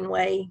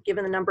greenway,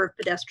 given the number of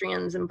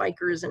pedestrians and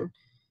bikers and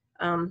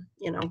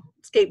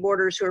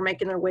skateboarders who are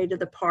making their way to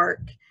the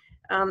park.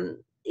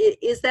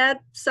 Is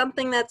that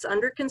something that's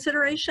under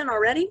consideration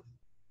already?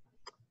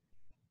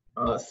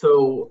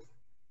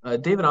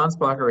 David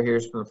Ansbacher here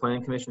is from the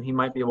Planning Commission. He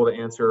might be able to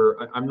answer.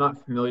 I'm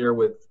not familiar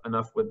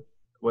enough with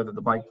whether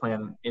the bike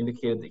plan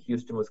indicated that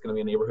Houston was going to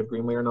be a neighborhood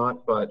greenway or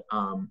not, but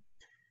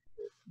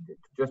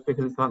just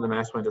because it's not in the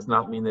master plan does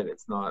not mean that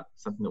it's not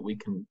something that we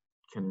can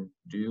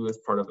do as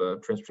part of a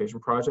transportation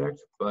project.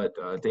 But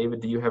David,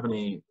 do you have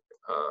any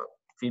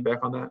feedback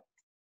on that?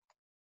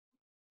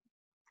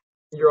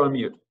 You're on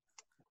mute.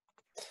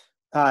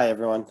 Hi,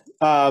 everyone.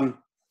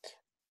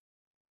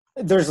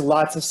 There's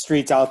lots of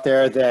streets out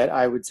there that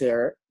I would say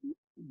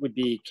would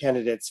be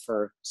candidates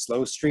for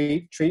slow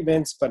street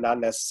treatments, but not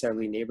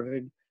necessarily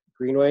neighborhood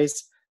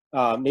greenways.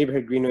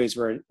 Neighborhood greenways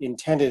were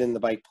intended in the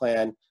bike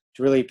plan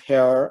to really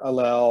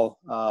parallel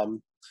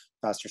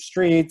faster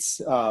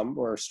streets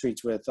or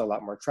streets with a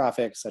lot more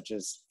traffic, such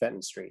as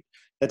Fenton Street.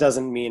 That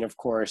doesn't mean, of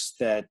course,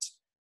 that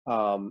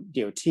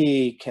DOT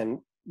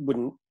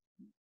wouldn't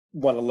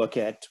want to look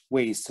at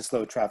ways to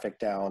slow traffic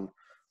down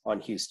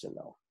on Houston,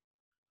 though.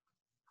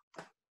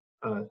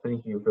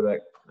 Thank you for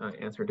that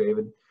answer,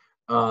 David.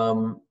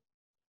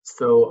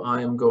 So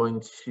I am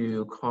going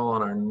to call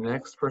on our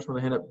next person with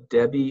a hand up,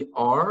 Debbie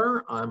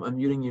R. I'm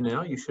unmuting you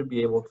now. You should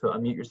be able to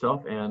unmute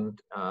yourself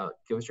and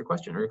give us your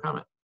question or your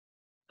comment.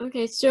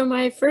 Okay, so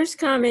my first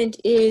comment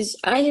is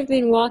I have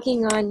been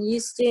walking on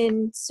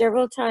Houston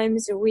several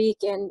times a week,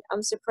 and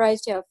I'm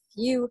surprised how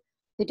few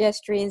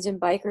pedestrians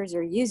and bikers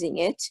are using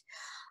it.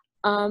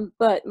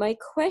 But my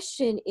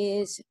question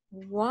is,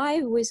 why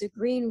was a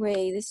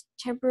greenway, this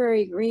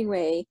temporary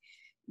greenway,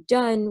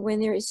 done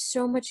when there is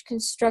so much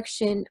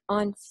construction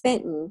on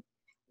Fenton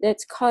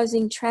that's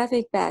causing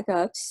traffic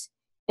backups?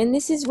 And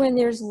this is when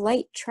there's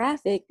light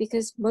traffic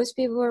because most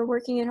people are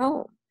working at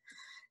home.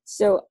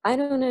 So I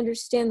don't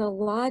understand the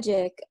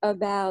logic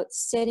about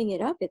setting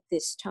it up at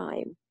this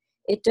time.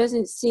 It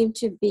doesn't seem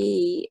to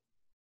be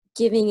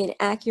giving an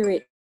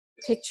accurate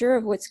picture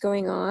of what's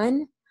going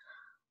on.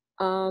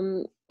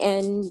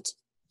 And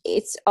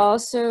it's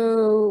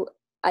also,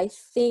 I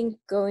think,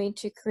 going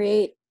to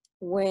create,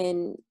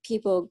 when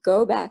people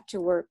go back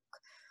to work,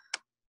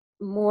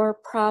 more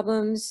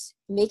problems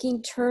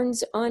making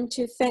turns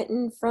onto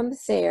Fenton from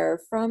Thayer,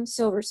 from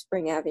Silver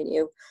Spring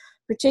Avenue,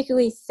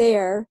 particularly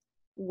Thayer,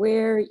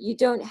 where you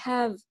don't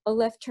have a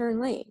left turn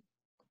lane.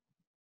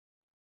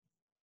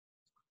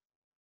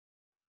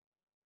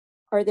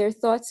 Are there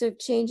thoughts of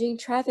changing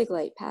traffic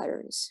light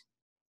patterns?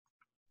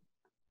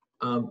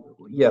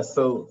 Yes,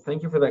 so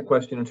thank you for that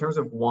question. In terms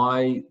of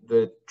why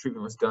the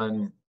treatment was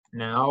done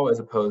now as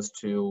opposed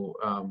to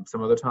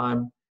some other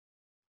time,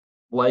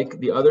 like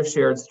the other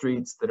shared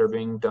streets that are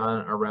being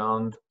done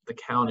around the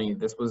county,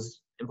 this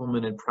was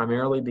implemented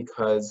primarily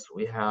because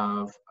we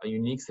have a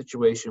unique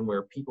situation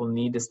where people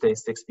need to stay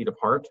 6 feet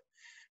apart.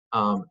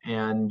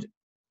 And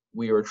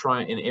we were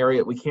trying in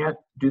area, we can't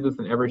do this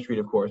in every street,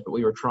 of course, but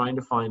we were trying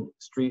to find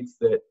streets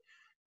that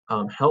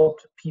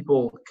helped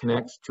people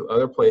connect to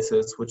other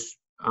places, which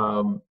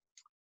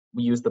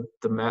we used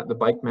the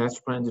bike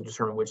master plan to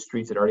determine which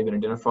streets had already been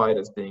identified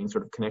as being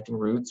sort of connecting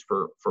routes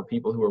for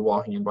people who are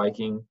walking and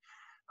biking,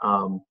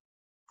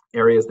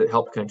 areas that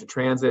helped connect to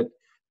transit,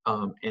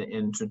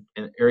 and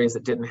areas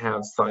that didn't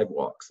have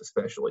sidewalks,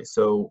 especially.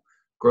 So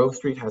Grove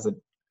Street has a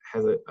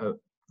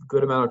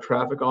good amount of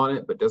traffic on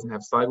it, but doesn't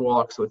have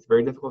sidewalks, so it's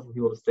very difficult for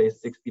people to stay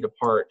 6 feet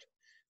apart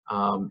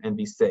and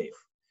be safe.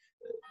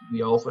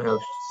 We also have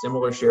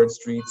similar shared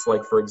streets,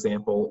 like for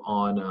example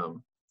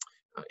on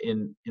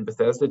in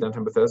Bethesda,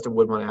 downtown Bethesda,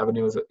 Woodmont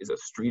Avenue is a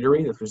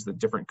streetery. This is a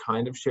different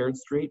kind of shared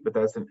street, but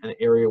that's an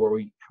area where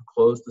we have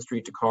closed the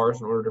street to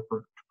cars in order to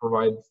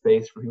provide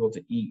space for people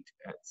to eat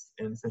at,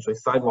 and essentially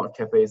sidewalk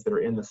cafes that are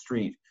in the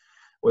street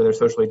where they're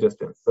socially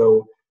distanced.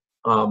 So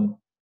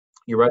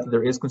you're right that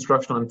there is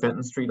construction on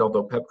Fenton Street,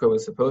 although Pepco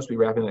is supposed to be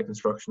wrapping that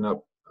construction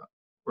up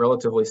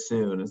relatively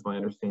soon, is my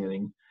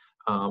understanding.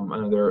 I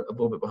know they're a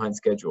little bit behind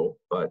schedule,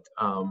 but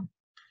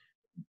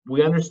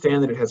we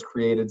understand that it has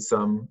created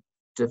some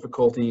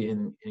difficulty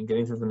in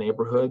getting through the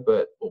neighborhood,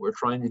 but what we're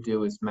trying to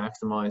do is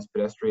maximize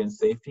pedestrian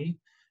safety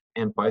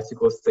and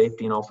bicyclist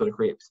safety, and also to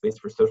create space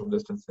for social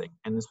distancing.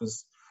 And this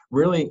was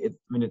really,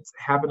 it's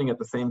happening at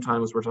the same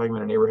time as we're talking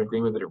about a neighborhood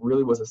agreement, but it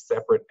really was a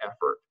separate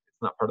effort.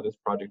 It's not part of this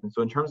project. And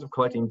so in terms of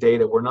collecting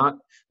data,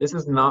 this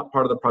is not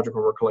part of the project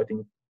where we're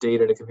collecting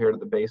data to compare to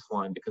the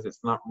baseline, because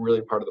it's not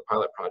really part of the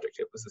pilot project.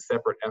 It was a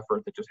separate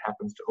effort that just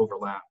happens to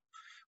overlap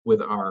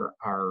with our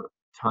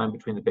time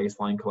between the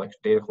baseline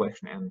data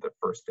collection and the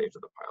first stage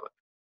of the pilot.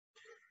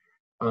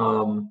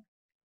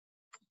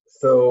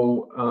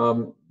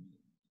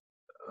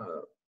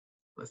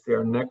 Let's see,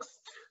 our next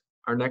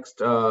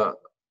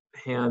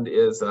hand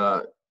is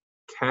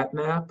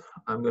Catnap.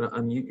 I'm going to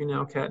unmute you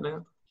now,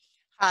 Catnap.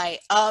 Hi,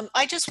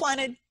 I just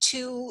wanted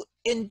to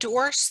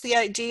endorse the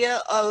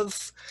idea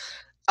of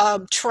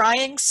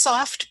trying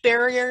soft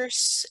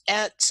barriers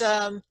at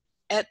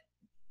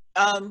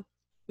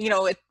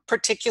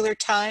particular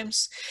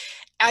times.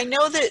 I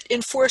know that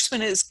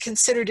enforcement is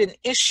considered an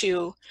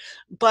issue,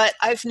 but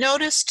I've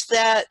noticed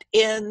that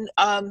in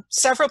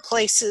several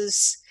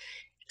places,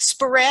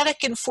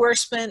 sporadic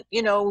enforcement,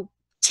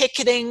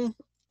 ticketing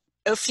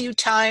a few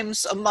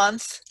times a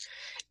month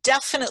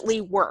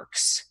definitely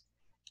works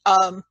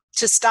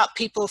to stop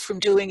people from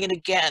doing it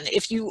again.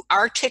 If you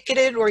are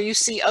ticketed or you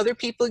see other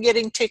people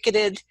getting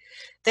ticketed,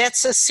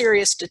 that's a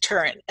serious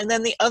deterrent. And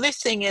then the other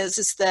thing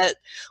is that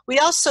we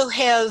also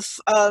have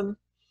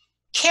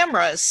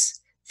cameras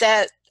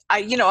that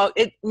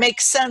it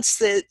makes sense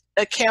that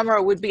a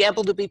camera would be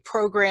able to be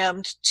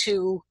programmed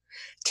to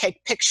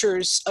take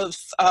pictures of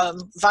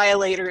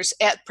violators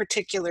at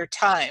particular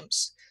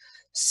times.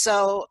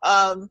 So,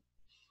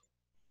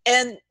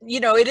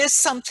 it is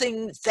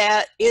something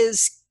that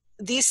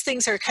these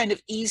things are kind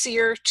of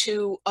easier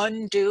to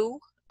undo.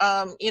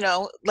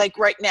 Like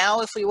right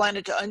now, if we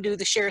wanted to undo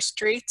the share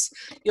streets,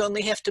 you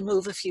only have to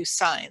move a few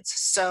signs.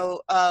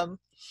 So,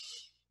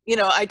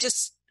 I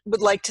just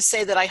would like to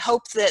say that I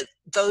hope that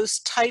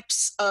those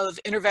types of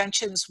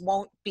interventions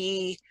won't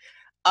be,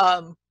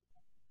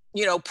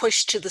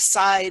 pushed to the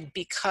side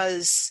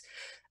because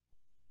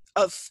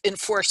of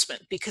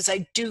enforcement, because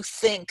I do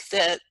think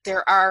that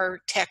there are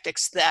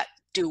tactics that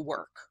do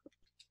work.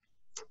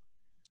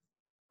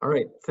 All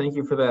right, thank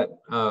you for that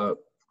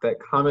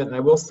comment. And I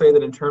will say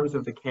that in terms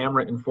of the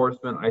camera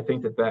enforcement, I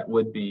think that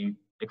would be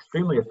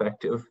extremely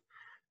effective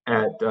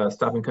at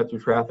stopping cut through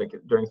traffic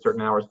during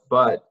certain hours,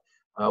 but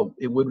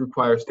it would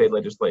require state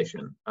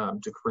legislation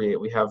to create.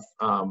 We have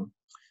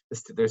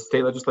there's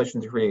state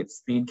legislation to create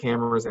speed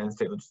cameras and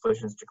state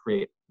legislations to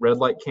create red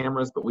light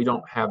cameras, but we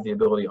don't have the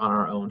ability on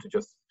our own to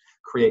just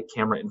create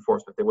camera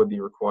enforcement. There would be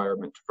a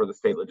requirement for the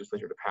state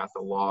legislature to pass a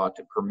law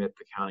to permit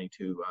the county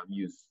to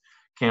use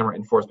camera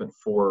enforcement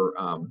for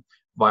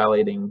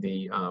violating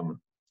the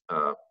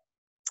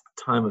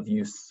time of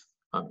use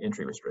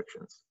entry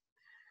restrictions.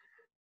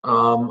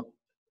 Your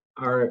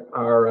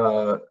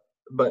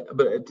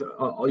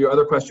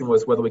other question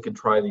was whether we could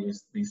try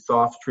these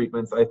soft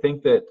treatments. I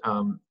think that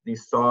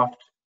these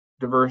soft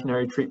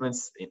diversionary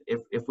treatments,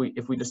 if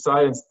we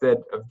decide instead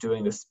of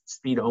doing the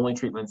speed only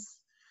treatments,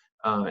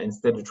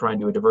 instead of trying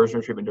to do a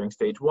diversionary treatment during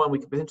stage 1, we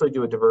could potentially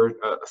do a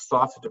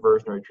soft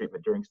diversionary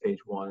treatment during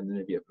stage 1, and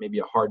then maybe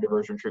a hard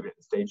diversionary treatment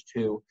in stage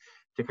 2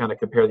 to kind of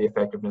compare the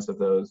effectiveness of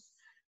those.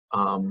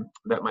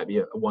 That might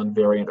be one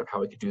variant of how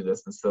we could do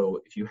this. And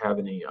so if you have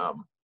any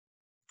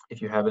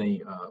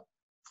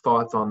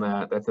thoughts on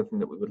that, that's something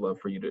that we would love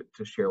for you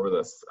to share with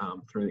us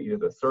through either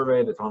the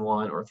survey that's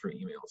online or through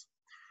emails.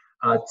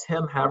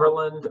 Tim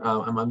Haverland,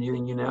 I'm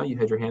unmuting you now. You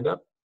had your hand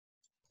up.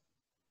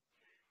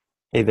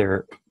 Hey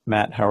there,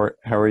 Matt. How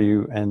are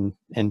you and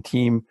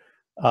team?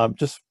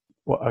 Just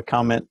a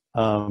comment,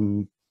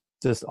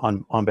 just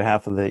on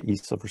behalf of the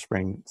East Silver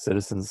Spring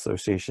Citizens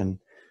Association.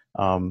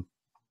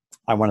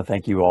 I want to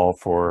thank you all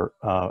for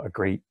a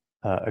great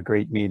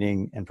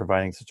meeting and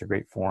providing such a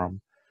great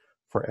forum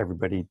for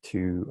everybody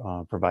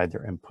to provide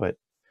their input.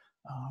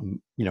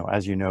 You know,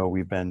 as you know,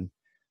 we've been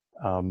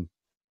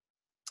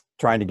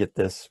trying to get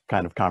this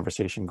kind of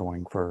conversation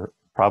going for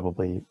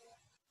probably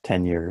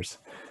 10 years.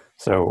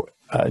 So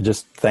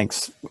just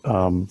thanks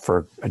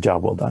for a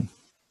job well done.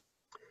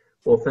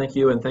 Well, thank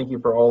you, and thank you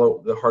for all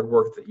of the hard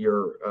work that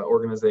your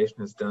organization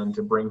has done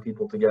to bring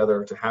people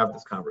together to have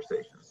this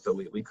conversation. So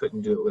we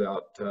couldn't do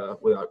it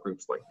without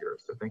groups like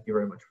yours. So thank you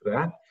very much for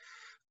that.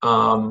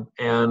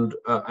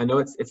 I know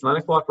it's 9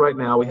 o'clock right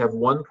now. We have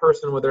one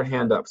person with their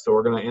hand up, so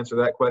we're going to answer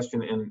that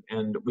question,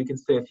 and we can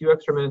stay a few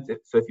extra minutes.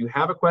 So if you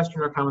have a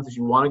question or comment that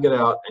you want to get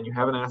out and you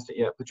haven't asked it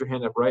yet, put your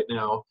hand up right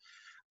now.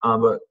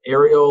 But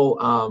Ariel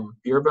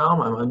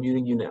Bierbaum, I'm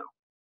unmuting you now.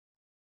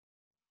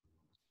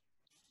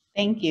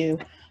 Thank you.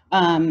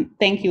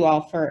 Thank you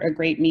all for a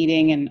great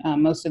meeting,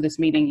 and most of this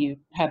meeting you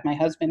had my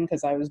husband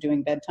because I was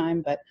doing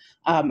bedtime, but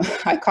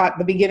I caught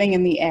the beginning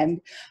and the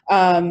end.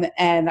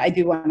 And I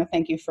do want to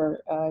thank you for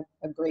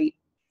a great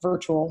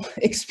virtual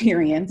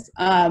experience,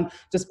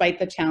 despite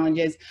the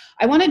challenges.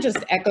 I want to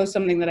just echo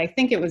something that I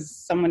think it was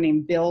someone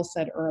named Bill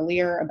said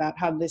earlier about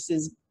how this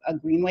is a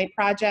Greenway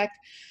project.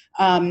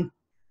 And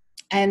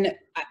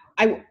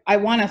I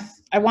want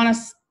to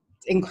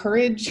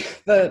encourage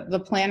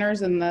the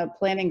planners and the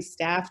planning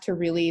staff to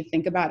really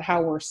think about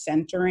how we're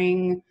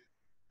centering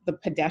the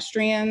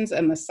pedestrians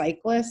and the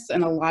cyclists.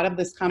 And a lot of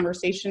this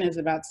conversation is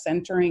about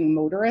centering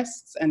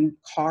motorists and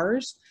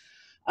cars.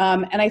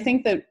 And I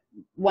think that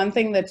one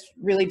thing that's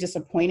really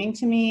disappointing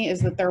to me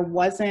is that there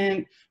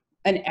wasn't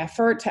an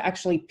effort to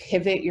actually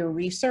pivot your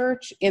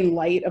research in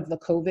light of the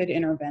COVID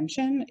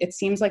intervention. It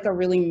seems like a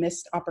really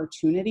missed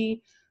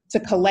opportunity to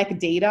collect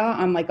data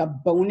on like a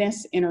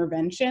bonus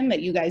intervention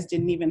that you guys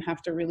didn't even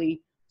have to really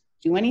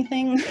do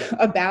anything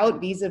about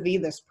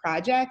vis-a-vis this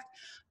project.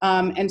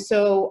 And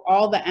so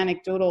all the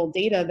anecdotal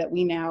data that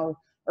we now,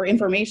 or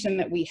information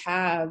that we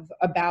have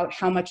about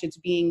how much it's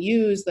being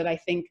used that I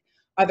think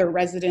other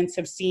residents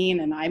have seen,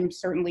 and I'm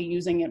certainly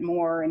using it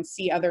more and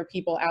see other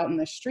people out in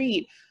the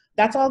street,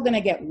 that's all gonna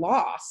get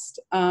lost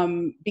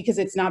because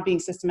it's not being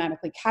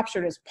systematically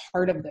captured as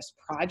part of this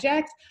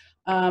project.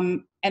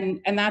 And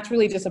that's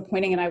really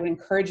disappointing, and I would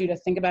encourage you to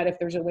think about if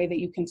there's a way that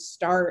you can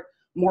start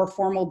more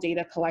formal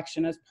data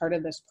collection as part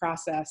of this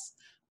process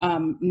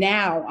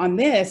now on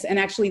this, and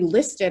actually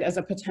list it as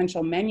a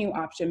potential menu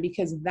option,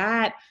 because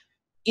that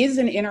is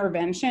an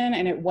intervention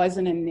and it was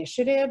an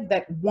initiative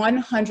that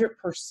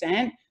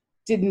 100%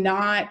 did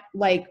not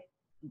like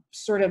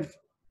sort of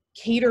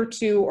cater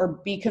to or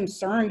be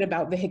concerned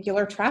about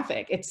vehicular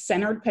traffic. It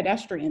centered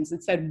pedestrians.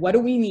 It said, what do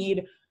we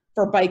need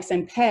for bikes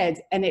and peds?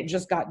 And it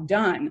just got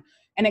done.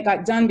 And it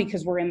got done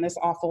because we're in this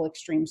awful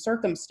extreme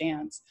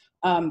circumstance.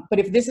 But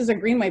if this is a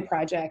Greenway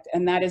project,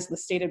 and that is the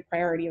stated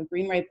priority of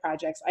Greenway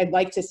projects, I'd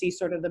like to see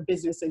sort of the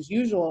business as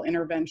usual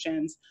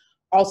interventions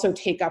also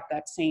take up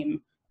that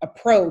same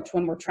approach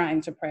when we're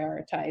trying to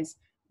prioritize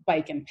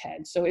bike and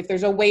ped. So if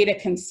there's a way to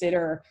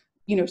consider,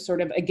 you know,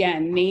 sort of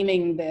again,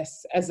 naming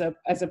this as a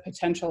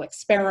potential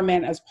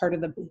experiment as part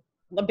of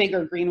the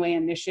bigger Greenway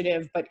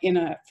initiative, but in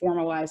a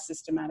formalized,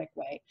 systematic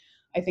way,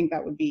 I think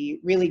that would be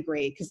really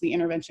great, because the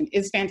intervention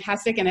is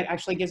fantastic and it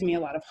actually gives me a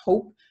lot of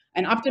hope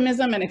and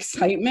optimism and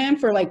excitement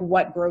for like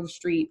what Grove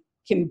Street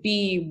can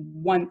be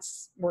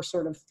once we're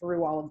sort of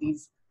through all of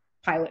these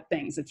pilot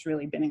things. It's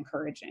really been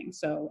encouraging.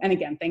 So, and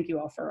again, thank you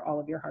all for all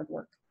of your hard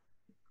work.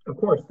 Of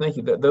course, thank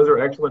you. Those are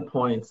excellent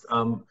points.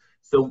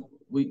 So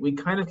we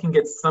kind of can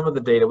get some of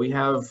the data. We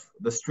have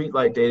the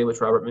streetlight data, which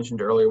Robert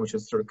mentioned earlier, which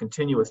is sort of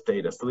continuous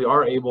data. So we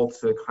are able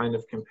to kind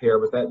of compare,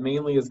 but that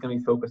mainly is going to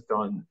be focused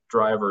on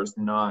drivers,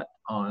 not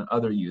on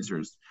other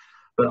users.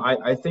 But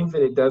I think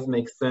that it does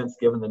make sense,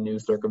 given the new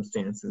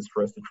circumstances,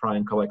 for us to try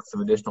and collect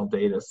some additional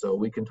data. So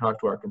we can talk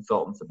to our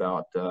consultants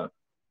about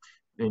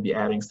maybe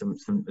adding some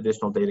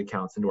additional data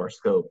counts into our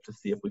scope to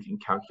see if we can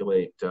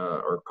calculate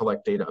or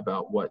collect data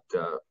about what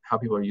how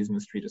people are using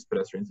the street as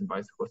pedestrians and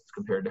bicyclists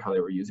compared to how they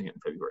were using it in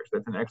February. So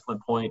that's an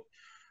excellent point,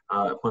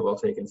 point well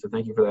taken. So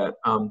thank you for that.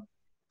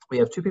 We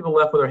have 2 people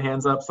left with their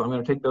hands up, so I'm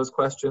going to take those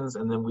questions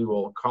and then we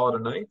will call it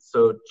a night.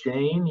 So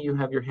Jane, you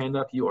have your hand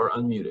up. You are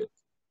unmuted.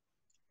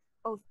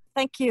 Oh,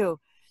 thank you.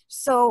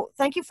 So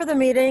thank you for the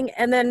meeting,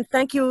 and then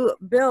thank you,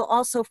 Bill,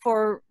 also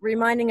for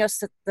reminding us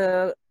that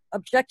the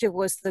objective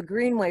was the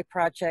Greenway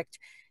project.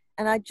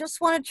 And I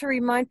just wanted to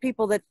remind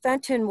people that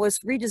Fenton was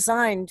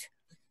redesigned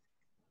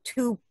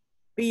to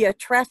be a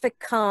traffic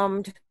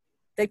calmed.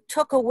 They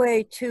took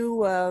away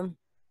 2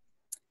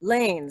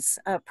 lanes,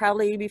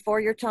 probably before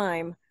your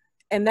time,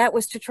 and that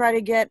was to try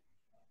to get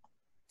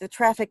the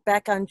traffic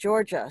back on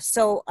Georgia.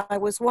 So I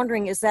was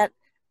wondering, is that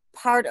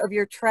part of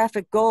your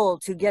traffic goal,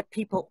 to get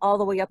people all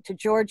the way up to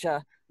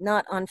Georgia,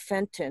 not on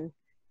Fenton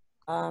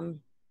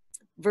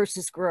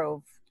versus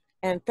Grove?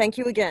 And thank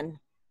you again.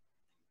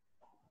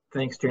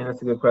 Thanks, Jane.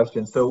 That's a good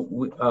question. So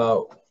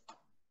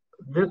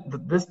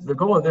the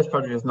goal of this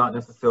project is not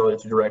necessarily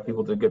to direct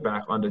people to get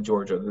back onto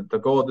Georgia. The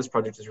goal of this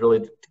project is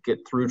really to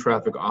get through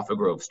traffic off of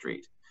Grove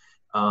Street.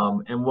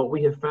 And what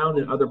we have found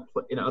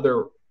in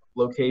other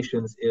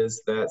locations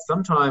is that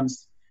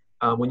sometimes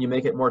when you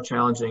make it more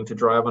challenging to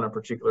drive on a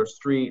particular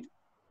street,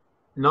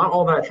 not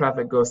all that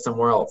traffic goes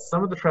somewhere else.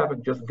 Some of the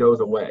traffic just goes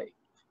away.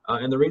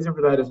 And the reason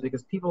for that is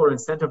because people are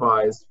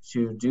incentivized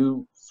to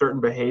do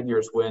certain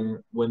behaviors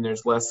when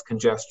there's less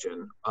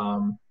congestion.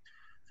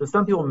 So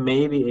some people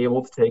may be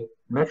able to take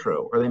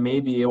metro, or they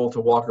may be able to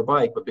walk or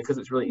bike, but because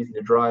it's really easy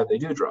to drive, they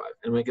do drive.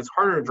 And when it gets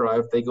harder to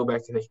drive, they go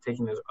back to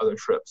taking those other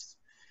trips.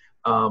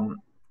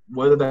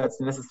 Whether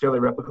that's necessarily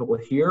replicable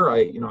here,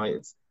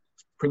 it's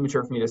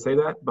premature for me to say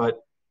that,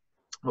 but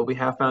what we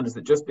have found is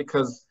that just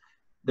because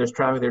there's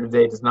traffic there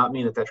today does not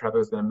mean that that traffic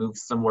is going to move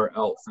somewhere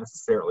else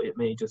necessarily. It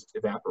may just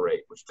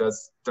evaporate, which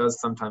does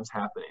sometimes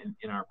happen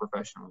in our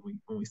profession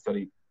when we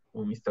study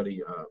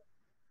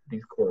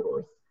these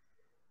corridors.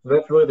 So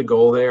that's really the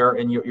goal there.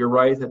 And you're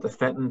right that the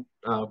Fenton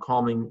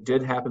calming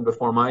did happen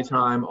before my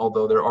time,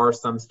 although there are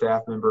some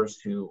staff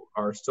members who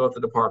are still at the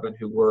department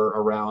who were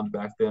around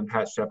back then.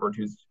 Pat Shepard,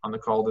 who's on the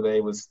call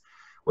today, was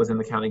in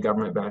the county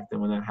government back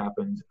then when that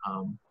happened.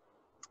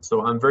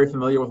 So I'm very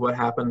familiar with what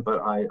happened, but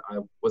I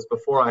was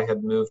before I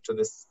had moved to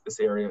this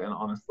area, and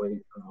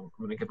honestly, I'm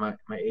going to give my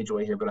age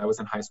away here, but I was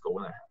in high school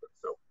when that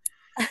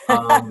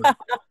happened.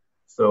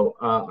 So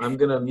I'm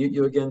going to mute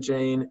you again,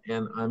 Jane,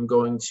 and I'm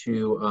going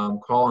to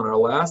call on our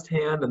last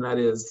hand, and that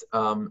is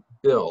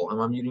Bill. I'm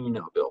unmuting you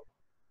now, Bill.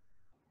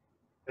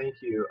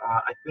 Thank you.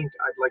 I think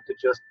I'd like to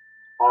just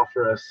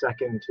offer a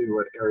second to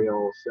what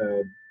Ariel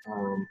said.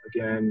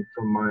 Again,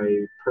 from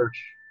my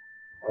perch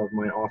of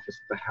my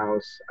office at the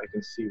house, I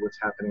can see what's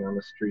happening on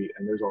the street,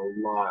 and there's a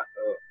lot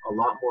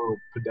more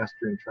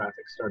pedestrian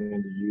traffic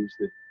starting to use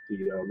the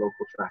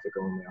local traffic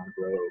only on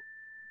Grove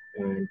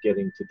and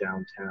getting to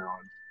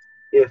downtown.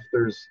 If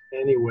there's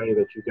any way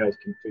that you guys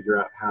can figure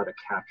out how to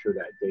capture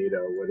that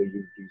data, whether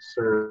you do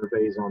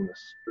surveys on the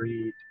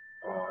street,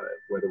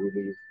 whether we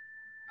leave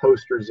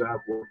posters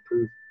up,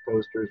 proof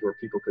posters where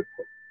people could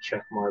put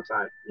check marks,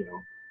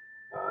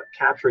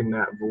 capturing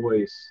that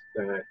voice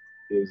that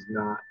is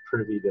not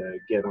privy to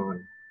get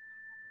on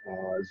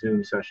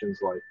Zoom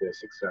sessions like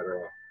this,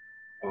 etc.,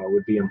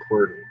 would be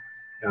important.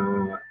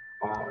 And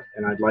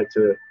I'd like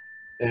to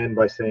end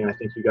by saying I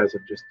think you guys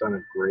have just done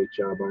a great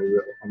job.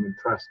 I'm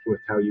impressed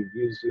with how you've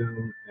used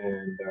Zoom,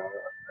 and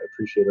I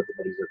appreciate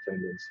everybody's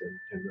attendance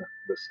and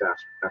the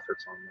staff's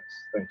efforts on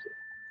this. Thank you.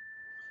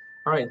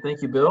 All right,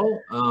 thank you,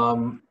 Bill.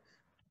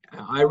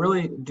 I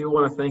really do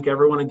want to thank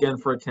everyone again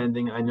for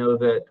attending. I know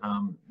that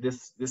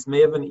this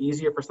may have been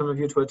easier for some of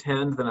you to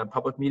attend than a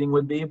public meeting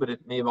would be, but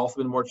it may have also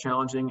been more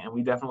challenging, and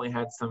we definitely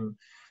had some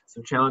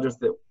challenges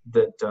that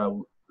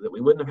we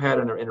wouldn't have had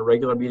in a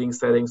regular meeting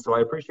setting. So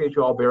I appreciate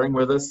you all bearing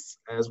with us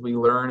as we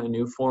learn a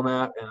new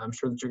format, and I'm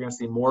sure that you're going to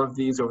see more of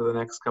these over the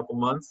next couple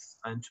months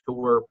until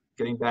we're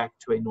getting back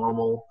to a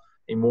more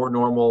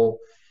normal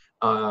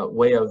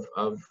way of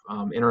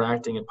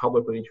interacting in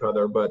public with each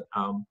other. But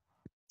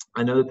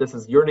I know that this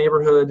is your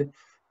neighborhood,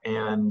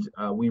 and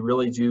we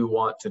really do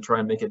want to try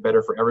and make it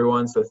better for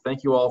everyone. So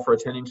thank you all for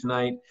attending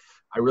tonight.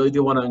 I really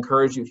do want to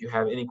encourage you, if you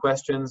have any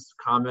questions,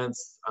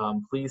 comments,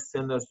 please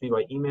send those to me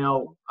by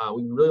email.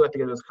 We'd really like to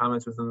get those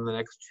comments within the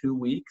next 2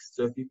 weeks.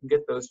 So if you can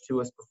get those to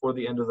us before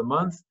the end of the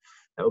month,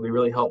 that would be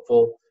really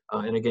helpful.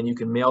 And again, you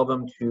can mail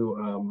them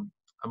to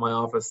my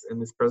office,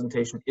 and this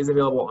presentation is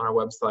available on our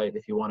website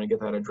if you want to get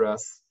that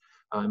address.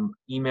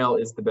 Email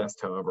is the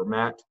best, however,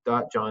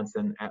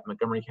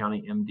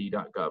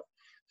 matt.johnson@montgomerycountymd.gov.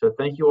 So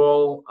thank you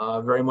all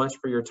very much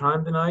for your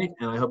time tonight,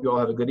 and I hope you all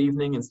have a good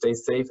evening and stay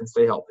safe and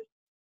stay healthy.